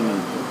Skateboard P mean?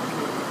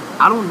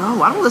 I don't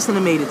know. I don't listen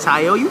to Made in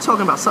Tayo. You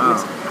talking about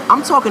something?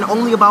 I'm talking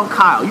only about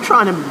Kyle. You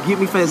trying to get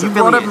me for his affiliates?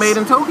 You brought up Made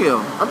in Tokyo.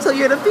 I'm telling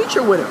you, had a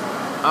feature with him.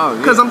 Oh, yeah.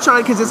 Because I'm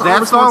trying. Because it's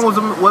that song was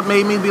what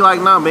made me be like,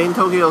 nah, Made in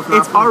Tokyo's not.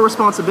 It's our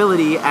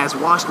responsibility as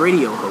Washed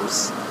Radio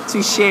hosts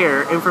to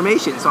share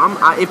information. So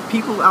if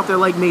people out there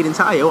like Made in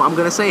Tayo, I'm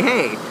gonna say,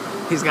 hey,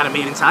 he's got a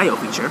Made in Tayo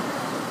feature.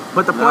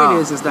 But the point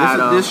is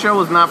that this show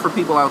is not for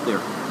people out there.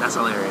 That's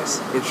hilarious.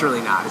 It's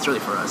really not. It's really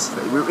for us.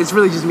 It's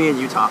really just me and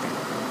you talking.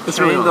 It's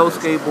really Chango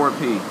Skateboard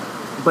P.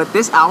 But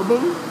this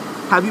album,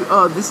 have you?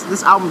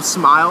 This album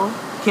Smile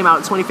came out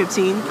in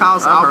 2015.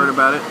 Kyle's album. I've heard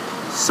about it.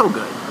 So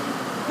good.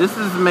 This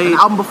is made. An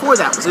album before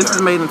that was This good.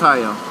 is Made in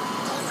Tayo.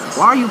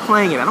 Why are you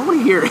playing it? I don't want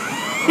to hear it.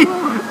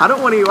 I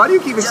don't want to hear. Why do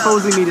you keep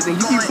exposing me to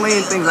things? You keep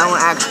playing things I don't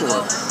ask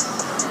for.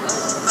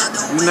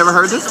 You never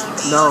heard this?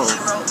 No.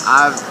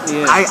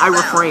 I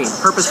refrain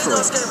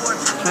purposefully.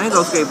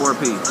 Chango Skateboard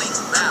P.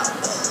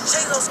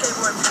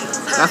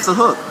 That's the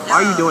hook.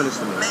 Why are you doing this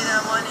to me?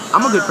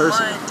 I'm a good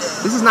person.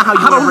 This is not how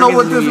you I don't know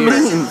what bring in this the new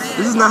year. means.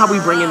 This is not how we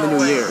bring in the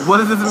new year. What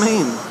does this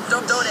mean?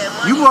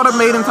 You brought up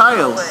Made in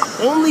Tayo.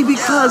 Only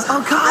because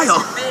of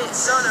Kyle.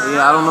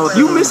 Yeah, I don't know what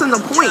You this missing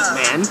the point,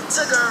 man.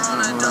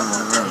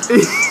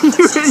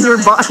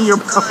 You're bobbing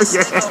your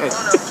head.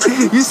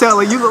 You sound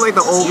like you look like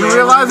the old man. You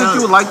realize that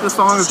you would like this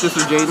song if this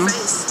was Jaden?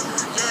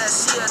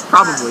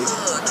 Probably.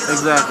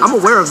 Exactly. I'm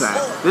aware of that.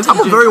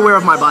 I'm very aware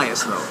of my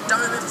bias, though.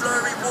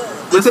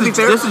 This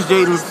is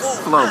Jaden's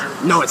flow.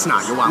 No, it's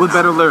not. You're wilding With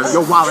better lyrics.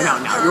 You're wilding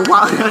out now. You're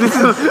wilding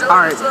out. All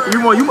right.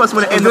 You must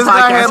want to end If the this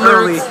guy podcast had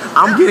early.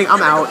 lyrics-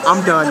 I'm out.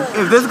 I'm done.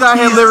 If this guy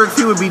had lyrics,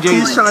 he would be Jaden.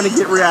 He's trying to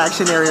get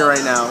reactionary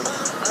right now.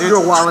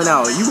 You're wilding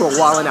out. You are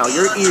wilding out.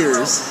 Your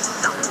ears.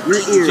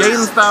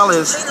 Jaden's style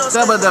is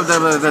da da da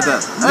da da da.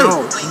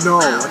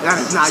 No,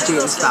 that is not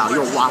Jaden's style.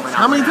 You're wilding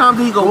out. How many times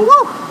did he go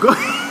woo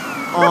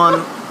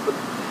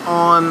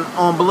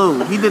on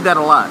Blue? He did that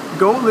a lot.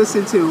 Go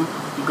listen to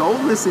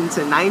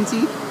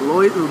 90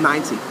 Lloyd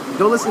 90.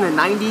 Go listen to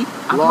 90.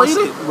 I played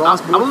it. I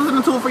was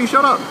listening to it before you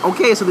shut up.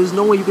 Okay, so there's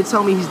no way you could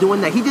tell me he's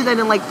doing that. He did that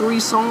in like 3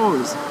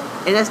 songs,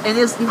 and it's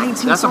 19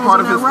 That's a songs part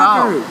on of his that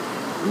style. record.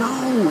 No,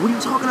 what are you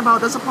talking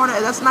about? That's a part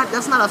of. That's not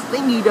a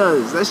thing he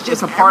does. That's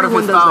just It's a part of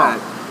his everyone style.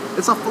 does that.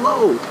 It's a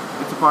flow.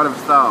 It's a part of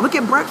his style. Look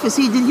at Breakfast.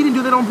 He didn't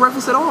do that on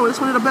Breakfast at all. It's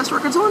one of the best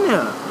records on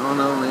there. I don't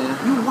know, man.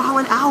 You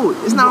wilding out.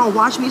 It's not on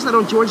Watch Me. It's not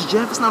on George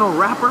Jeff. It's not on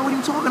Rapper. What are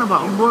you talking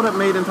about? You brought up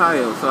Made in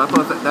Tayo, so I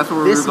thought that's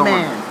where we were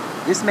going.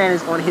 This man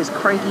is on his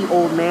cranky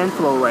old man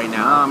flow right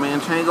now. Nah, man.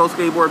 Chango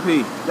Skateboard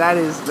P. That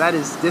is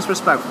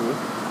disrespectful.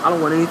 I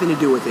don't want anything to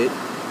do with it.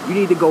 You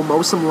need to go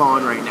mow some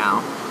lawn right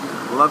now.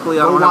 Luckily,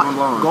 I don't have a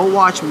lawn. Go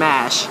watch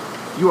MASH.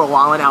 You are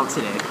wilding out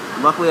today.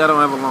 Luckily, I don't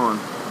have a lawn.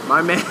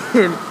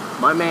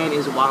 My man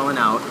is wilding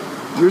out.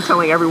 You're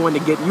telling everyone to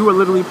you are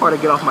literally part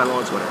of Get Off My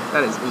Lawn Twitter.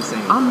 That is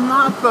insane. I'm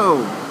not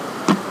though.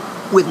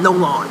 With no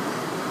lawn.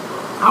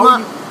 I'm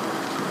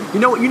not. You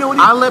know what?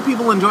 I let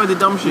people enjoy the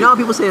dumb shit. You know how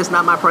people say that's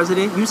not my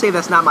president? You say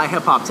that's not my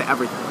hip hop to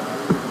everything.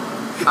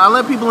 I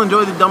let people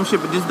enjoy the dumb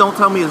shit, but just don't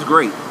tell me it's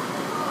great.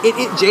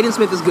 Jaden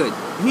Smith is good.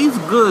 He's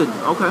good.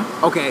 Okay.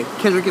 Okay,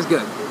 Kendrick is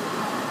good.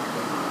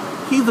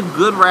 He's a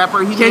good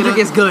rapper. Kendrick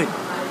is good.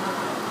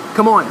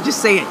 Come on,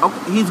 just say it.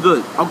 Okay, he's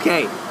good.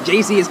 Okay,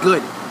 Jay-Z is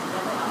good.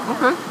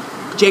 Okay.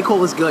 J.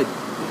 Cole is good.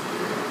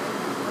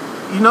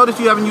 You notice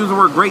you haven't used the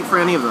word great for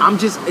any of them.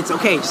 It's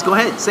okay, just go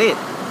ahead, say it.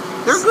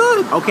 They're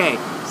good. Okay.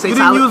 Say You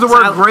didn't use the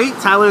word great?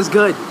 Tyler's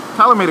good.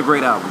 Tyler made a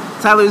great album.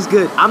 Tyler's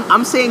good.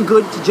 I'm saying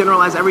good to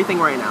generalize everything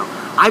right now.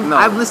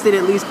 I've listed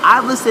at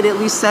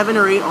least 7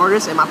 or 8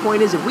 artists, and my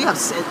point is, if we have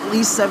at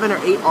least 7 or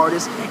 8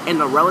 artists and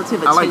the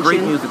relative attention, I like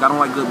great music. I don't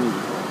like good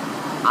music.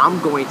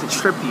 I'm going to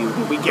trip you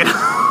when we get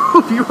out.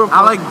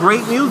 I like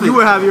great music. You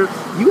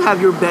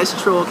have your best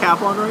troll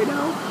cap on right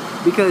now,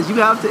 because you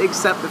have to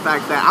accept the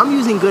fact that I'm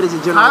using good as a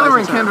generalized Tyler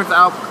and term. Kendrick's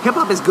album. Hip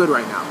hop is good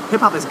right now.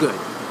 Hip hop is good.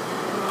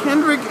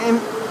 Kendrick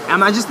and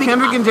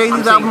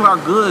Jay-Z's albums are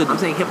good. I'm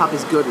saying hip hop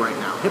is good right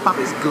now. Hip hop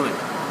is good.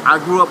 I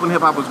grew up when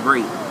hip hop was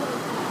great.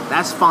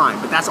 That's fine,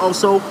 but that's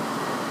also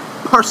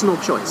personal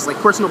choice, like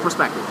personal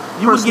perspective.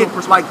 You would get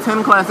like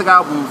 10 classic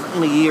albums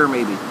in a year,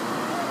 maybe,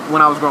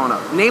 when I was growing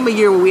up. Name a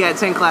year where we had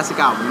 10 classic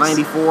albums.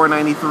 94,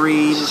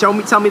 93. Tell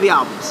me the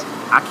albums.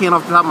 I can't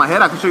off the top of my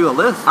head. I can show you a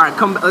list. All right,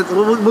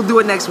 we'll do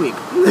it next week.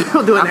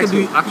 We'll do it next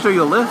week. I can show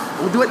you a list.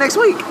 We'll do it next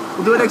week.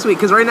 We'll do it next week,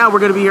 because right now we're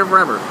going to be here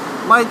forever.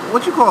 Like,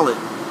 what you call it?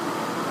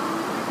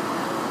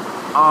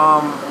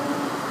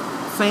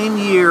 Same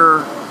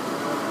year,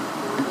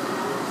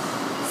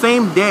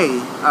 same day,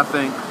 I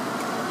think.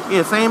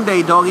 Yeah, same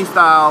day, Doggy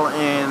Style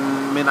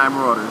and Midnight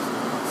Marauders.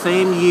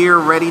 Same year,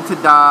 Ready to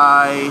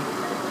Die,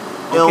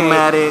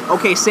 Illmatic.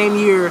 Okay, same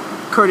year,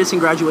 Curtis and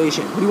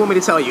Graduation. What do you want me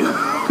to tell you?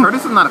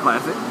 Curtis is not a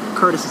classic.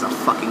 Curtis is a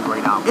fucking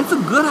great album. It's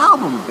a good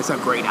album. It's a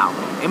great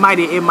album. It might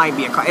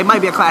be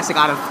a classic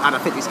out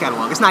of 50's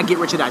catalog. It's not Get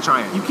Rich or Die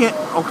Trying. You can't.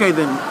 Okay,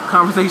 then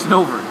conversation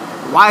over.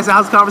 Why is the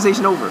house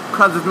conversation over?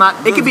 Because it's not.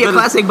 It could be a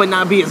classic, but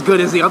not be as good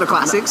as the other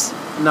classics.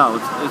 No,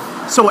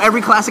 it's so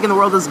every classic in the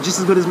world is just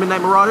as good as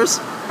Midnight Marauders.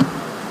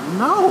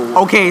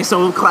 No. Okay,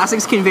 so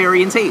classics can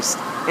vary in taste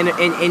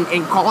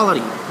and quality.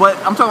 But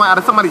I'm talking out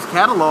of somebody's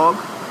catalog.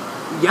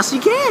 Yes,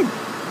 you can.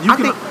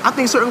 I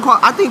think certain.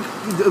 I think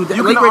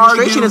Late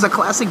Registration is a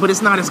classic, but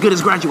it's not as good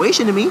as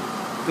Graduation to me.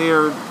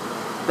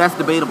 That's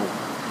debatable.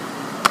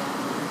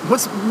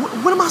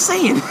 What am I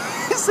saying?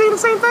 Saying the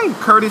same thing.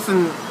 Curtis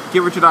and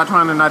Get Rich or Die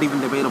Trying are not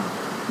even debatable.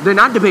 They're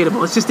not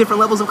debatable. It's just different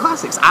levels of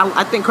classics.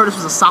 I think Curtis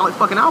was a solid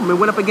fucking album. It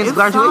went up against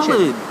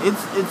Graduation.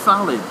 It's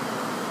solid.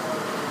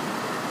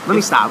 Let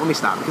me stop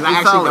because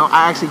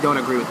I actually don't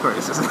agree with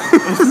Curtis. It's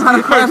not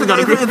a classic.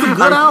 It's a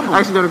good album. I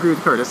actually don't agree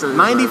with Curtis.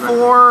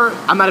 94.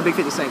 I'm not a big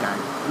 50 Cent guy.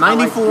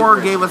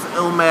 94 gave us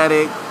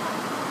Illmatic,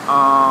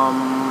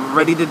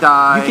 Ready to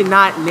Die. You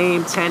cannot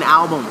name 10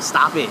 albums.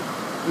 Stop it.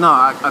 No,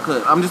 I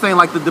could. I'm just saying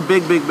like the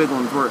big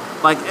ones were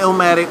like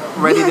Illmatic,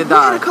 Ready to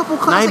Die. We had a couple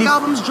classic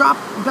albums drop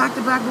back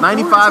to back.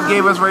 95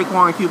 gave us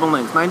Raekwon and Cuban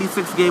Links.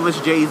 96 gave us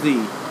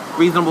Jay-Z,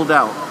 Reasonable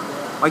Doubt.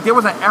 Like there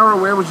was an era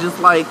where it was just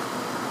like,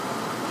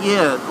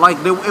 yeah, like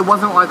it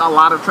wasn't like a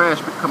lot of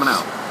trash coming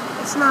out.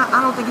 It's not.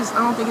 I don't think it's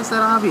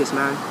that obvious,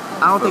 man.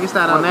 I don't think it's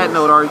that obvious. On that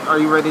note, are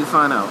you ready to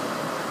sign out?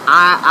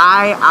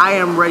 I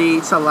am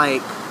ready to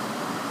like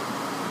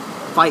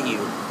fight you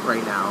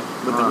right now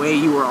with the way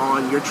you were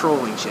on your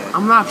trolling shit.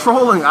 I'm not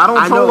trolling. I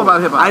don't troll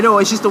about hip hop. I know.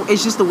 It's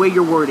just the way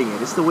you're wording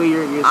it. It's the way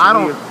you're.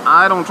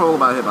 I don't troll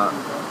about hip hop.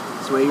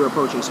 It's the way you're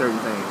approaching certain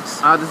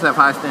things. I just have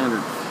high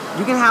standards.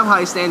 You can have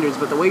high standards,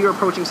 but the way you're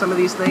approaching some of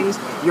these things,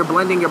 you're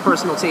blending your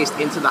personal taste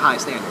into the high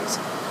standards.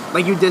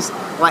 Like you just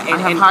like. I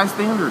have high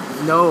standards.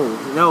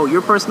 No.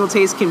 Your personal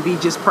taste can be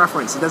just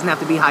preference. It doesn't have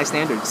to be high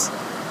standards.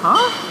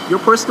 Huh? Your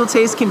personal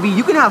taste can be.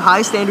 You can have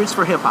high standards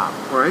for hip hop,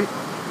 right?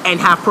 And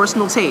have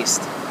personal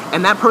taste.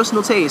 And that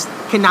personal taste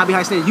cannot be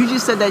high standards. You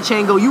just said that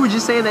Chango. You were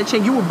just saying that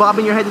Chango. You were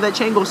bobbing your head to that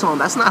Chango song.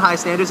 That's not high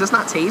standards. That's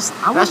not taste.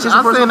 That's just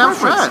personal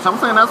preference. I'm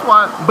saying that's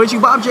why. But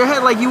you bobbed your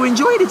head like you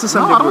enjoyed it to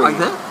some degree. I don't like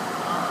that.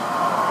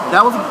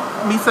 That was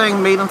me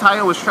saying Made in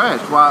Tire was trash.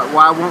 Why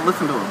I won't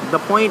listen to him. The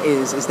point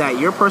is that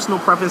your personal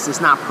preference is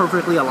not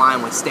perfectly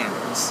aligned with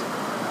standards.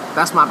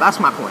 That's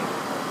my point.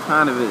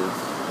 Kind of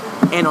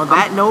is. And on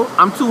that note,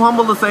 I'm too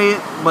humble to say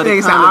it, but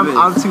it kind of is.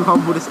 I'm too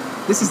humble to say.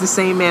 This is the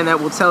same man that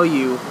will tell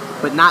you,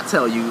 but not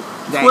tell you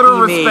that Twitter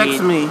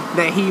respects me.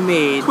 That he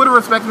made. Twitter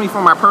respects me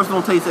for my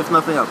personal taste, if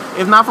nothing else.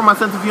 If not for my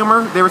sense of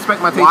humor, they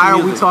respect my taste. Why in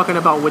are music. we talking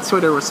about what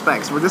Twitter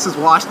respects? Well, this is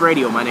washed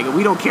radio, my nigga.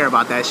 We don't care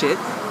about that shit.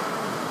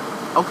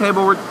 Okay,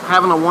 but we're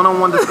having a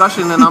one-on-one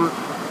discussion, and I'm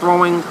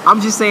throwing.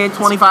 I'm just saying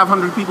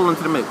 2,500 people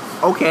into the mix.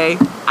 Okay,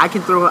 I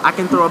can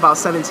throw about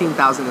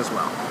 17,000 as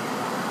well.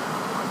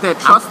 That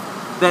trust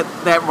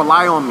that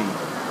rely on me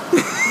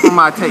for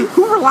my taste.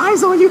 Who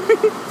relies on you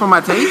for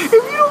my taste? If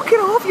you don't get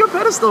off your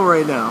pedestal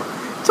right now.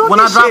 When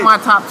I drop my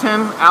top 10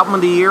 album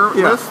of the year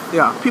list,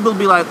 people will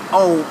be like,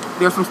 "Oh,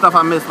 there's some stuff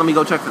I missed. Let me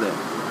go check for that."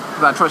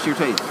 Because I trust your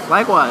taste.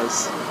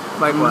 Likewise.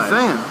 I'm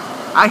saying.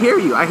 I hear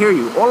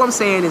you. All I'm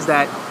saying is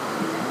that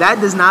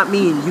does not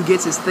mean you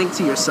get to think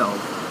to yourself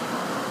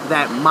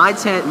that my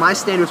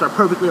standards are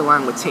perfectly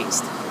aligned with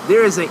taste.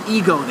 there is an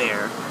ego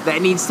there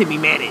that needs to be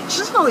managed.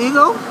 There's no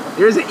ego.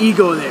 There's an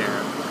ego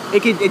there.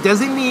 It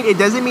doesn't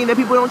mean that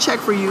people don't check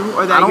for you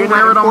or that you're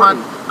not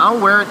important. I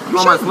don't wear it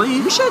on my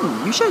sleeve. You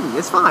shouldn't.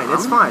 It's fine.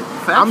 It's fine.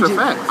 Facts are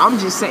facts. I'm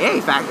just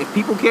saying, hey, if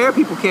people care,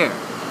 people care.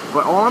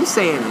 But all I'm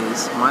saying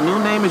is, my new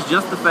name is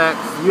Just the Facts.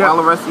 While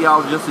the rest of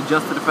y'all just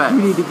adjust to the facts.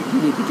 You need to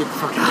get the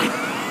fuck out of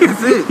here.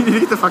 That's it. You need to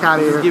get the fuck out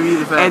of here. Just give you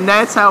the facts. And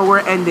that's how we're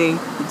ending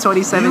the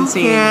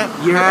 2017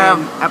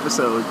 year-end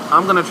episode.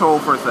 I'm gonna troll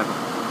for a second.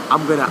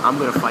 I'm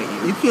gonna fight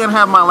you. You can't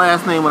have my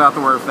last name without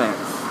the word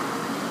facts.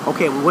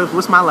 Okay, well,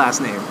 what's my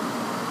last name?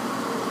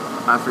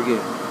 I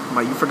forget.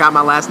 You forgot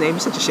my last name? You're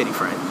such a shitty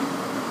friend.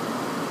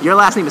 Your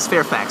last name is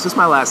Fairfax. What's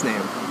my last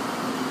name?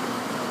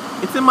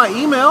 It's in my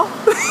email.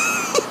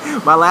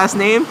 My last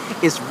name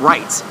is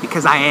Wright,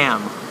 because I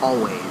am,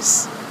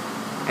 always.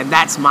 And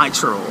that's my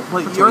troll.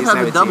 But yours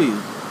has a W.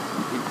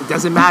 It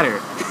doesn't matter.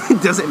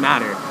 It doesn't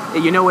matter.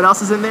 And you know what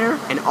else is in there?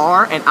 An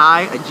R, an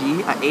I, a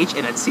G, a H,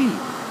 and a T.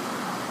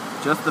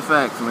 Just the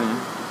facts, man.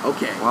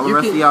 Okay. While the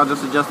rest of y'all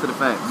just adjust to the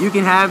facts. You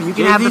can have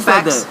the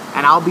facts,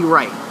 and I'll be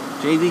right.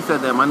 Jay-Z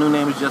said that. My new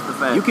name is Just the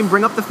Facts. You can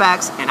bring up the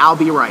facts, and I'll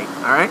be right.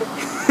 All right?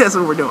 That's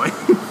what we're doing.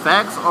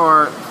 Facts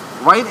are...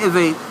 Right is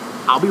a...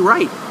 I'll be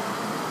right.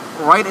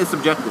 Right is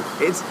subjective.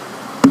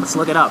 Let's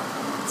look it up.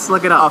 Let's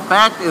look it up. A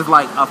fact is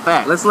like a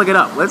fact. Let's look it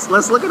up. Let's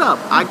look it up.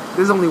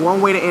 There's only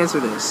one way to answer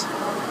this.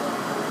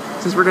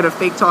 Since we're gonna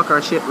fake talk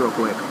our shit real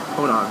quick.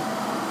 Hold on.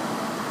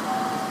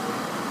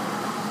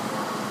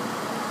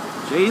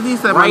 Jay-Z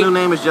said my new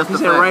name is Just the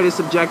Facts. He said right is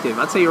subjective.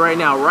 I'll tell you right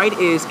now. Right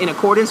is in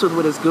accordance with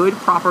what is good,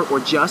 proper, or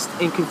just,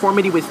 in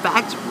conformity with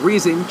fact,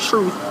 reason,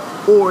 truth,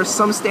 or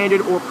some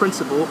standard or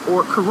principle,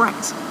 or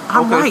correct.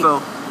 I'm right.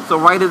 So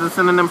right is a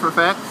synonym for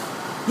facts?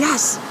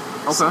 Yes.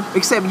 Okay.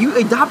 Except you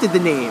adopted the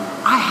name.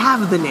 I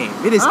have the name.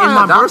 It is in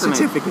my birth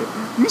certificate.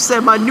 You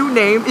said my new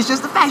name is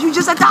Just the Facts. You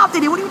just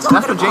adopted it. What are you talking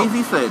about? That's what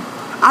Jay-Z said.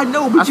 I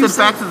know, but I said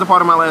facts is a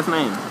part of my last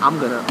name.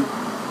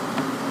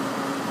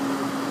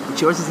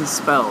 But yours isn't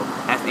spelled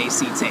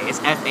F-A-C-T. It's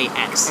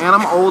F-A-X. And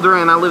I'm older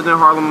and I lived in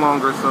Harlem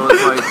longer, so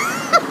it's like...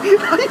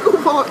 How you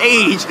gonna pull up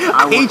age?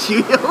 I hate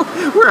you, yo.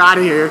 We're out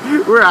of here.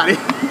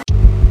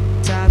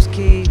 Tops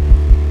keep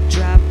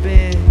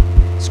dropping.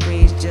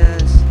 Screens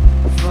just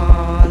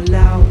fall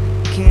out.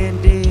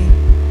 Candy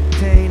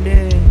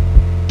painted.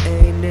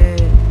 Ain't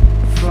it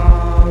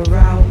far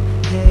out?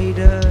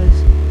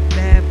 Haters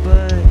mad,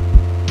 but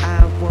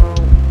I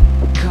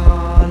won't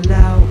call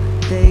out.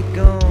 They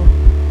gon'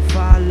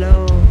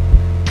 follow,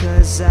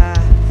 'cause I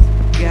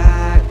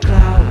got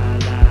clout.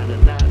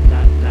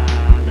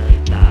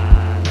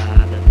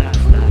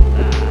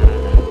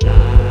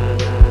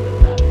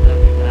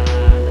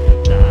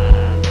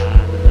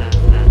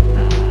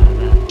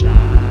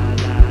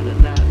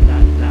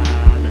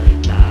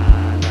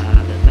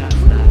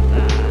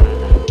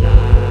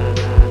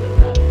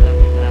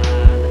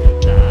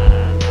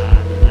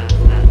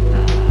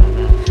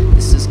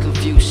 This is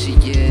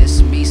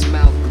Confucius, meets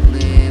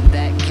Malcolm,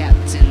 that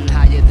captain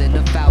higher than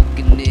a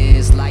falcon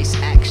is. Lights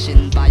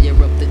action, fire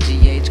up the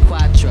GH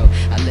Quattro.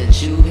 I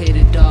let you hit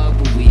it, dog,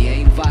 but we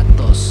ain't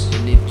vatos.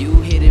 And if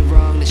you hit it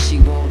wrong, then she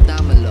won't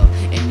damelo.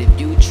 And if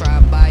you try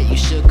bite, you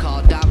should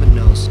call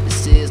Domino's.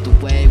 This is the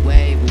way,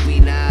 but we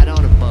not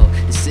on a boat.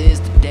 This is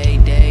the day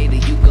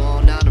that you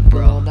going on a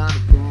bro.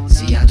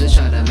 See, I'm just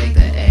trying to make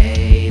the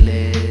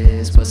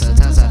A-list, but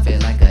sometimes I feel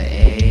like a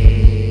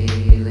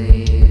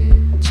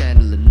alien.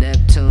 Channel of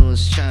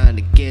Neptune's trying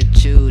to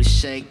get you to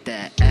shake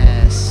that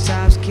ass.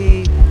 Tops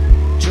keep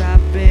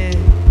dropping,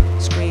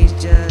 screens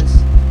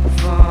just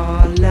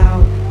fall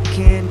out.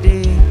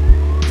 Candy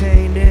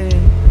painted,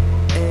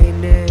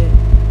 ain't it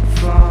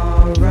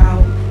far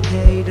out?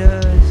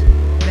 Haters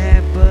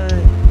mad, but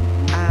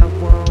I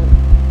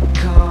won't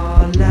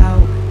call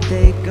out.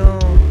 They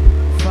gon'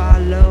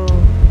 follow,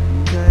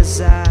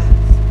 'cause I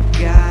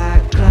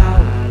got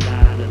clout.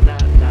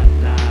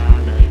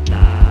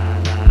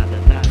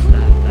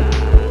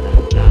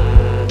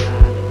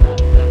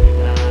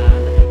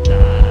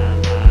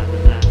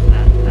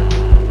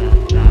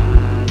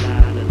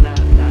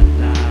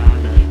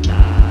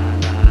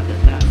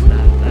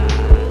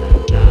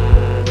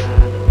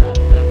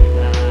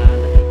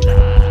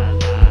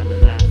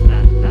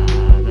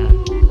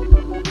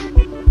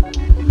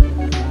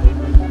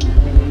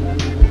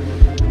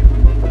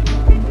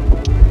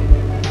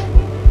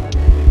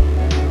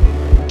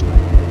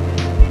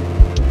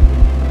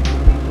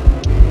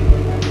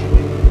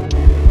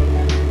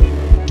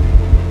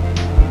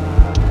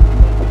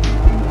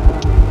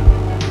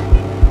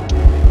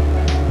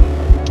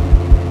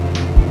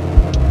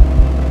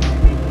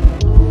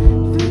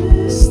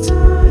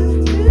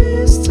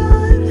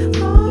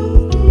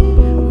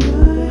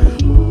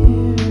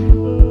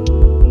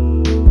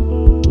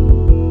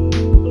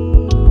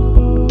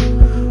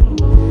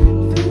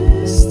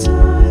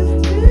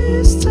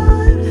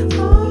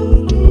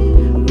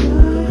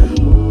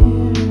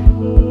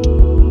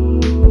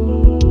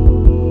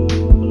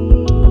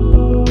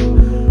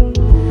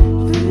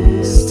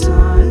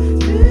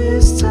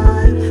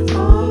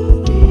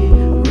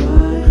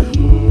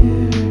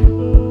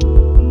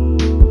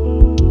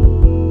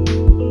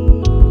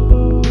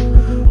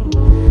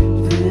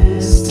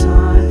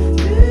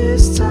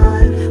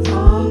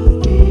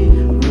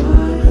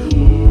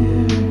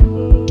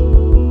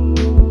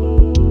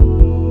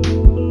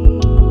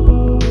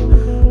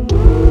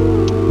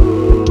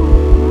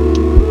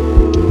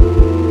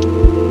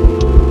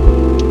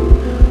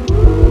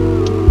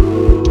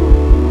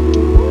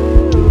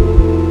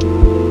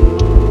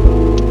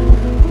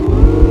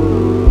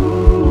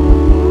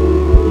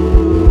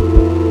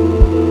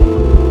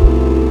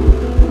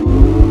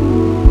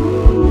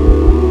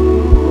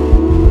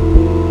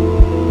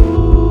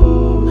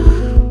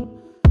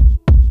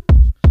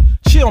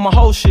 on my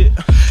whole shit.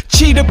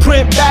 Cheetah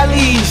print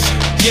valleys,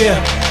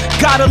 yeah.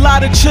 Got a lot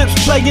of chips,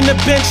 playing the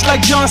bench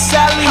like John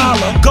Sally.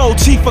 Gold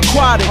teeth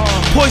aquatic,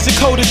 poison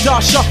coated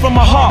dark shot from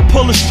my heart.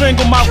 Pull a string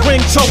on my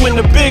ring toe in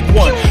the big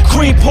one.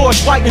 Cream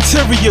Porsche, white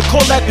interior,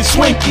 call that the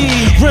Swinkie.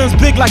 Rims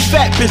big like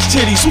fat bitch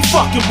titties, who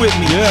fucking with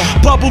me?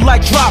 Bubble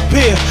like drop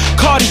beer,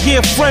 Cartier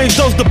frames,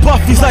 those the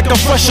Buffies like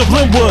I'm fresh of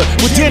Linwood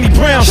with Danny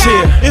Brown's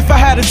here. If I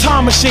had a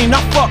time machine,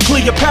 I'd fuck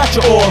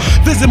Cleopatra or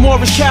visit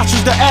Morris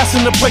Castles to ask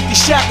him to break the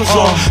shackles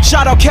off.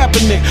 Shout out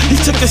Kaepernick, he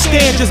took a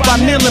stand just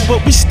by kneeling, but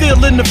we still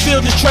in the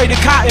field just trading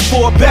cotton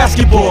for a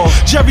basketball.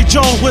 Jerry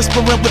Jones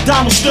whispering what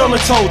Donald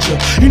Sterling told you.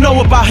 You know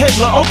about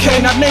Hitler,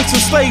 okay, now name some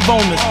slave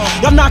owners.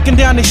 Y'all knocking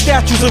down their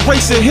statues,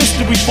 erasing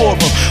history for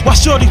them. While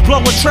shorties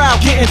blowing trial,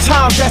 getting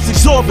time that's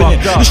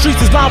exorbitant. The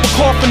streets is lined with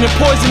coffin and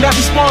poison that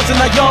respawns in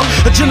our young.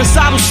 A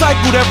genocidal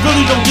cycle that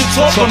really don't get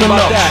talked on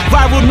enough.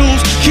 Viral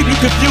news, keep you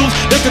confused.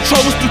 They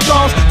control us through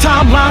thumbs,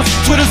 timelines,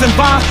 Twitters and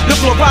Vines. The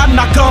floor riding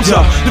our gums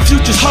up. The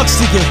future's hugs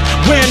to get,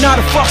 wearing out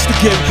of fucks to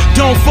give.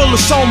 Dome full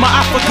of soma,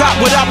 I forgot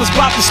what I was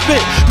about to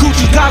spit.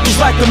 Gucci goggles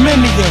like a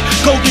minion,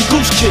 golden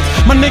goose kits.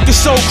 My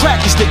niggas sold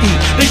crackers to eat.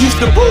 They used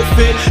to roof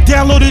it,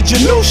 downloaded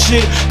your new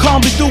shit.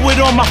 Calmly threw it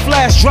on my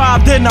flash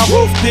drive, then I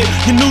roofed it.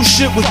 Your new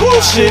shit was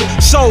bullshit.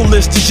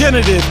 Soulless,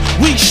 degenerative,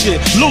 weak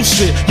shit,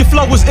 lucid. Your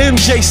flow was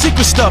MJ,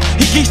 secret stuff.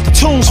 He geeks the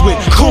tunes with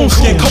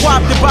Coonskin,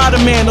 co-opted by the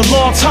man a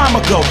long time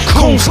ago.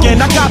 Coonskin,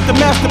 I got the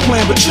master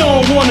plan, but you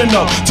don't wanna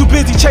know. Too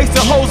busy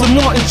chasing hoes of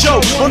Norton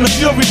Joe. On the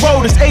Fury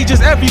Road, there's ages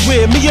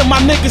everywhere. Me and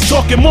my niggas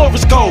talking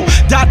Morris code.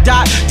 Dot,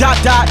 dot,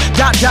 dot, dot,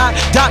 dot, dot,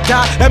 dot,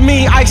 dot. That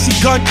mean icy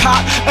gun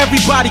cop.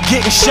 Everybody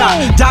getting shot.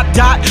 Dot,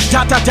 dot,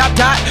 dot, dot, dot,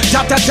 dot,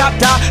 dot, dot, dot,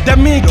 dot. That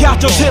mean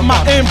Gauchos hit my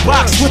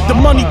inbox with the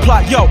money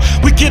plot. Yo,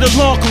 we get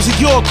along cause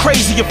you're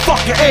crazy, you're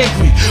fucking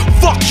angry.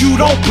 Fuck you,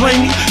 don't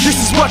blame me. This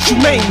is what you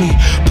made me.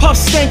 Puff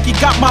stanky,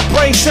 got my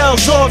brain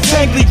cells all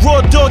tangly.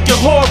 Raw dog your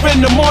whore in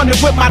the morning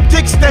with my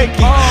dick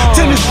stanky.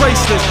 Tennis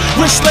bracelets,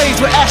 wrist slaves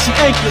with ashy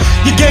anklets.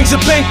 Your gang's a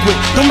banquet,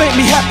 don't make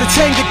me have to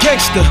tame the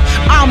gangster.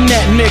 I'm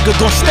that nigga,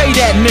 gon' stay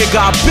that nigga.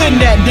 I've been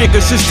that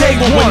nigga since day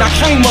one when I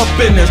came up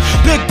in this.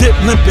 Big dip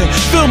limping,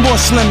 Fillmore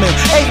slimming,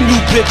 8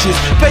 new bitches,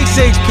 face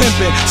age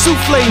pimping,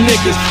 souffle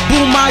niggas.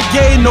 Boom my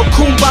yay, no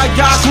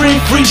kumbaya, scream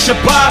free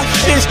Shabbat.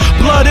 It's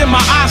blood in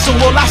my eyes, so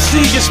all I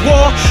see is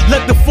war.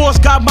 Let the force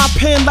guide my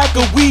pen like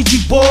a Ouija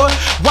board.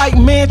 White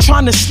man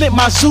trying to snip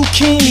my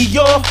zucchini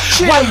off.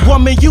 White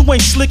woman, you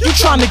ain't slick, you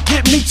trying to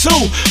get me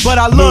too. But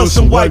I love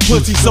some white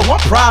pussy, so I'm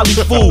probably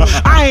fool.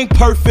 I ain't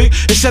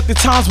perfect, except the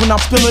times when I'm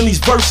spilling these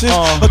verses.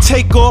 Or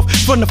take off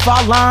from the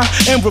foul line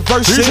and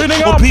reverse it.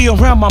 Or be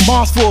around my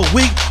moms for a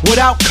week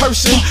without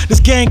cursing. This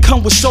game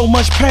come with so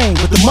much pain,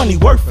 but the money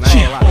worth it.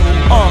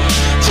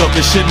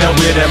 Talking shit now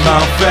where that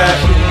mouth at?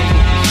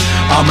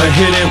 I'ma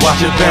hit it,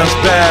 watch it bounce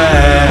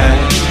back.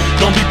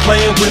 Don't be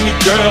playing with me,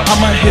 girl.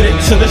 I'ma hit it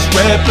till it's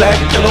red, black,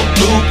 yellow,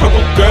 blue,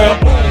 purple, girl.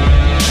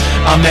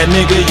 I'm that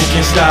nigga, you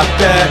can't stop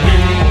that.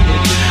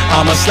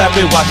 I'ma slap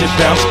it, watch it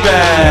bounce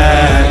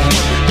back.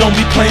 Don't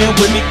be playing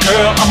with me,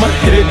 girl. I'ma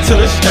hit it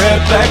till it's red,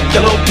 black,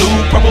 yellow, blue,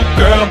 purple,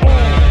 girl.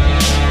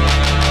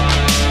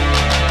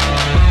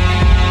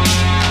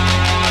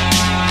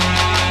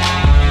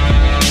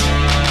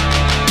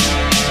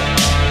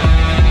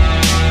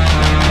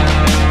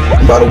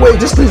 By the way,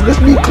 let's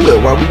be clear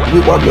while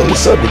we on the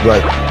subject,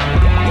 like,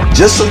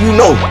 just so you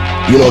know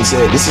what I'm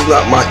saying, this is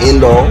not my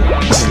end all,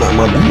 this is not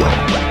my be all.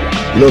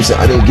 You know what I'm saying?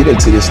 I didn't get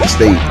into this to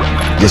stay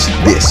just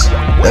this.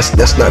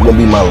 That's not gonna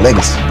be my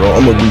legacy, bro.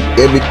 I'm gonna do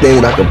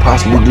everything that I can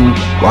possibly do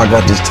while I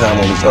got this time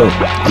on this earth.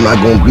 I'm not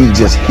gonna be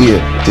just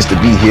here, just to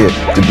be here,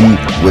 to be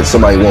what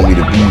somebody want me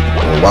to be,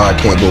 or why I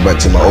can't go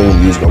back to my old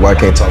music, or why I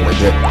can't talk like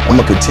that.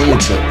 I'm gonna continue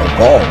to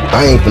evolve.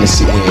 I ain't gonna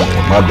sit here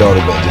and my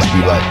daughter gonna just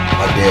be like,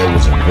 my dad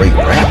was a great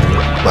rapper.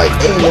 Like,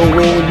 ain't no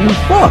way you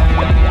fuck.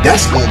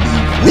 That's gonna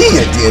be me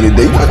at the end of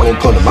the day. You're not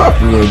gonna come to my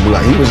funeral and be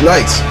like, he was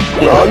nice.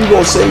 You know, all you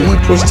gonna say, he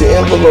pushed the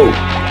envelope.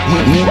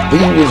 He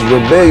was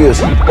rebellious,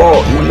 he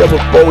fought, he never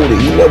folded,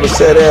 he never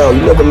sat down,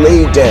 he never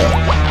laid down,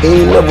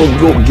 he ain't never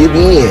give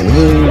in,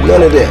 he ain't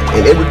none of that.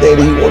 And everything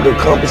that he wanted to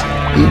accomplish,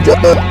 he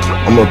done.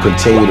 I'm gonna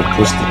continue to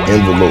push the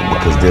envelope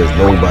because there's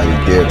nobody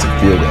there to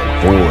fill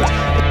that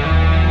void.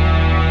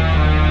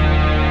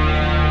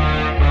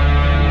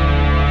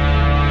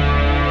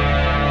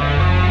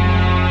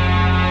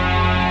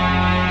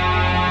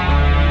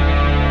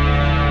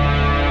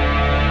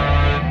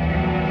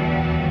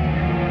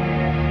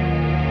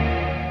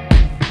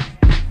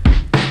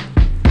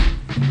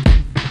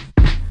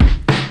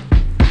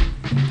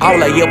 All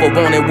I ever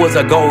wanted was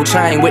a gold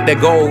chain with the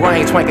gold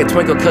ring. Twinkle,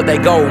 twinkle, cause they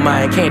gold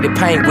mine. Candy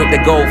paint with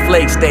the gold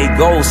flakes. They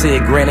gold,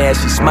 said grin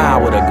as she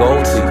smiled with a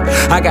gold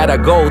teeth. I got a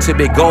gold to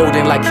be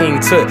golden like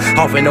King Tut.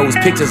 Off in those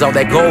pictures of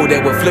that gold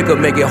that would flicker.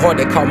 Make it hard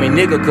to call me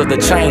nigga, cause the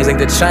chains ain't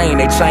the chain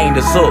they chained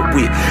us up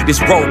with.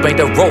 This rope ain't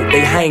the rope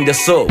they hanged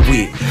us up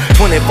with.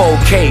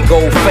 24K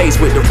gold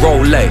face with the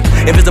Rolex.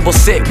 Invisible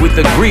set with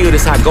the grill,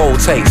 this how gold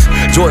tastes.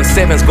 Jordan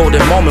 7's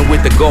golden moment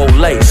with the gold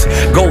lace.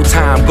 Gold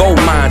time, gold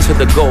mine to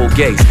the gold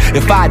gates.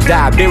 If I I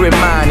die, bury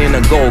mine in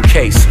a gold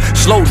case.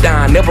 Slow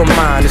down, never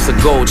mind, it's a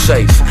gold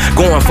chase.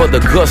 Going for the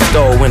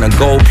gusto in a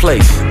gold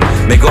place.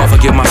 May God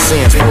forgive my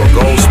sins for a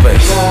gold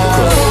space.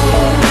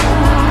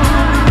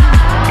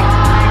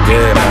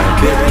 Yeah,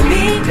 man. Bury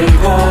me in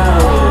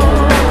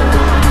gold.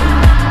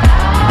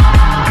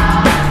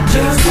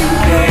 Just in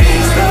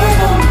case the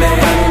one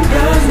man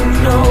doesn't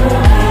know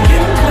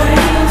in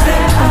claims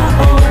that I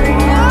own.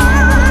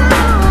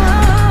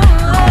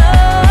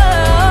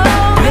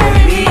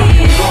 Bury me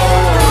in gold.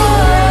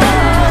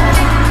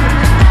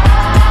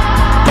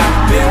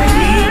 Bury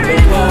me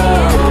in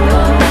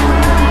gold.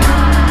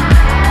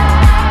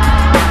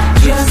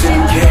 Just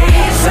in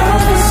case I'm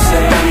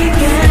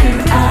forsaken,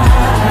 I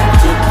have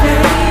to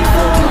pay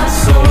for my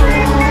soul.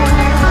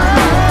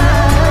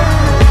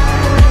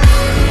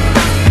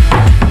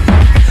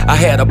 I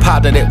had a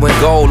partner that went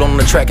gold on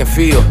the track and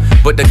field,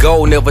 but the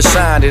gold never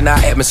shined in our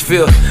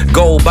atmosphere.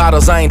 Gold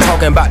bottles, I ain't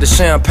talking about the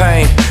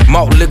champagne.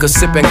 Malt liquor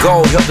sipping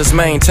gold helped us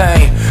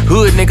maintain.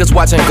 Hood niggas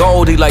watching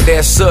Goldie like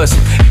that's sus.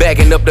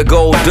 Backing up the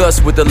gold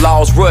dust with the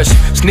law's rush.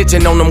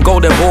 Snitching on them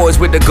golden boys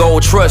with the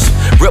gold trust.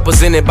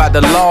 Represented by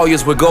the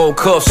lawyers with gold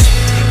cuffs.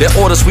 They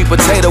order sweet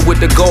potato with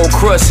the gold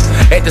crust.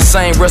 At the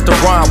same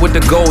restaurant with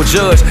the gold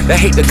judge. They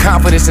hate the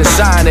confidence and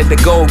shine that the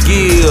gold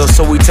gives.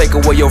 So we take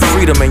away your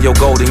freedom and your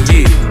golden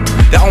year.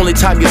 The only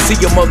time you see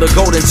your mother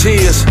golden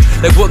tears.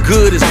 Like what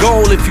good is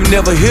gold if you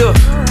never hear?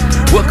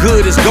 What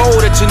good is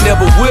gold that you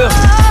never will?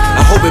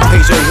 I hope it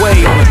pays your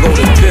way on a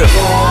golden pill.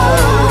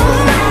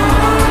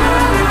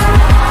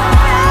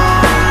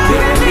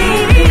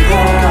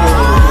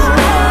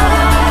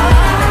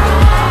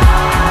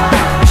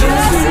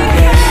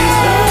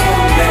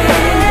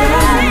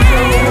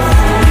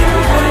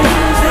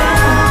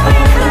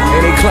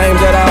 Any claim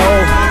that I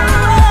owe?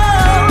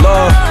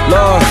 Lord,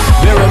 Lord,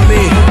 bury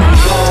me.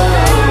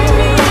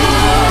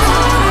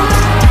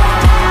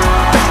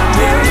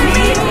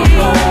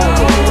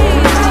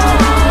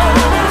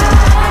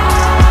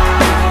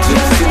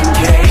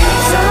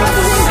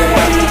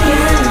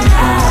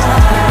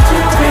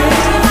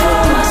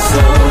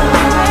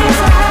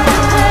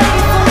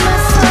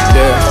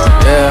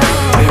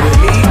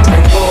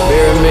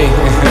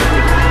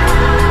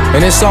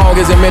 And this song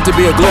isn't meant to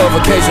be a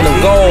glorification of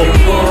gold,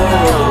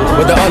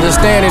 but the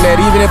understanding that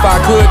even if I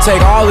could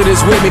take all of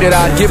this with me, that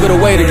I'd give it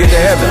away to get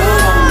to heaven.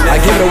 I'd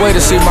give it away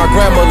to see my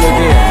grandmother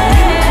again.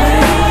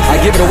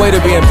 I'd give it away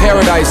to be in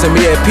paradise and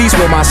be at peace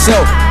with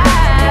myself.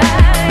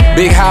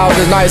 Big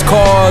houses, nice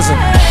cars, and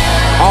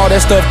all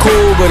that stuff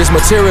cool, but it's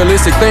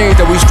materialistic things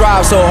that we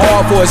strive so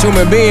hard for as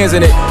human beings,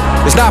 and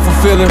it's not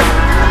fulfilling.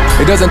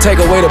 It doesn't take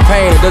away the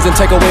pain, it doesn't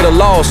take away the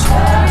loss.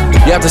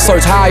 You have to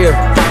search higher,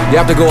 you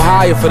have to go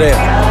higher for that.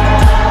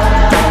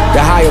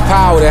 That higher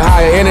power, that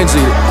higher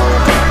energy.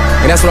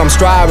 And that's what I'm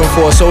striving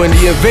for. So in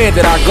the event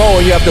that I go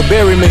and you have to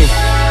bury me,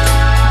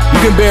 you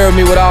can bury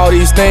me with all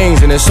these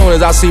things, and as soon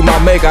as I see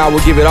my maker, I will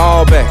give it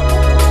all back.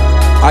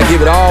 I give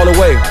it all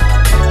away.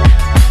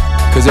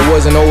 Cause it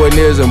wasn't nowhere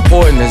near as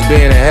important as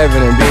being in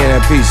heaven and being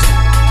at peace.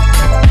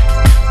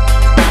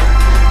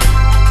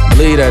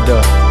 Believe that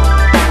though.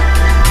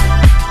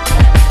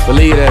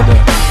 Believe that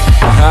though.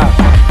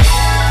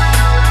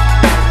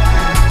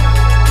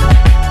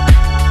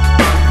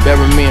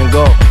 Bury me and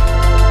go.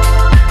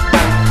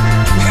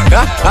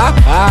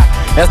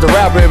 That's the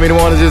rapper in me that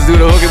wanna just do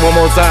the hook it one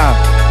more time.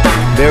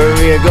 Bury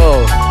me and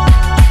go.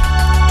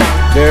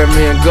 Bury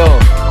me and go.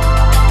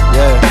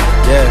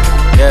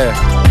 Yeah.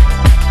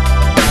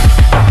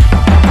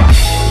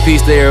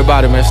 Peace to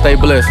everybody, man. Stay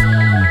blessed.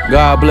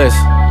 God bless.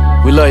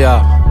 We love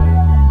y'all.